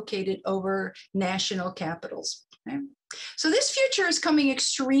strategically located over national capitals. Okay? So this future is coming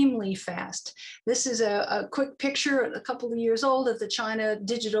extremely fast. This is a quick picture, a couple of years old, of the China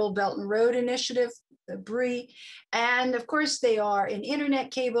Digital Belt and Road Initiative, the BRI. And of course, they are in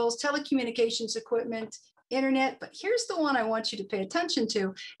internet cables, telecommunications equipment, internet. But here's the one I want you to pay attention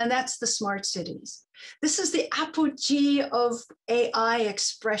to, and that's the smart cities. This is the apogee of AI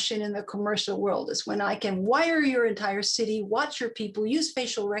expression in the commercial world. Is when I can wire your entire city, watch your people, use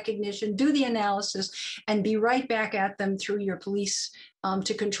facial recognition, do the analysis, and be right back at them through your police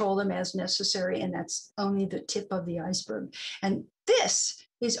to control them as necessary. And that's only the tip of the iceberg. And this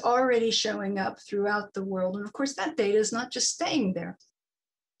is already showing up throughout the world. And of course, that data is not just staying there,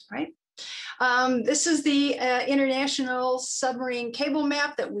 right? This is the international submarine cable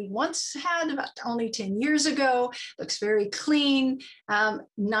map that we once had about only 10 years ago. Looks very clean.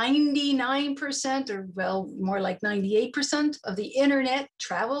 99%, or well, more like 98% of the internet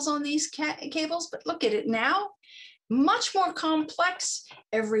travels on these cables. But look at it now. Much more complex.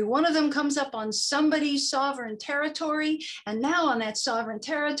 Every one of them comes up on somebody's sovereign territory. And now on that sovereign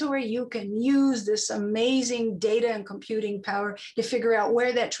territory, you can use this amazing data and computing power to figure out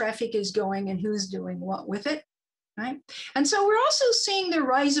where that traffic is going and who's doing what with it. Right? And so we're also seeing the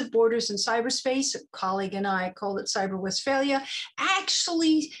rise of borders in cyberspace. A colleague and I call it Cyber Westphalia,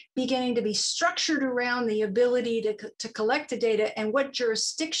 actually beginning to be structured around the ability to collect the data and what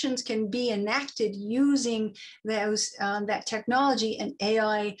jurisdictions can be enacted using those that technology. And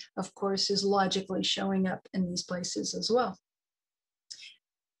AI, of course, is logically showing up in these places as well.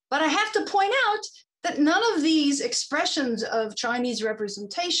 But I have to point out that none of these expressions of Chinese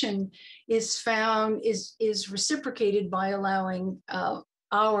representation is reciprocated by allowing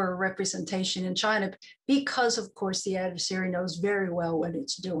our representation in China, because of course the adversary knows very well what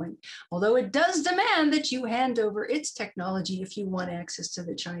it's doing. Although it does demand that you hand over its technology if you want access to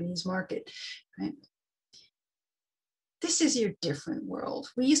the Chinese market. Right? this is your different world.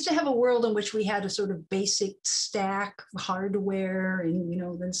 We used to have a world in which we had a sort of basic stack of hardware and,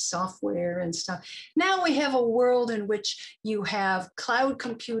 then software and stuff. Now we have a world in which you have cloud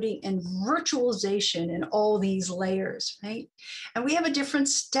computing and virtualization in all these layers, right? And we have a different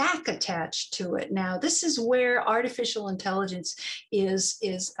stack attached to it now. This is where artificial intelligence is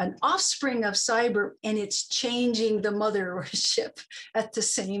an offspring of cyber, and it's changing the mothership at the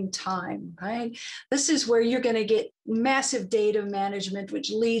same time, right? This is where you're going to get massive data management,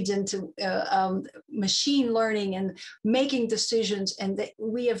 which leads into machine learning and making decisions, and that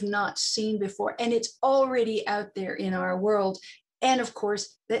we have not seen before. And it's already out there in our world. And of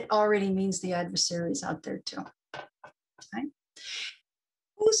course, that already means the adversaries out there too. Right?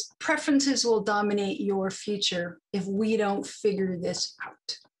 Whose preferences will dominate your future if we don't figure this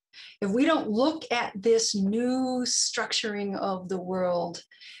out? If we don't look at this new structuring of the world,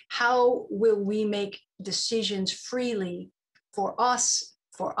 how will we make decisions freely for us,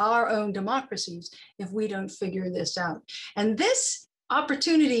 for our own democracies, if we don't figure this out? And this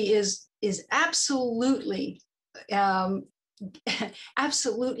opportunity is absolutely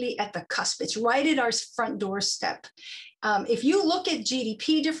absolutely at the cusp. It's right at our front doorstep. If you look at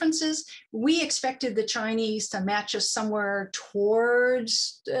GDP differences, we expected the Chinese to match us somewhere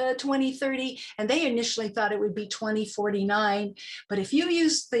towards 2030, and they initially thought it would be 2049. But if you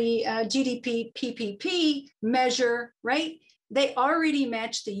use the GDP PPP measure, right, they already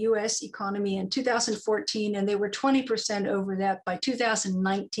matched the US economy in 2014, and they were 20% over that by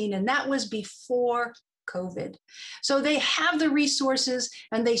 2019, and that was before COVID. So they have the resources,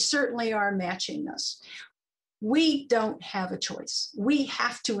 and they certainly are matching us. We don't have a choice. We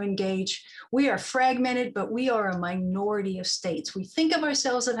have to engage. We are fragmented, but we are a minority of states. We think of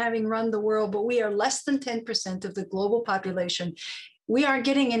ourselves as having run the world, but we are less than 10% of the global population. We aren't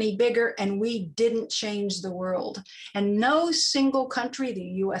getting any bigger, and we didn't change the world. And no single country,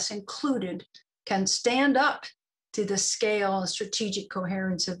 the US included, can stand up to the scale and strategic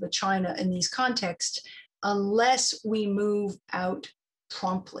coherence of China in these contexts unless we move out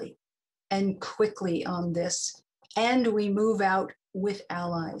promptly and quickly on this, and we move out with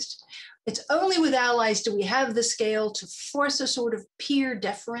allies. It's only with allies do we have the scale to force a sort of peer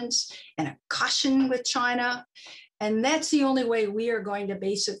deference and a caution with China. And that's the only way we are going to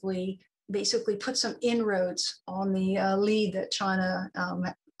basically put some inroads on the lead that China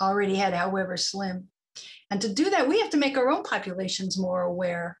already had, however slim. And to do that, we have to make our own populations more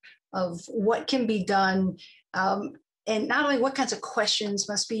aware of what can be done, and not only what kinds of questions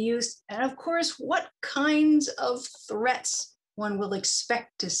must be used, and of course, what kinds of threats one will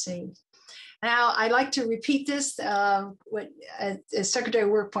expect to see. Now, I like to repeat this, as Secretary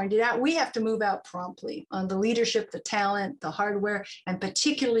Work pointed out, we have to move out promptly on the leadership, the talent, the hardware, and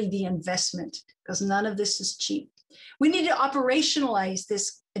particularly the investment, because none of this is cheap. We need to operationalize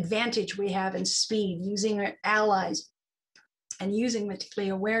this advantage we have in speed, using our allies, and using particularly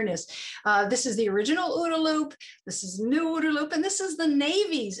awareness. This is the original OODA loop, this is the new OODA loop, and this is the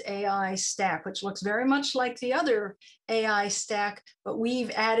Navy's AI stack, which looks very much like the other AI stack, but we've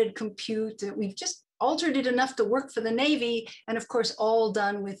added compute, we've just altered it enough to work for the Navy, and of course, all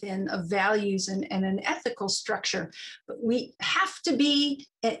done within a values and an ethical structure. But we have to be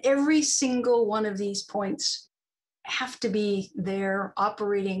at every single one of these points, have to be there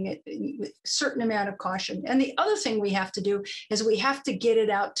operating with a certain amount of caution. And the other thing we have to do is we have to get it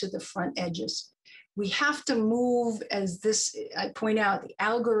out to the front edges. We have to move, as this, I point out, the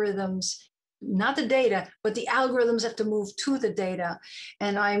algorithms, not the data, but the algorithms have to move to the data.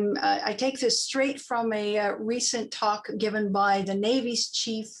 And I take this straight from a recent talk given by the Navy's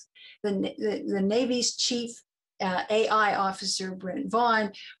chief, the Navy's chief AI officer, Brent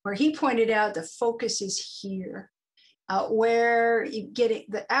Vaughn, where he pointed out the focus is here. Where you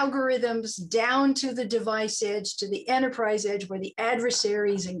get the algorithms down to the device edge, to the enterprise edge, where the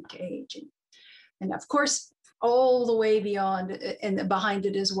adversaries engage. And of course, all the way beyond and behind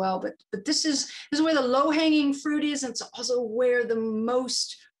it as well. But this is where the low-hanging fruit is, and it's also where the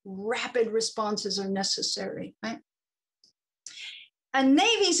most rapid responses are necessary, right? And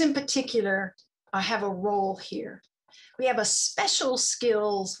navies in particular have a role here. We have a special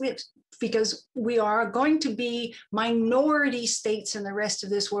skills, because we are going to be minority states in the rest of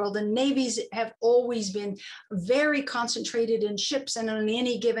this world. And navies have always been very concentrated in ships, and in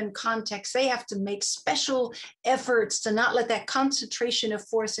any given context, they have to make special efforts to not let that concentration of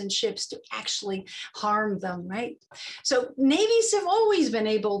force in ships to actually harm them, right? So navies have always been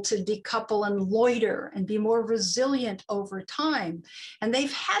able to decouple and loiter and be more resilient over time. And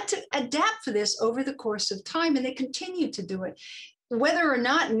they've had to adapt for this over the course of time, and they continue to do it. whether or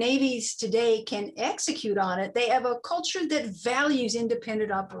not navies today can execute on it, they have a culture that values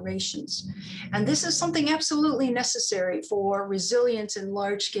independent operations. And this is something absolutely necessary for resilience in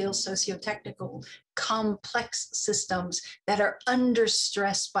large-scale socio-technical complex systems that are under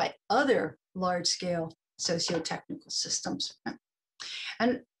stress by other large-scale socio-technical systems.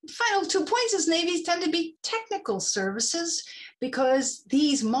 And final 2 points is navies tend to be technical services because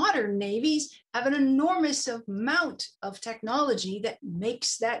these modern navies have an enormous amount of technology that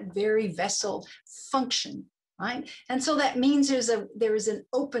makes that very vessel function, right? And so that means there is an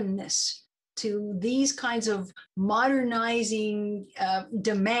openness to these kinds of modernizing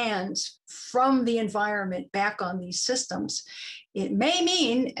demands from the environment back on these systems. It may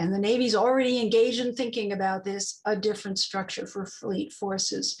mean, and the Navy's already engaged in thinking about this, a different structure for fleet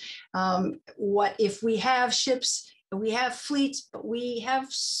forces. What if we have ships, we have fleets, but we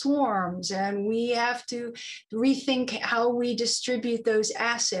have swarms, and we have to rethink how we distribute those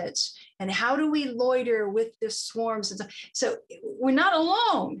assets, and how do we loiter with the swarms? So we're not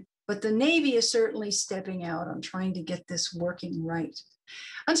alone, but the Navy is certainly stepping out on trying to get this working right.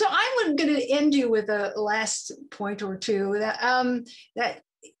 And so I'm going to end you with a last point or two that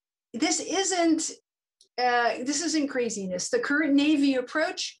this isn't craziness. The current Navy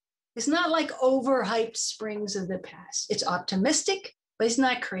approach is not like overhyped springs of the past. It's optimistic, but it's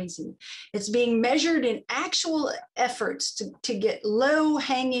not crazy. It's being measured in actual efforts to get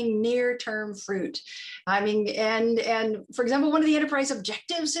low-hanging near-term fruit. I mean, and for example, one of the enterprise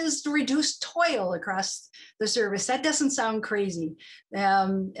objectives is to reduce toil across the service. That doesn't sound crazy.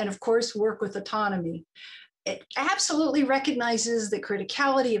 And of course, work with autonomy. It absolutely recognizes the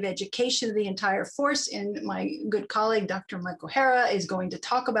criticality of education of the entire force, and my good colleague, Dr. Mike O'Hara, is going to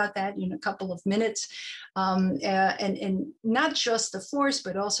talk about that in a couple of minutes. And not just the force,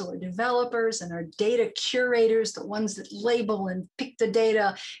 but also our developers and our data curators, the ones that label and pick the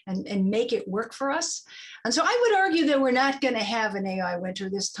data and make it work for us. And so I would argue that we're not going to have an AI winter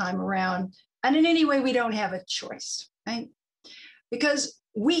this time around. And in any way, we don't have a choice, right? Because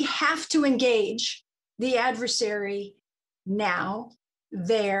we have to engage the adversary now,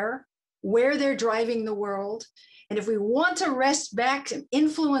 there, where they're driving the world. And if we want to wrest back some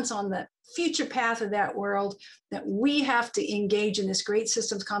influence on the future path of that world, that we have to engage in this great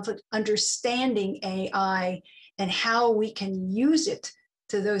systems conflict, understanding AI and how we can use it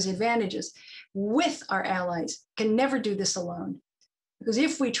to those advantages with our allies. Can never do this alone. Because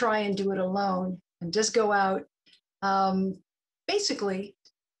if we try and do it alone and just go out, basically,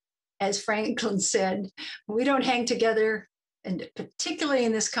 as Franklin said, we don't hang together, and particularly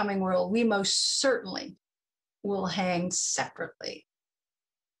in this coming world, we most certainly will hang separately.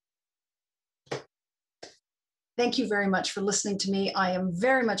 Thank you very much for listening to me. I am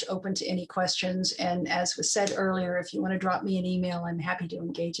very much open to any questions. And as was said earlier, if you want to drop me an email, I'm happy to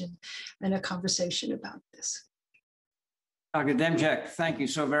engage in a conversation about this. Dr. Demchak, thank you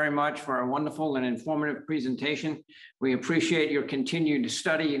so very much for a wonderful and informative presentation. We appreciate your continued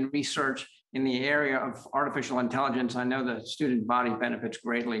study and research in the area of artificial intelligence. I know the student body benefits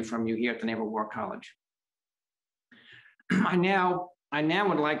greatly from you here at the Naval War College. I now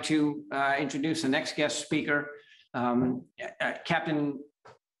would like to introduce the next guest speaker, Captain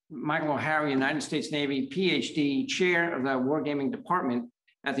Michael O'Hara, United States Navy, PhD, Chair of the Wargaming Department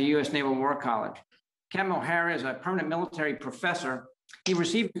at the U.S. Naval War College. Captain O'Hara is a permanent military professor. He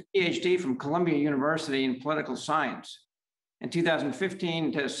received a PhD from Columbia University in political science. In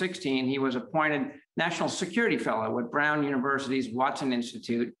 2015 to 16, he was appointed National Security Fellow at Brown University's Watson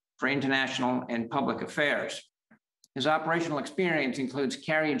Institute for International and Public Affairs. His operational experience includes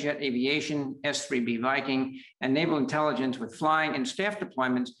carrier jet aviation, S-3B Viking, and naval intelligence with flying and staff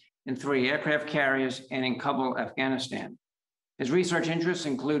deployments in 3 aircraft carriers and in Kabul, Afghanistan. His research interests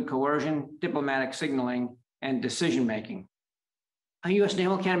include coercion, diplomatic signaling, and decision-making. A U.S.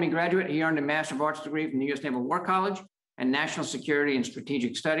 Naval Academy graduate, he earned a Master of Arts degree from the U.S. Naval War College and National Security and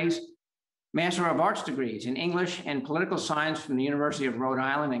Strategic Studies, Master of Arts degrees in English and Political Science from the University of Rhode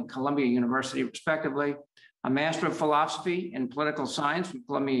Island and Columbia University, respectively, a Master of Philosophy in Political Science from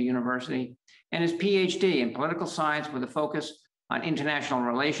Columbia University, and his PhD in Political Science with a focus on international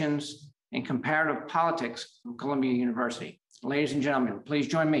relations and comparative politics from Columbia University. Ladies and gentlemen, please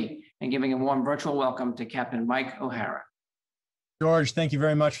join me in giving a warm virtual welcome to Captain Mike O'Hara. George, thank you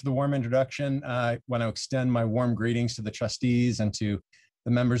very much for the warm introduction. I want to extend my warm greetings to the trustees and to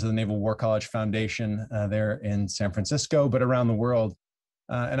the members of the Naval War College Foundation there in San Francisco, but around the world.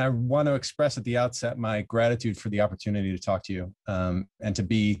 And I want to express at the outset my gratitude for the opportunity to talk to you and to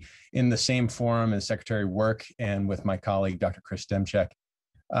be in the same forum as Secretary Work and with my colleague, Dr. Chris Demchak.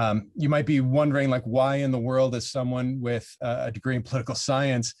 You might be wondering, like, why in the world is someone with a degree in political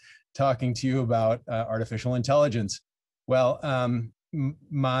science talking to you about artificial intelligence? Well,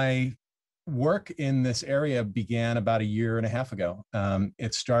 my work in this area began about 1.5 years ago.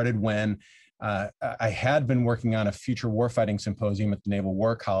 It started when I had been working on a future warfighting symposium at the Naval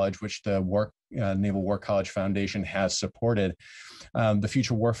War College, which the Naval War College Foundation has supported. The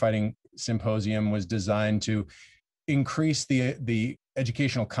Future Warfighting Symposium was designed to increase the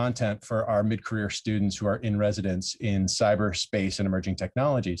educational content for our mid-career students who are in residence in cyberspace and emerging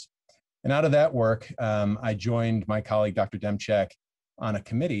technologies. And out of that work, I joined my colleague, Dr. Demchak, on a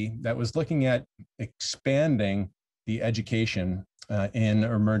committee that was looking at expanding the education in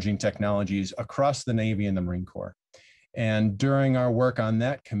emerging technologies across the Navy and the Marine Corps. And during our work on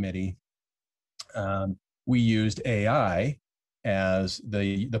that committee, we used AI as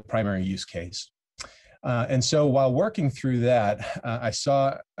the primary use case. And so while working through that, I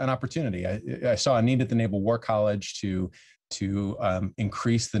saw an opportunity. I saw a need at the Naval War College to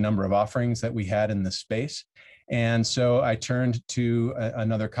increase the number of offerings that we had in this space. And so I turned to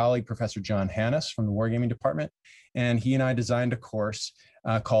another colleague, Professor John Hannes from the Wargaming Department, and he and I designed a course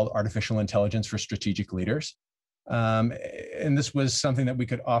called Artificial Intelligence for Strategic Leaders. And this was something that we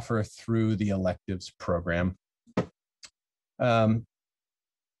could offer through the electives program. Let's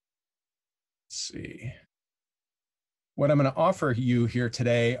see. What I'm going to offer you here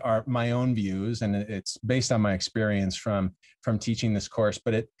today are my own views, and it's based on my experience from teaching this course,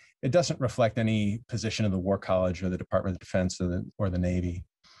 but it doesn't reflect any position of the War College or the Department of Defense or the Navy.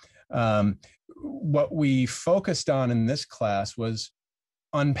 What we focused on in this class was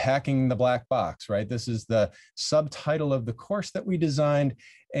unpacking the black box, right? This is the subtitle of the course that we designed.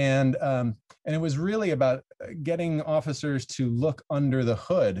 And it was really about getting officers to look under the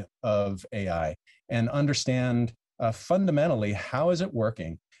hood of AI and understand fundamentally, how is it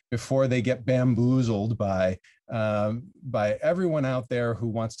working before they get bamboozled by everyone out there who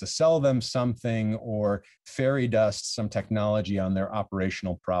wants to sell them something or fairy dust some technology on their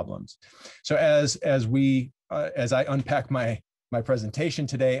operational problems. So as I unpack my presentation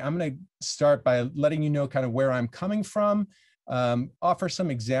today, I'm going to start by letting you know kind of where I'm coming from, offer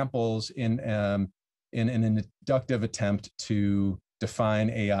some examples in an inductive attempt to define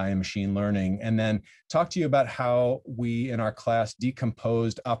AI and machine learning, and then talk to you about how we in our class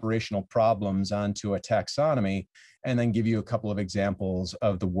decomposed operational problems onto a taxonomy, and then give you a couple of examples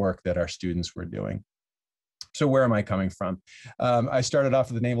of the work that our students were doing. So where am I coming from? I started off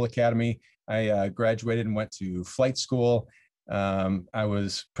at the Naval Academy. I graduated and went to flight school. I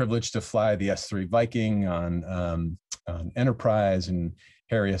was privileged to fly the S-3 Viking on Enterprise and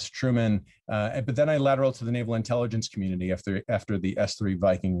Harry S. Truman, but then I lateraled to the Naval Intelligence Community after the S-3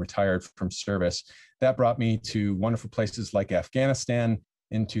 Viking retired from service. That brought me to wonderful places like Afghanistan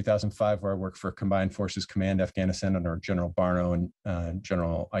in 2005, where I worked for Combined Forces Command Afghanistan under General Barno and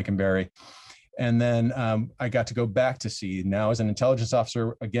General Eikenberry. And then I got to go back to sea now as an intelligence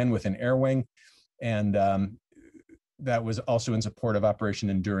officer, again with an air wing, and that was also in support of Operation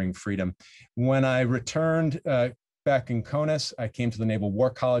Enduring Freedom. When I returned back in CONUS, I came to the Naval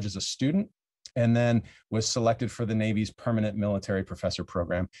War College as a student, and then was selected for the Navy's Permanent Military Professor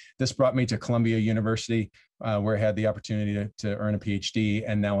Program. This brought me to Columbia University, where I had the opportunity to earn a PhD,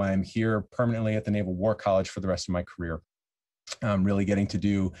 and now I'm here permanently at the Naval War College for the rest of my career. I'm really getting to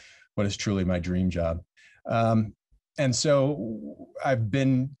do what is truly my dream job. And so I've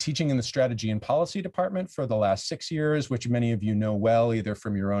been teaching in the Strategy and Policy Department for the last 6 years, which many of you know well, either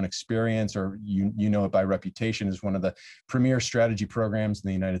from your own experience or you know it by reputation as one of the premier strategy programs in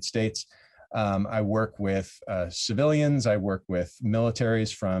the United States. I work with civilians. I work with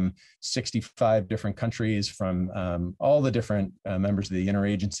militaries from 65 different countries, from all the different members of the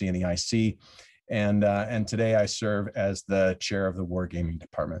interagency and the IC. And today I serve as the chair of the Wargaming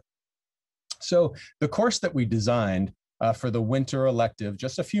Department. So the course that we designed for the winter elective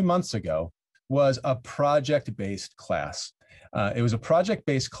just a few months ago was a project-based class. It was a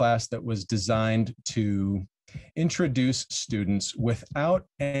project-based class that was designed to introduce students without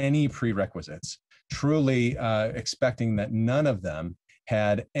any prerequisites, truly expecting that none of them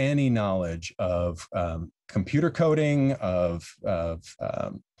had any knowledge of computer coding, of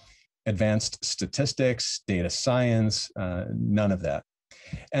advanced statistics, data science, none of that.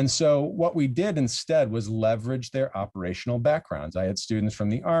 And so what we did instead was leverage their operational backgrounds. I had students from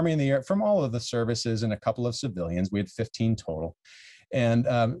the Army and the Air, from all of the services, and a couple of civilians. We had 15 total. And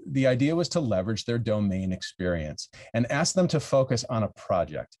the idea was to leverage their domain experience and ask them to focus on a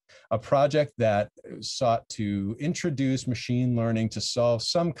project that sought to introduce machine learning to solve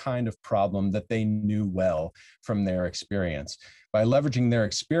some kind of problem that they knew well from their experience. by leveraging their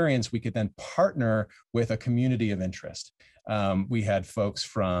experience, we could then partner with a community of interest. We had folks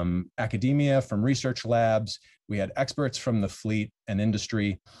from academia, from research labs, we had experts from the fleet and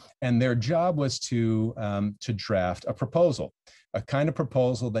industry, and their job was to draft a proposal, a kind of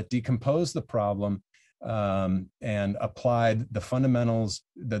proposal that decomposed the problem and applied the fundamentals,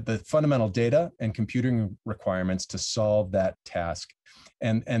 the fundamental data and computing requirements to solve that task,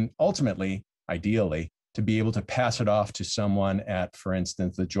 and ultimately, ideally, to be able to pass it off to someone at, for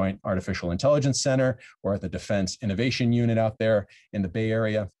instance, the Joint Artificial Intelligence Center or at the Defense Innovation Unit out there in the Bay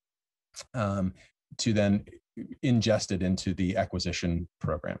Area, to then ingest it into the acquisition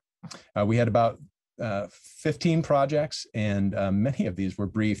program. We had about 15 projects, and many of these were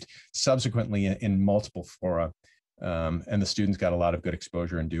briefed subsequently in multiple fora, and the students got a lot of good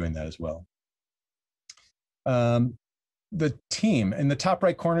exposure in doing that as well. The team, in the top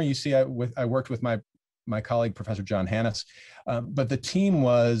right corner, you see I worked with my colleague, Professor John Hannes, but the team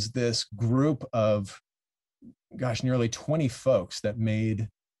was this group of, gosh, nearly 20 folks that made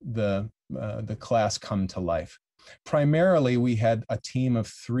the class come to life. Primarily, we had a team of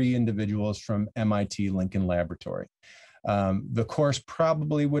 3 individuals from MIT Lincoln Laboratory. The course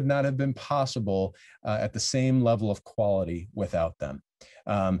probably would not have been possible at the same level of quality without them.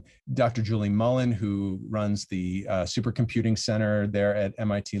 Dr. Julie Mullen, who runs the Supercomputing Center there at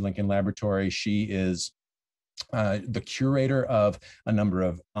MIT Lincoln Laboratory, she is the curator of a number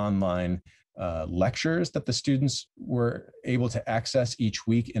of online lectures that the students were able to access each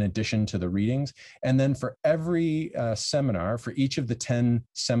week in addition to the readings. And then for every seminar, for each of the 10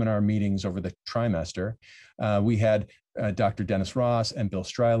 seminar meetings over the trimester, we had Dr. Dennis Ross and Bill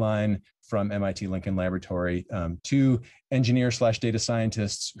Stryline from MIT Lincoln Laboratory, 2 engineer/data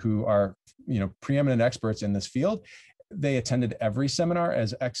scientists who are, preeminent experts in this field. They attended every seminar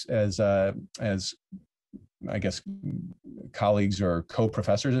as I guess, colleagues or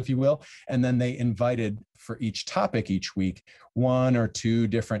co-professors, if you will. And then they invited for each topic each week, 1 or 2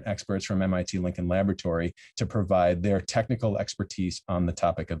 different experts from MIT Lincoln Laboratory to provide their technical expertise on the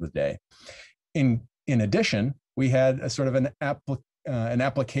topic of the day. In addition, we had a sort of an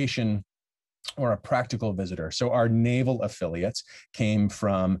application or a practical visitor. So our naval affiliates came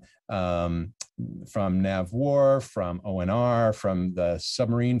from NAVWAR, from ONR, from the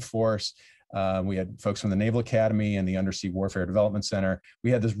submarine force. We had folks from the Naval Academy and the Undersea Warfare Development Center.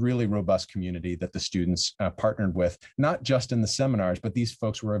 We had this really robust community that the students partnered with, not just in the seminars, but these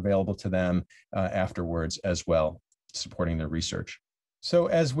folks were available to them afterwards as well, supporting their research. So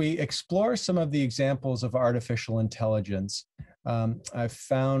as we explore some of the examples of artificial intelligence, I've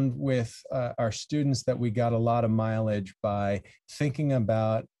found with our students that we got a lot of mileage by thinking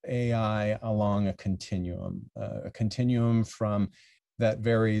about AI along a continuum from that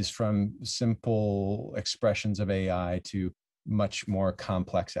varies from simple expressions of AI to much more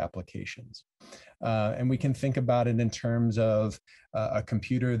complex applications. And we can think about it in terms of a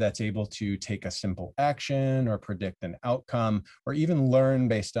computer that's able to take a simple action or predict an outcome, or even learn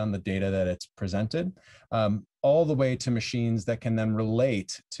based on the data that it's presented, all the way to machines that can then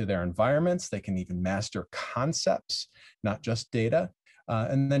relate to their environments. They can even master concepts, not just data,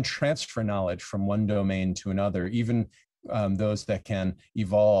 and then transfer knowledge from one domain to another, even those that can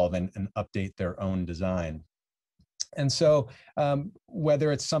evolve and update their own design. And so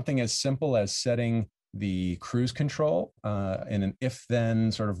whether it's something as simple as setting the cruise control in an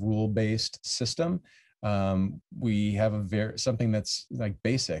if-then sort of rule-based system, we have something that's like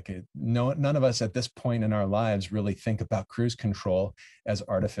basic. None of us at this point in our lives really think about cruise control as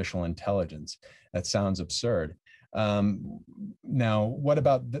artificial intelligence. That sounds absurd. Now, what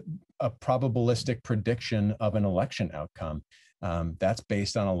about a probabilistic prediction of an election outcome? That's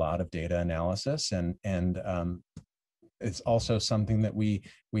based on a lot of data analysis, and it's also something that we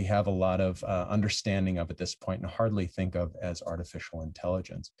have a lot of understanding of at this point and hardly think of as artificial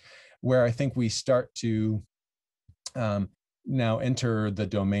intelligence. Where I think we start to now enter the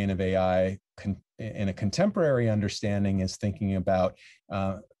domain of AI in a contemporary understanding is thinking about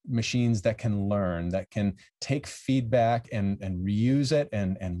machines that can learn, that can take feedback and reuse it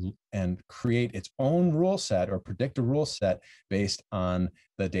and create its own rule set or predict a rule set based on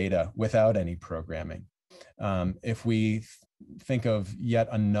the data without any programming. If we think of yet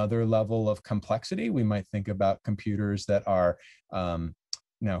another level of complexity, we might think about computers that are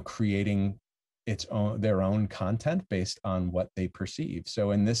now creating their own content based on what they perceive.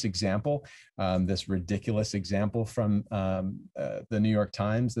 So in this example, this ridiculous example from the New York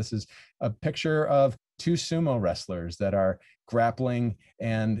Times, this is a picture of 2 sumo wrestlers that are grappling,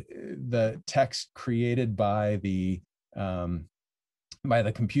 and the text created by the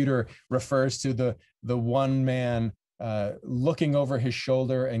computer refers to the one man looking over his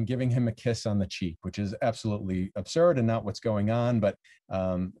shoulder and giving him a kiss on the cheek, which is absolutely absurd and not what's going on, but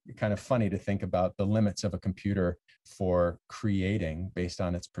kind of funny to think about the limits of a computer for creating based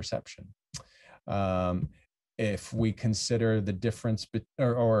on its perception. If we consider the difference,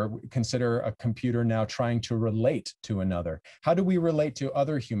 or consider a computer now trying to relate to another, how do we relate to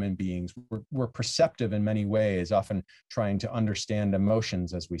other human beings? We're perceptive in many ways, often trying to understand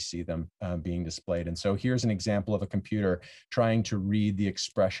emotions as we see them being displayed. And so here's an example of a computer trying to read the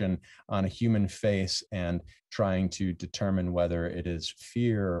expression on a human face and trying to determine whether it is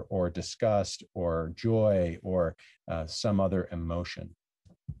fear or disgust or joy or some other emotion.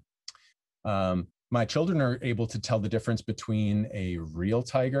 My children are able to tell the difference between a real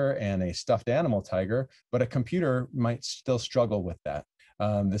tiger and a stuffed animal tiger, but a computer might still struggle with that.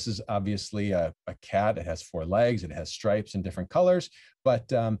 This is obviously a cat. It has 4 legs, it has stripes in different colors, but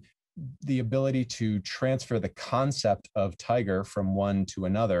the ability to transfer the concept of tiger from one to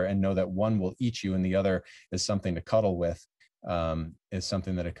another and know that one will eat you and the other is something to cuddle with is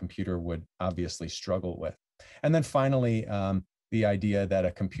something that a computer would obviously struggle with. And then finally, the idea that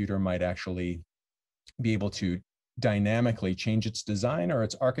a computer might actually be able to dynamically change its design or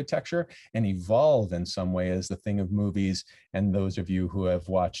its architecture and evolve in some way is the thing of movies. And those of you who have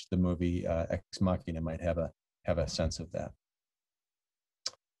watched the movie Ex Machina might have a sense of that.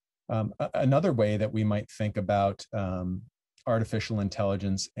 Another way that we might think about artificial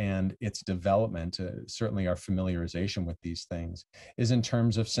intelligence and its development, certainly our familiarization with these things, is in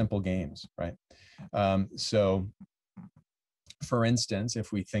terms of simple games, right? So, for instance,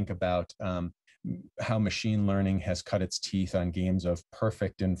 if we think about how machine learning has cut its teeth on games of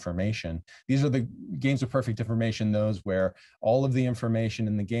perfect information. These are the games of perfect information, those where all of the information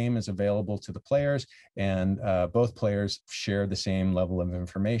in the game is available to the players and both players share the same level of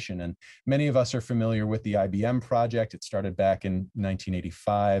information. And many of us are familiar with the IBM project. It started back in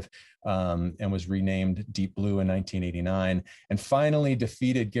 1985 and was renamed Deep Blue in 1989 and finally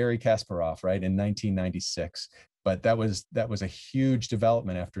defeated Garry Kasparov, right, in 1996. But that was a huge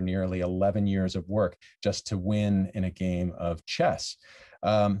development after nearly 11 years of work just to win in a game of chess.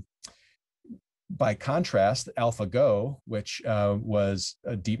 By contrast, AlphaGo, which was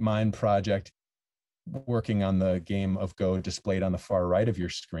a DeepMind project working on the game of Go displayed on the far right of your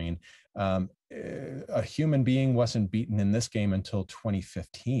screen, a human being wasn't beaten in this game until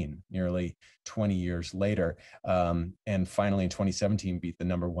 2015, nearly 20 years later, and finally in 2017 beat the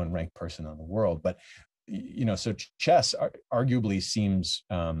 #1 ranked person in the world. But so chess arguably seems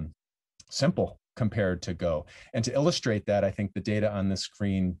simple compared to Go. And to illustrate that, I think the data on this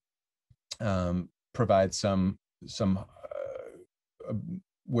screen provides some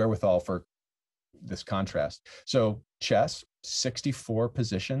wherewithal for this contrast. So chess, 64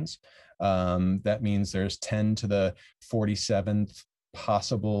 positions. That means there's 10 to the 47th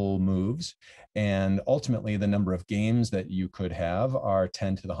possible moves. And ultimately, the number of games that you could have are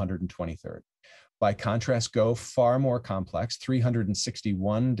 10 to the 123rd. By contrast, Go, far more complex,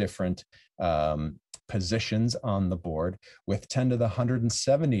 361 different positions on the board with 10 to the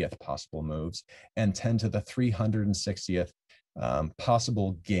 170th possible moves and 10 to the 360th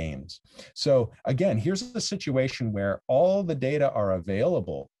possible games. So again, here's a situation where all the data are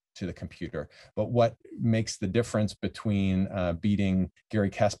available to the computer, but what makes the difference between beating Garry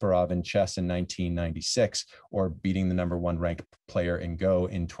Kasparov in chess in 1996 or beating the #1 ranked player in Go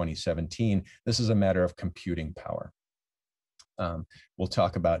in 2017? This is a matter of computing power. We'll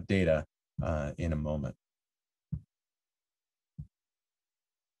talk about data in a moment.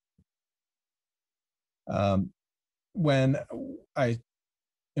 When I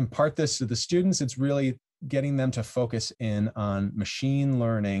impart this to the students, it's really getting them to focus in on machine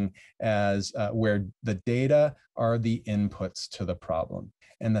learning as where the data are the inputs to the problem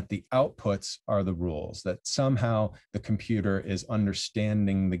and that the outputs are the rules, that somehow the computer is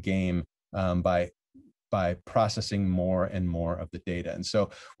understanding the game by processing more and more of the data. And so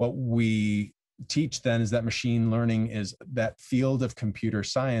what we teach then is that machine learning is that field of computer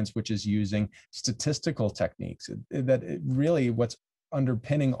science, which is using statistical techniques. That really what's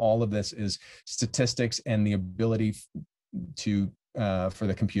underpinning all of this is statistics and the ability for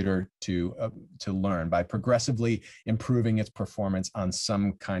the computer to learn by progressively improving its performance on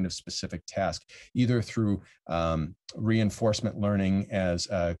some kind of specific task, either through reinforcement learning, as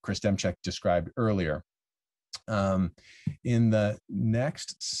Chris Demchak described earlier. In the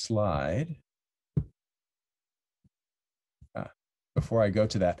next slide, before I go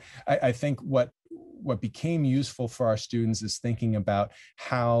to that, I think what became useful for our students is thinking about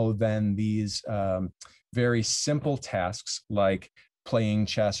how then these very simple tasks like playing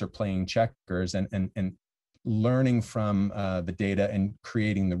chess or playing checkers and learning from the data and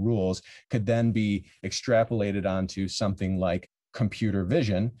creating the rules could then be extrapolated onto something like computer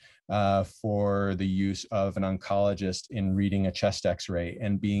vision for the use of an oncologist in reading a chest x-ray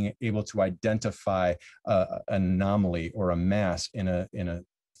and being able to identify an anomaly or a mass in a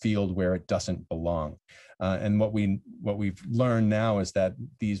field where it doesn't belong. And what we've learned now is that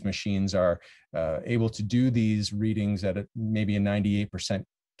these machines are able to do these readings at maybe a 98%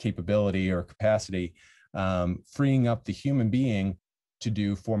 capability or capacity, freeing up the human being to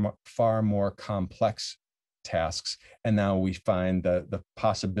do far more complex tasks. And now we find the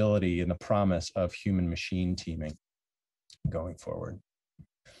possibility and the promise of human machine teaming going forward.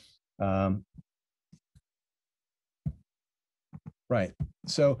 Right.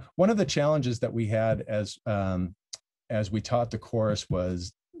 So one of the challenges that we had as we taught the course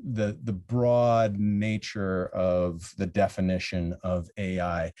was the broad nature of the definition of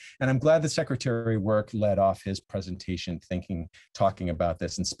AI. And I'm glad the Secretary Work led off his presentation talking about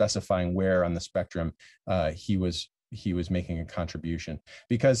this and specifying where on the spectrum he was making a contribution,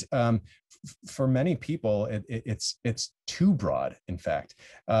 because for many people it's too broad. In fact,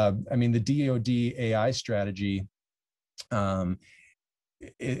 I mean, the DoD AI strategy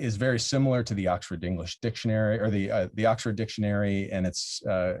is very similar to the Oxford English Dictionary, or the Oxford Dictionary, and it's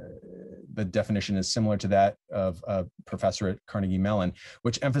the definition is similar to that of a professor at Carnegie Mellon,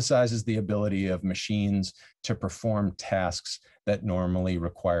 which emphasizes the ability of machines to perform tasks that normally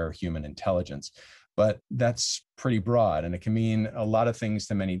require human intelligence. But that's pretty broad, and it can mean a lot of things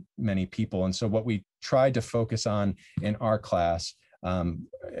to many people. And so what we tried to focus on in our class, and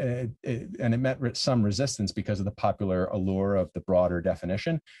it met some resistance because of the popular allure of the broader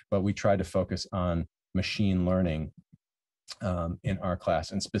definition, but we tried to focus on machine learning in our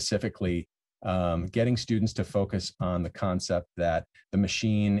class, and specifically getting students to focus on the concept that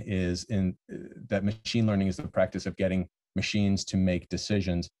machine learning is the practice of getting machines to make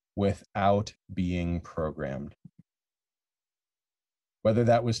decisions without being programmed. Whether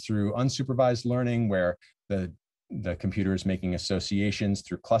that was through unsupervised learning, where the computer is making associations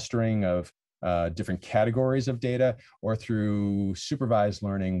through clustering of different categories of data, or through supervised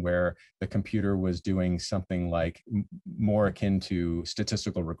learning, where the computer was doing something like more akin to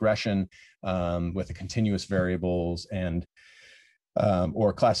statistical regression with the continuous variables and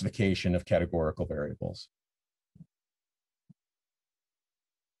or classification of categorical variables.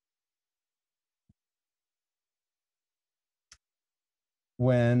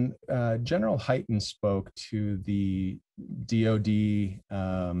 When General Hyten spoke to the DoD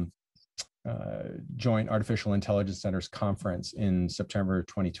Joint Artificial Intelligence Centers Conference in September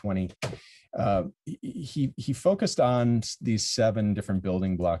 2020, he focused on these 7 different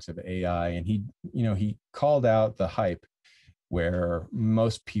building blocks of AI, and he called out the hype, where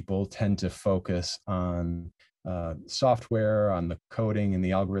most people tend to focus on software, on the coding and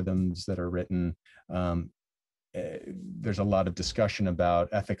the algorithms that are written. There's a lot of discussion about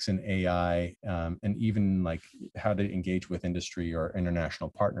ethics in AI, and even like how to engage with industry or international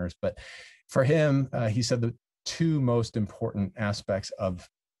partners. But for him, he said the 2 most important aspects of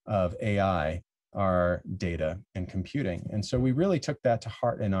AI are data and computing. And so we really took that to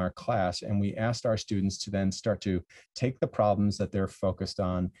heart in our class, and we asked our students to then start to take the problems that they're focused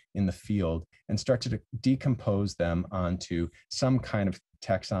on in the field and start to decompose them onto some kind of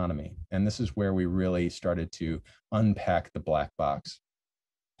taxonomy. And this is where we really started to unpack the black box.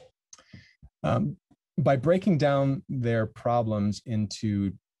 By breaking down their problems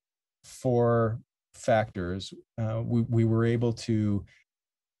into 4 factors, we were able to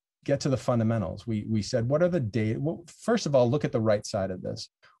get to the fundamentals. We said, what are the data? Well, first of all, look at the right side of this.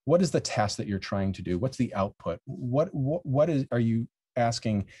 What is the task that you're trying to do? What's the output? Are you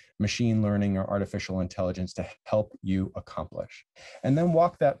asking machine learning or artificial intelligence to help you accomplish? And then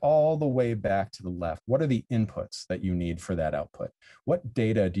walk that all the way back to the left. What are the inputs that you need for that output? What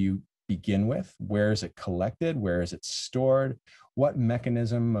data do you begin with? Where is it collected? Where is it stored? What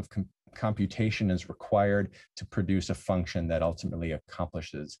mechanism of computation is required to produce a function that ultimately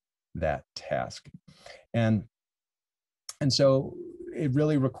accomplishes that task? And so it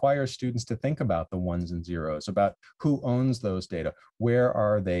really requires students to think about the ones and zeros, about who owns those data, where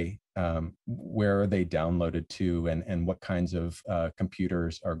are they downloaded to, and what kinds of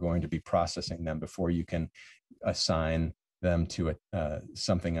computers are going to be processing them before you can assign them to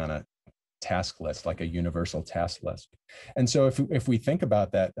something on a task list, like a universal task list. And so if we think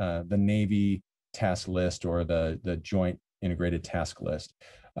about that, the Navy task list or the Joint Integrated Task List,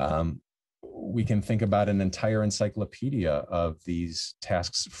 we can think about an entire encyclopedia of these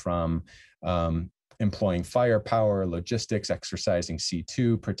tasks, from employing firepower, logistics, exercising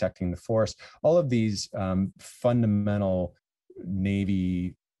C2, protecting the force, all of these fundamental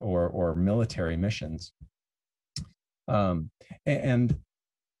Navy or military missions. And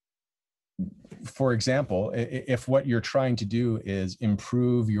for example, if what you're trying to do is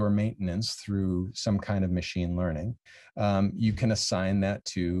improve your maintenance through some kind of machine learning, you can assign that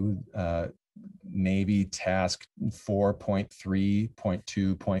to Navy task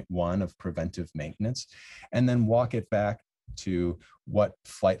 4.3.2.1 of preventive maintenance, and then walk it back to what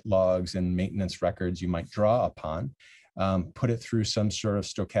flight logs and maintenance records you might draw upon, put it through some sort of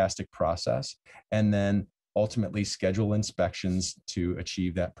stochastic process, and then ultimately schedule inspections to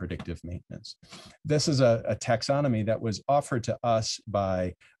achieve that predictive maintenance. This is a taxonomy that was offered to us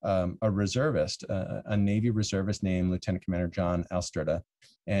by a reservist, a Navy reservist named Lieutenant Commander John Alstrada,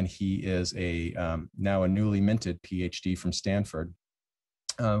 and he is now a newly minted PhD from Stanford,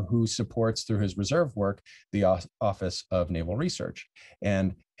 who supports through his reserve work the Office of Naval Research.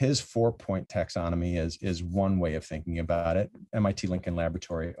 And his 4-point taxonomy is one way of thinking about it. MIT Lincoln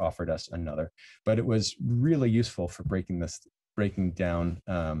Laboratory offered us another, but it was really useful for breaking down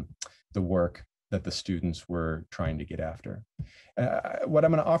the work that the students were trying to get after. What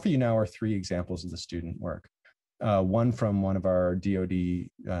I'm going to offer you now are 3 examples of the student work. One from one of our DoD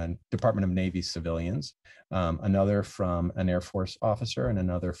Department of Navy civilians, another from an Air Force officer, and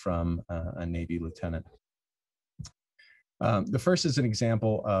another from a Navy lieutenant. The first is an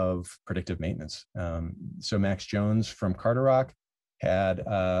example of predictive maintenance. So Max Jones from Carderock had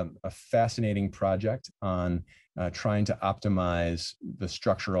a fascinating project on trying to optimize the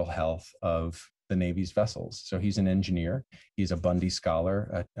structural health of the Navy's vessels. So he's an engineer. He's a Bundy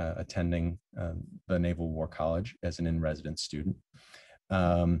scholar attending the Naval War College as an in-residence student.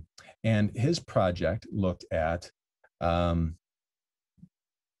 And his project looked at,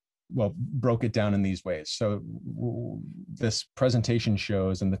 broke it down in these ways. So this presentation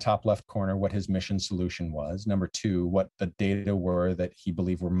shows in the top left corner what his mission solution was. Number 2, what the data were that he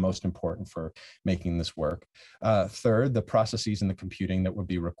believed were most important for making this work. Third, the processes and the computing that would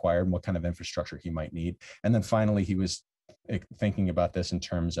be required and what kind of infrastructure he might need. And then finally, he was thinking about this in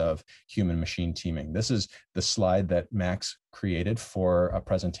terms of human machine teaming. This is the slide that Max created for a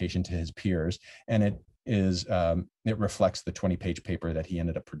presentation to his peers, and it reflects the 20-page paper that he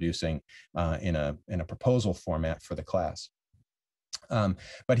ended up producing in a proposal format for the class.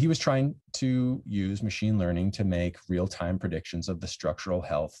 But he was trying to use machine learning to make real-time predictions of the structural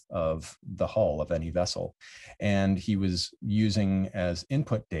health of the hull of any vessel. And he was using as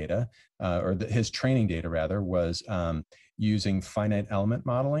input data, his training data rather, was using finite element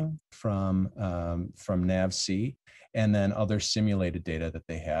modeling from NAVC, and then other simulated data that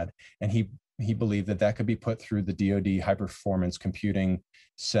they had. And he believed that that could be put through the DoD High Performance Computing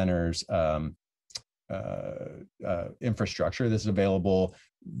Center's infrastructure. This is available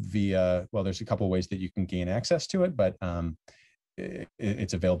via, well, there's a couple of ways that you can gain access to it, but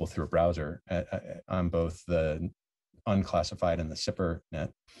it's available through a browser on both the unclassified and the SIPR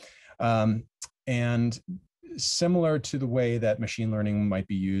net. And similar to the way that machine learning might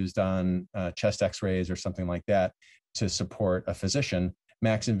be used on chest x-rays or something like that to support a physician,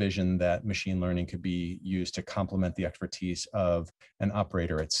 Max envisioned that machine learning could be used to complement the expertise of an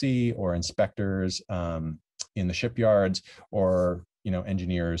operator at sea or inspectors in the shipyards, or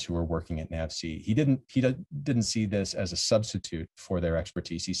engineers who were working at NAVC. He didn't see this as a substitute for their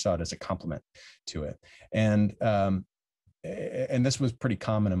expertise. He saw it as a complement to it. And this was pretty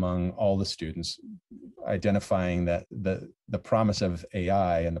common among all the students, identifying that the promise of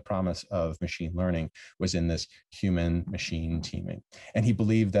AI and the promise of machine learning was in this human-machine teaming. And he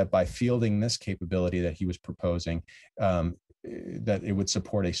believed that by fielding this capability that he was proposing, that it would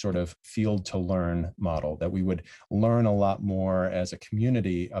support a sort of field-to-learn model, that we would learn a lot more as a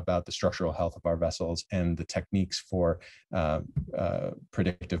community about the structural health of our vessels and the techniques for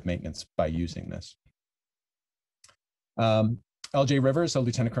predictive maintenance by using this. L.J. Rivers, a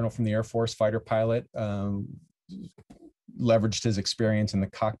lieutenant colonel from the Air Force, fighter pilot, leveraged his experience in the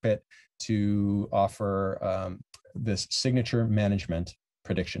cockpit to offer this signature management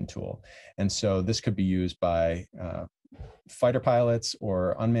prediction tool. And so this could be used by fighter pilots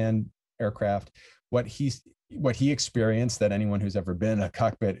or unmanned aircraft. What he experienced, that anyone who's ever been a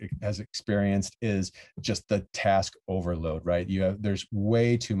cockpit has experienced, is just the task overload, right? There's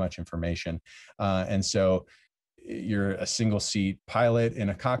way too much information. And so you're a single seat pilot in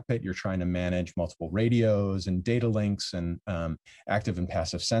a cockpit. You're trying to manage multiple radios and data links and active and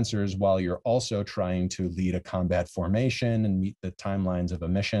passive sensors, while you're also trying to lead a combat formation and meet the timelines of a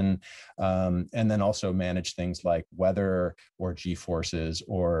mission. And then also manage things like weather or G-forces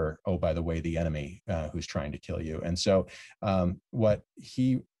or, oh, by the way, the enemy who's trying to kill you. And so what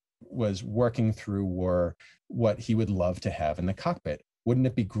he was working through were what he would love to have in the cockpit. Wouldn't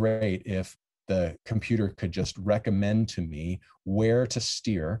it be great if the computer could just recommend to me where to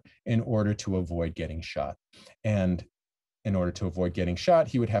steer in order to avoid getting shot? And in order to avoid getting shot,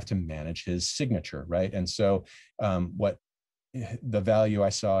 he would have to manage his signature, right? And so what the value I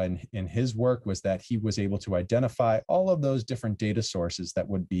saw in his work was that he was able to identify all of those different data sources that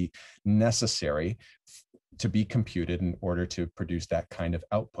would be necessary to be computed in order to produce that kind of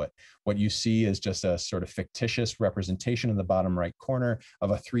output. What you see is just a sort of fictitious representation in the bottom right corner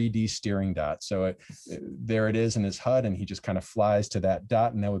of a 3D steering dot. So there it is in his HUD, and he just kind of flies to that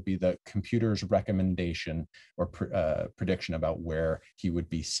dot, and that would be the computer's recommendation or prediction about where he would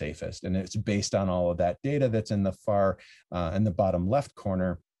be safest. And it's based on all of that data that's in the in the bottom left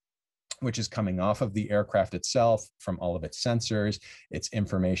corner, which is coming off of the aircraft itself from all of its sensors, its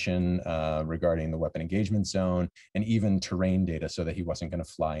information regarding the weapon engagement zone, and even terrain data, so that he wasn't going to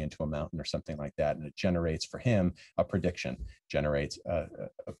fly into a mountain or something like that. And it generates for him a prediction, generates a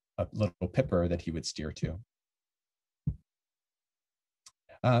little pipper that he would steer to.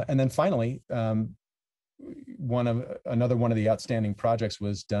 And then finally, another one of the outstanding projects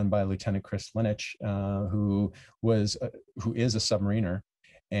was done by Lieutenant Chris Linich, who is a submariner,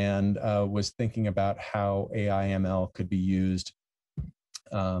 and was thinking about how AI ML could be used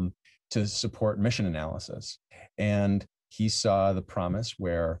to support mission analysis. And he saw the promise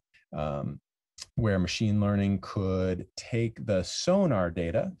where machine learning could take the sonar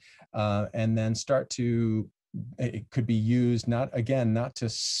data and then it could be used not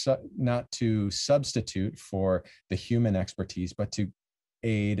to substitute for the human expertise, but to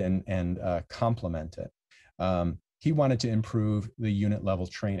aid and complement it. He wanted to improve the unit level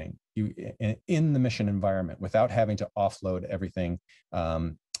training in the mission environment without having to offload everything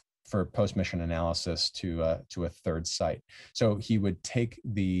for post-mission analysis to a third site. So he would take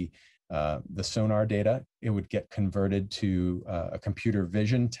the sonar data, it would get converted to a computer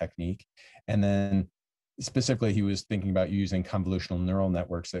vision technique, and then specifically he was thinking about using convolutional neural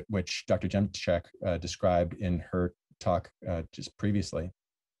networks, which Dr. Demchak described in her talk just previously.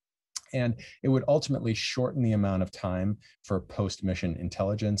 And it would ultimately shorten the amount of time for post-mission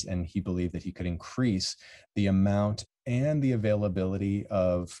intelligence. And he believed that he could increase the amount and the availability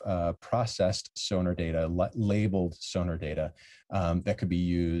of processed sonar data, labeled sonar data that could be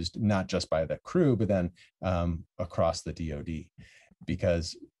used not just by the crew, but then across the DoD,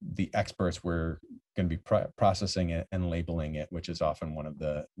 because the experts were going to be processing it and labeling it, which is often one of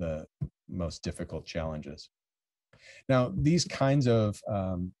the most difficult challenges. Now, these kinds of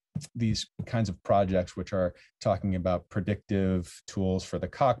projects, which are talking about predictive tools for the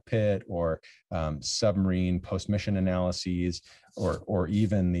cockpit or submarine post-mission analyses, or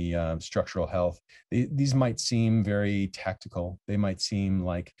even the structural health, these might seem very tactical. They might seem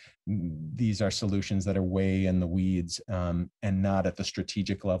like these are solutions that are way in the weeds and not at the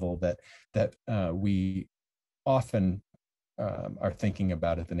strategic level that we often are thinking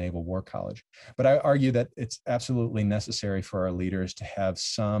about at the Naval War College. But I argue that it's absolutely necessary for our leaders to have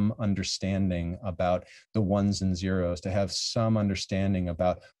some understanding about the ones and zeros, to have some understanding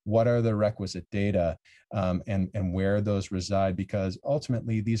about what are the requisite data and where those reside, because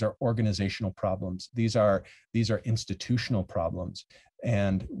ultimately these are organizational problems. These are institutional problems.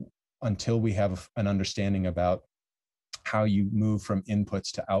 And until we have an understanding about how you move from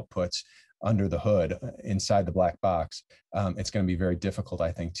inputs to outputs under the hood, inside the black box, it's going to be very difficult,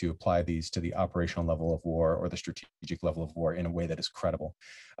 I think, to apply these to the operational level of war or the strategic level of war in a way that is credible.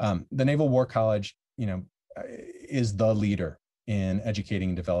 The Naval War College, is the leader in educating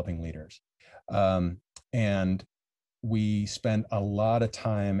and developing leaders. And we spend a lot of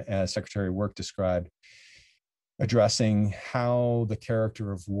time, as Secretary Work described, addressing how the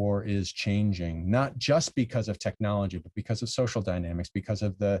character of war is changing, not just because of technology, but because of social dynamics, because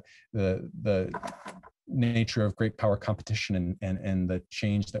of the nature of great power competition and the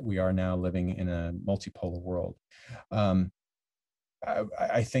change that we are now living in a multipolar world.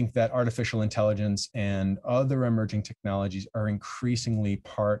 I think that artificial intelligence and other emerging technologies are increasingly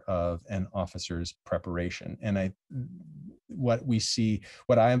part of an officer's preparation. And what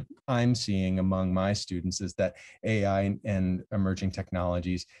I'm seeing among my students is that AI and emerging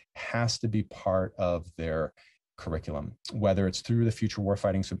technologies has to be part of their curriculum, whether it's through the Future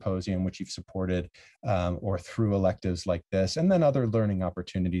Warfighting Symposium, which you've supported, or through electives like this, and then other learning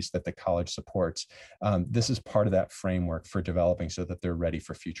opportunities that the college supports. This is part of that framework for developing so that they're ready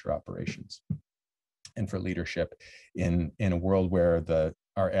for future operations and for leadership in a world where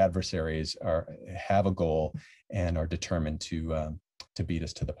our adversaries have a goal and are determined to beat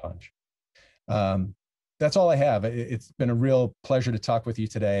us to the punch. That's all I have. It's been a real pleasure to talk with you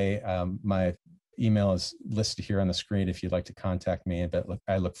today. My email is listed here on the screen if you'd like to contact me, but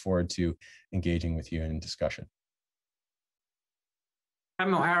I look forward to engaging with you in discussion.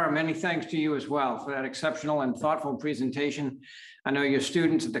 Captain O'Hara, many thanks to you as well for that exceptional and thoughtful presentation. I know your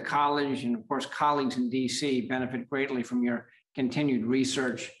students at the college and of course colleagues in DC benefit greatly from your continued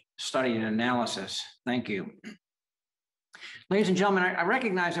research, study, and analysis. Thank you. Ladies and gentlemen, I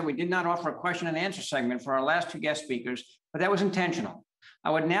recognize that we did not offer a question and answer segment for our last two guest speakers, but that was intentional. I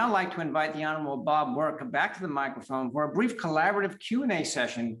would now like to invite the Honorable Bob Work back to the microphone for a brief collaborative Q&A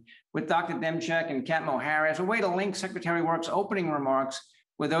session with Dr. Demchak and Captain O'Hara as a way to link Secretary Work's opening remarks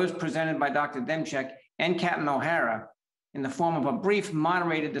with those presented by Dr. Demchak and Captain O'Hara in the form of a brief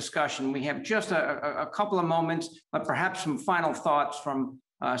moderated discussion. We have just a couple of moments, but perhaps some final thoughts from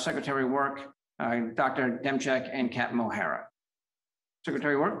Secretary Work, Dr. Demchak and Captain O'Hara.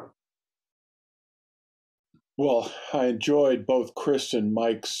 Secretary Work. Well, I enjoyed both Chris and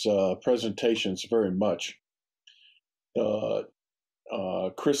Mike's presentations very much.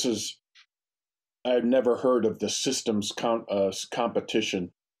 Chris's, I've never heard of the systems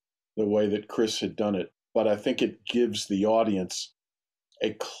competition the way that Chris had done it, but I think it gives the audience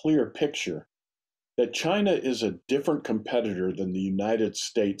a clear picture that China is a different competitor than the United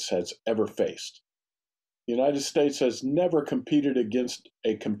States has ever faced. The United States has never competed against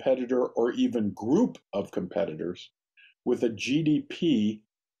a competitor or even group of competitors with a GDP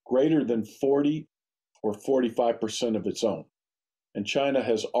greater than 40 or 45% of its own. And China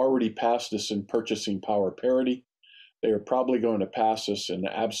has already passed us in purchasing power parity. They are probably going to pass us in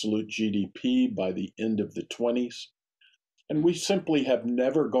absolute GDP by the end of the 20s. And we simply have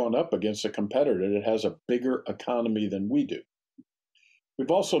never gone up against a competitor that has a bigger economy than we do. We've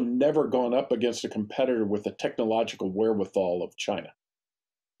also never gone up against a competitor with the technological wherewithal of China.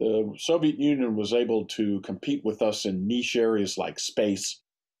 The Soviet Union was able to compete with us in niche areas like space,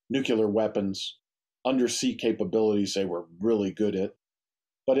 nuclear weapons, undersea capabilities they were really good at.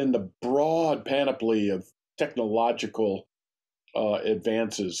 But in the broad panoply of technological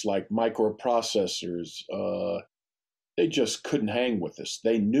advances like microprocessors, they just couldn't hang with us.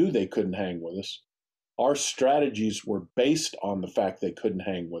 They knew they couldn't hang with us. Our strategies were based on the fact they couldn't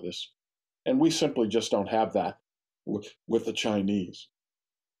hang with us. And we simply just don't have that with the Chinese.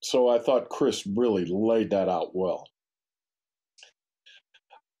 So I thought Chris really laid that out well.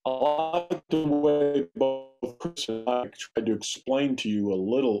 I like the way both Chris and I tried to explain to you a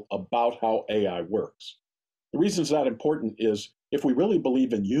little about how AI works. The reason that important is if we really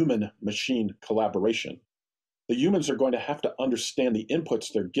believe in human-machine collaboration, the humans are going to have to understand the inputs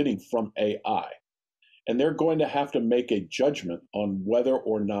they're getting from AI. And they're going to have to make a judgment on whether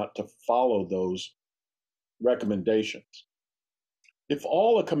or not to follow those recommendations. If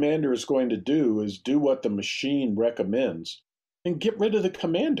all a commander is going to do is do what the machine recommends, then get rid of the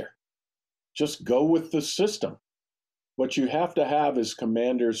commander. Just go with the system. What you have to have is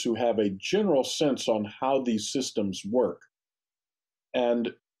commanders who have a general sense on how these systems work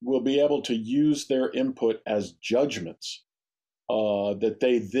and will be able to use their input as judgments that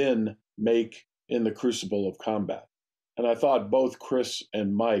they then make in the crucible of combat. And I thought both Chris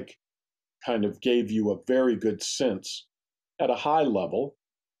and Mike kind of gave you a very good sense at a high level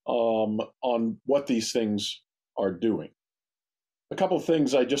on what these things are doing. A couple of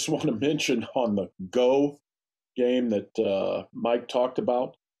things I just want to mention on the Go game that Mike talked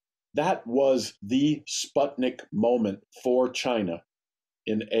about. That was the Sputnik moment for China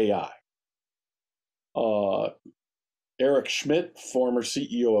in AI. Eric Schmidt, former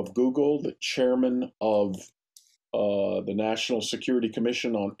CEO of Google, the chairman of the National Security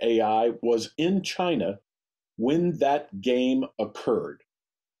Commission on AI, was in China when that game occurred.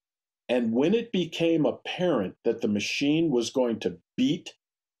 And when it became apparent that the machine was going to beat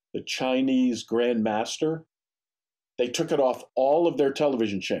the Chinese grandmaster, they took it off all of their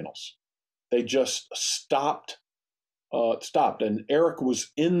television channels. They just stopped. And Eric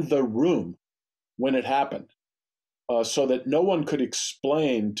was in the room when it happened. So that no one could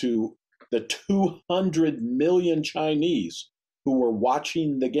explain to the 200 million Chinese who were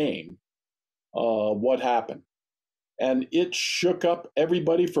watching the game what happened. And it shook up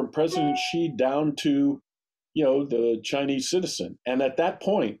everybody from President Xi down to, the Chinese citizen. And at that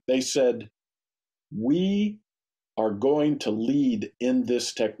point, they said, we are going to lead in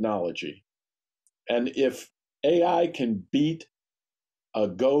this technology. And if AI can beat a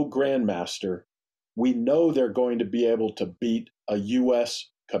Go Grandmaster, we know they're going to be able to beat a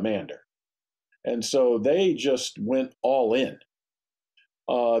US commander. And so they just went all in.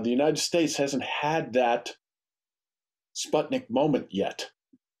 The United States hasn't had that Sputnik moment yet.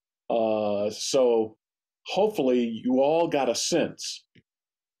 So hopefully you all got a sense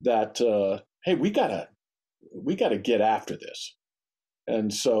that, hey, we gotta get after this.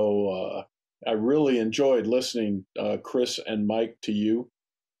 And so I really enjoyed listening, Chris and Mike, to you.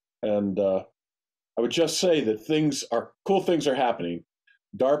 And I would just say that cool things are happening.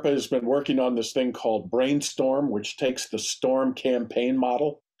 DARPA has been working on this thing called Brainstorm, which takes the STORM campaign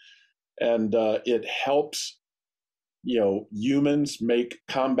model, and it helps humans make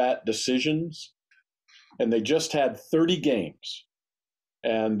combat decisions. And they just had 30 games,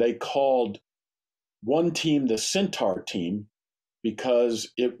 and they called one team the Centaur team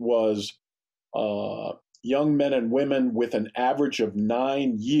because it was young men and women with an average of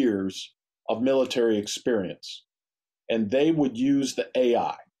 9 years of military experience. And they would use the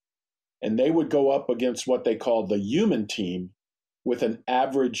AI, and they would go up against what they called the human team with an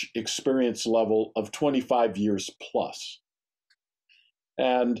average experience level of 25 years plus.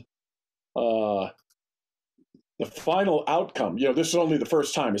 And the final outcome, this is only the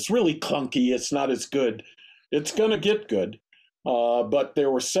first time. It's really clunky. It's not as good. It's going to get good. But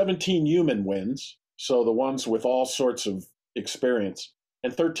there were 17 human wins, so the ones with all sorts of experience,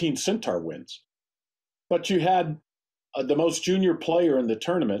 and 13 Centaur wins. But you had the most junior player in the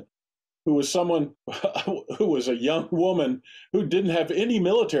tournament, who was someone who was a young woman who didn't have any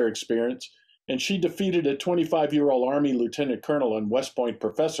military experience, and she defeated a 25-year-old Army lieutenant colonel and West Point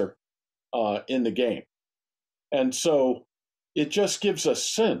professor in the game. And so it just gives a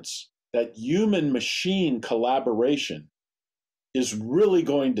sense that human-machine collaboration is really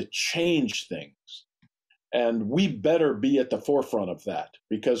going to change things. And we better be at the forefront of that,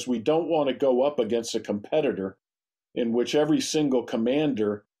 because we don't want to go up against a competitor in which every single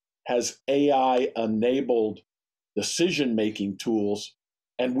commander has AI-enabled decision-making tools,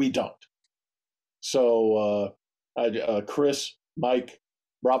 and we don't. So Chris, Mike,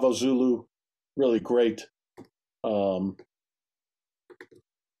 Bravo Zulu, really great. Yeah,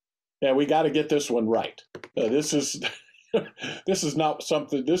 we got to get this one right. This is this is not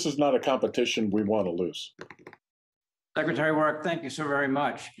a competition we want to lose. Secretary Work, thank you so very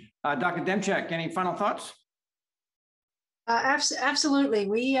much. Dr. Demchak, any final thoughts? Absolutely.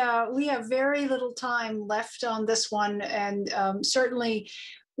 We have very little time left on this one, and certainly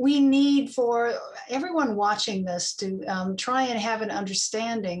we need for everyone watching this to try and have an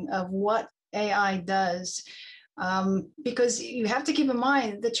understanding of what AI does, because you have to keep in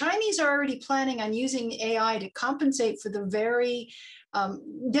mind the Chinese are already planning on using AI to compensate for the very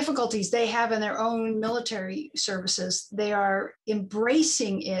difficulties they have in their own military services. They are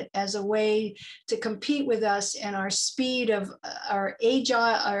embracing it as a way to compete with us in our speed of our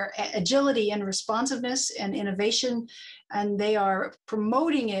agility and responsiveness and innovation. And they are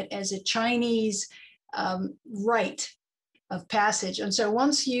promoting it as a Chinese rite of passage. And so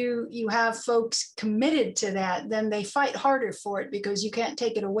once you have folks committed to that, then they fight harder for it because you can't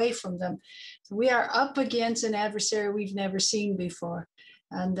take it away from them. So we are up against an adversary we've never seen before.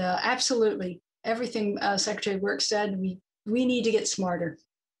 And absolutely, everything Secretary Work said, we need to get smarter.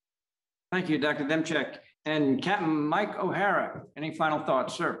 Thank you, Dr. Demchak. And Captain Mike O'Hara, any final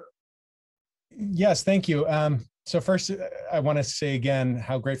thoughts, sir? Yes, thank you. So first, I want to say again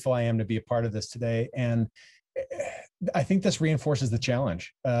how grateful I am to be a part of this today. And I think this reinforces the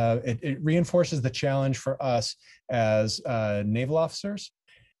challenge. It reinforces the challenge for us as naval officers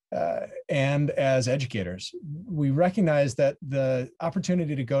and as educators. We recognize that the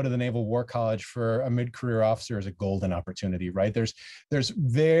opportunity to go to the Naval War College for a mid-career officer is a golden opportunity, right? It's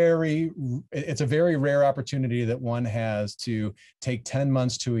a very rare opportunity that one has to take 10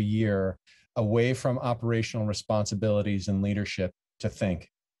 months to a year away from operational responsibilities and leadership to think,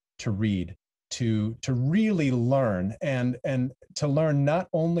 to read, to really learn, and to learn not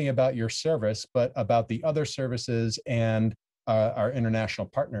only about your service, but about the other services and our international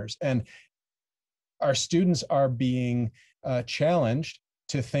partners. And our students are being challenged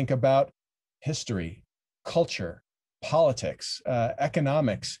to think about history, culture, politics,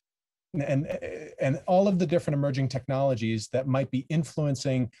 economics, and all of the different emerging technologies that might be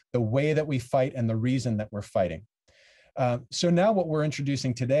influencing the way that we fight and the reason that we're fighting. So now what we're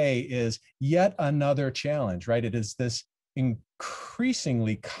introducing today is yet another challenge, right? It is this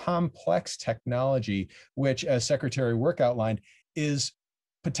increasingly complex technology, which, as Secretary Work outlined, is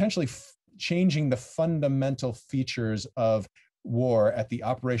potentially changing the fundamental features of war at the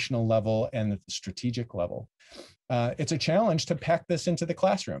operational level and at the strategic level. It's a challenge to pack this into the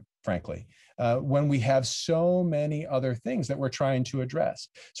classroom, frankly, when we have so many other things that we're trying to address.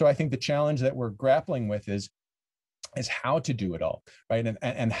 So I think the challenge that we're grappling with is how to do it all, right?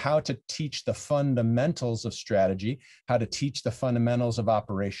 And how to teach the fundamentals of strategy, how to teach the fundamentals of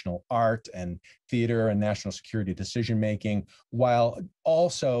operational art and theater and national security decision-making, while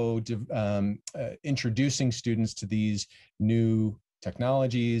also introducing students to these new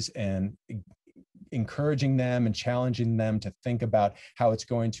technologies and encouraging them and challenging them to think about how it's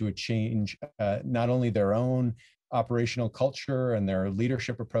going to change not only their own operational culture and their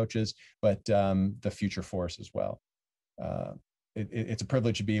leadership approaches, but the future force as well. It's a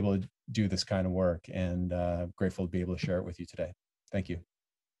privilege to be able to do this kind of work, and grateful to be able to share it with you today. Thank you.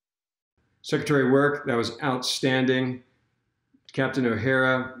 Secretary Work, that was outstanding. Captain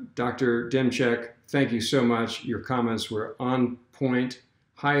O'Hara, Dr. Demchak, thank you so much. Your comments were on point,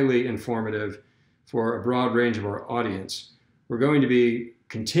 highly informative for a broad range of our audience. We're going to be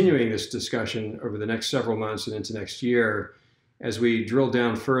continuing this discussion over the next several months and into next year as we drill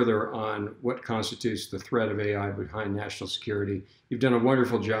down further on what constitutes the threat of AI behind national security. You've done a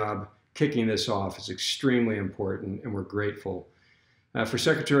wonderful job kicking this off. It's extremely important, and we're grateful. For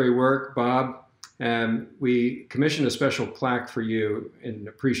Secretary Work, Bob, we commissioned a special plaque for you in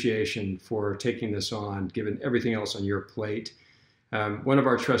appreciation for taking this on, given everything else on your plate. One of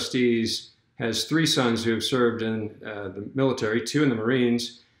our trustees has 3 sons who have served in the military, 2 in the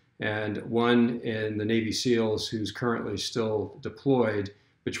Marines, and 1 in the Navy SEALs who's currently still deployed.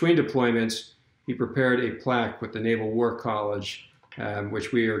 Between deployments, he prepared a plaque with the Naval War College,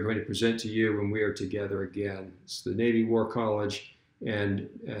 which we are going to present to you when we are together again. It's the Navy War College and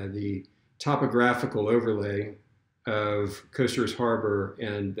the topographical overlay of Coasters Harbor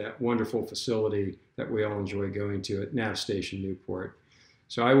and that wonderful facility that we all enjoy going to at Nav Station Newport.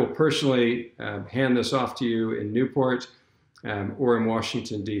 So I will personally hand this off to you in Newport or in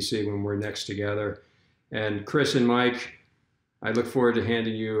Washington, D.C. when we're next together. And Chris and Mike, I look forward to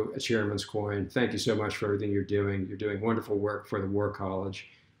handing you a chairman's coin. Thank you so much for everything you're doing. You're doing wonderful work for the War College,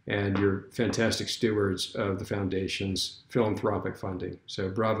 and you're fantastic stewards of the Foundation's philanthropic funding. So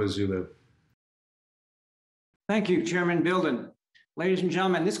bravo, Zulu. Thank you, Chairman Bilden. Ladies and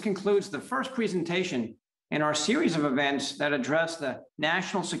gentlemen, this concludes the first presentation in our series of events that address the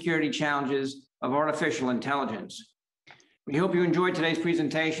national security challenges of artificial intelligence. We hope you enjoyed today's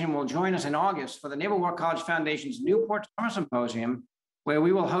presentation. Will join us in August for the Naval War College Foundation's Newport Summer Symposium, where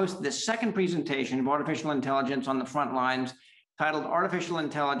we will host the second presentation of artificial intelligence on the front lines, titled Artificial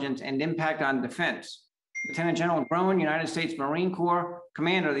Intelligence and Impact on Defense. Lieutenant General Groen, United States Marine Corps,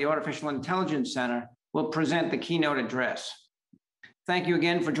 commander of the Artificial Intelligence Center, will present the keynote address. Thank you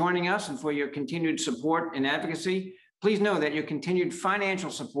again for joining us and for your continued support and advocacy. Please know that your continued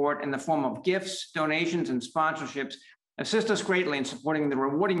financial support in the form of gifts, donations, and sponsorships assist us greatly in supporting the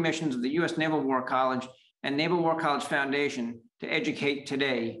rewarding missions of the U.S. Naval War College and Naval War College Foundation to educate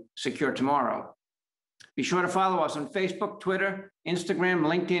today, secure tomorrow. Be sure to follow us on Facebook, Twitter, Instagram,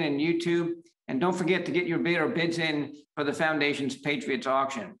 LinkedIn, and YouTube. And don't forget to get your bid or bids in for the Foundation's Patriots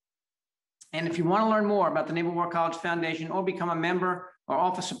auction. And if you want to learn more about the Naval War College Foundation or become a member or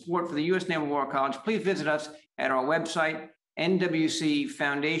offer support for the U.S. Naval War College, please visit us at our website,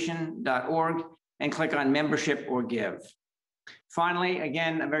 nwcfoundation.org, and click on Membership or Give. Finally,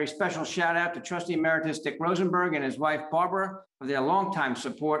 again, a very special shout out to Trustee Emeritus Dick Rosenberg and his wife, Barbara, for their longtime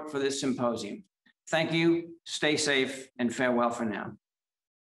support for this symposium. Thank you, stay safe, and farewell for now.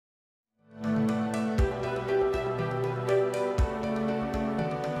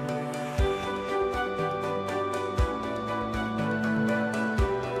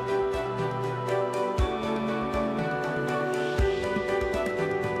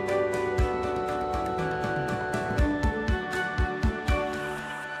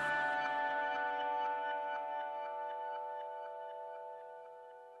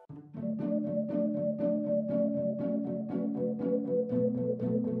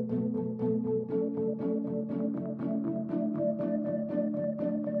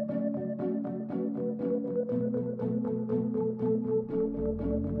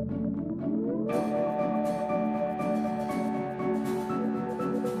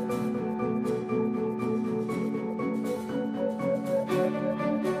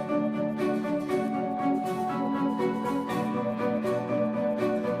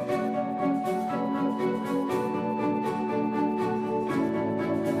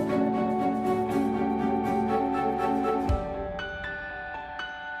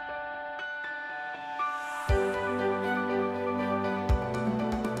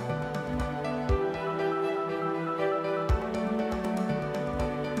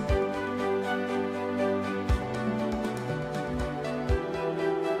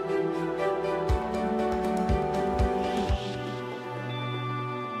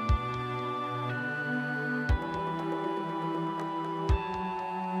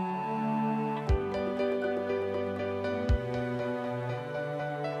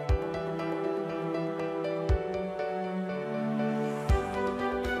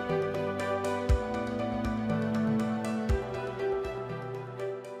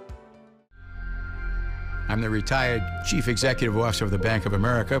 I'm the retired Chief Executive Officer of the Bank of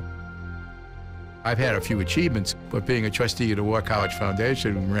America. I've had a few achievements, but being a trustee of the War College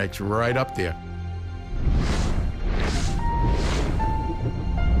Foundation ranks right up there.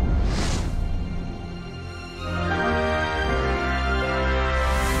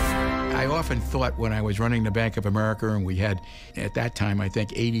 I often thought when I was running the Bank of America, and we had, at that time, I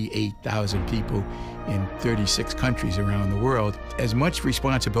think 88,000 people in 36 countries around the world, as much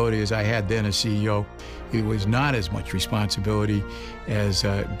responsibility as I had then as CEO, it was not as much responsibility as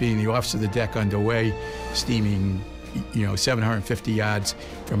being the officer of the deck underway, steaming, 750 yards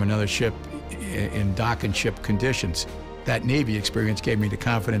from another ship in dock and ship conditions. That Navy experience gave me the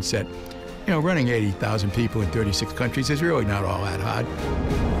confidence that, running 80,000 people in 36 countries is really not all that hard.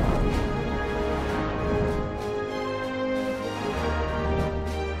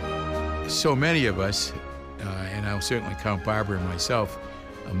 So many of us, and I'll certainly count Barbara and myself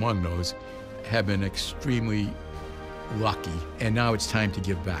among those, have been extremely lucky, and now it's time to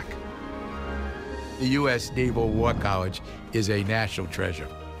give back. The U.S. Naval War College is a national treasure.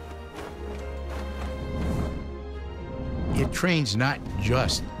 It trains not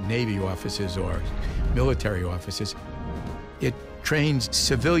just Navy officers or military officers. It trains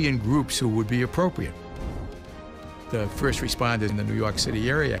civilian groups who would be appropriate. The first responders in the New York City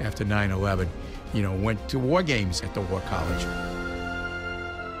area after 9/11, went to war games at the War College.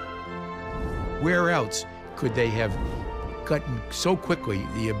 Where else could they have gotten so quickly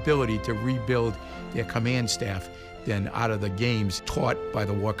the ability to rebuild their command staff than out of the games taught by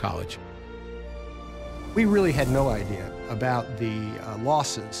the War College? We really had no idea about the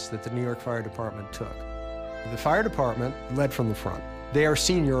losses that the New York Fire Department took. The fire department led from the front. Their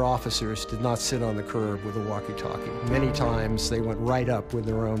senior officers did not sit on the curb with a walkie-talkie. Many times they went right up with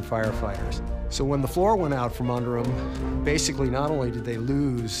their own firefighters. So when the floor went out from under them, basically not only did they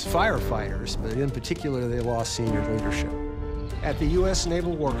lose firefighters, but in particular they lost senior leadership. At the U.S.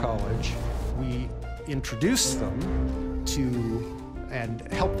 Naval War College, we introduced them to and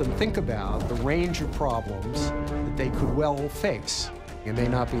helped them think about the range of problems that they could well face. It may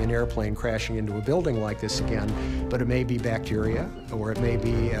not be an airplane crashing into a building like this again, but it may be bacteria, or it may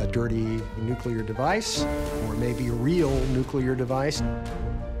be a dirty nuclear device, or it may be a real nuclear device.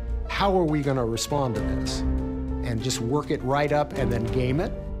 How are we going to respond to this? And just work it right up and then game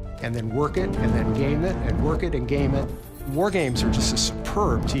it, and then work it and then game it, and work it and game it. War games are just a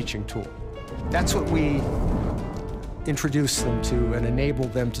superb teaching tool. That's what we introduced them to and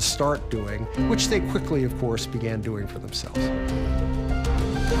enabled them to start doing, which they quickly, of course, began doing for themselves.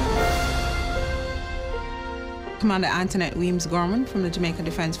 Commander Antoinette Weems-Gorman from the Jamaica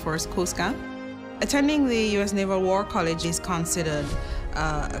Defense Force Coast Guard. Attending the U.S. Naval War College is considered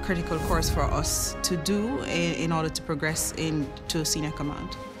a critical course for us to do in order to progress into senior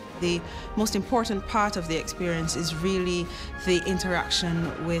command. The most important part of the experience is really the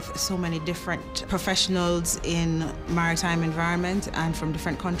interaction with so many different professionals in maritime environment and from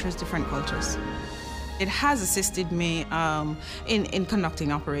different countries, different cultures. It has assisted me in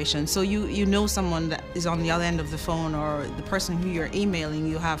conducting operations. So you know someone that is on the other end of the phone, or the person who you're emailing,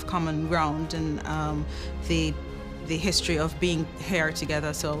 you have common ground, and the history of being here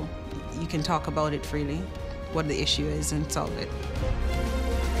together, so you can talk about it freely, what the issue is, and solve it.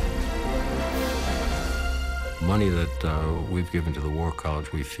 Money that we've given to the War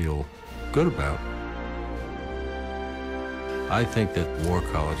College we feel good about. I think that War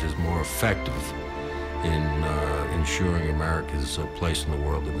College is more effective in ensuring America's place in the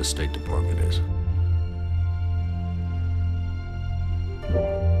world than the State Department is.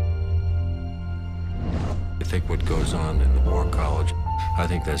 I think what goes on in the War College, I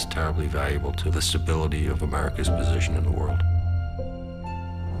think that's terribly valuable to the stability of America's position in the world.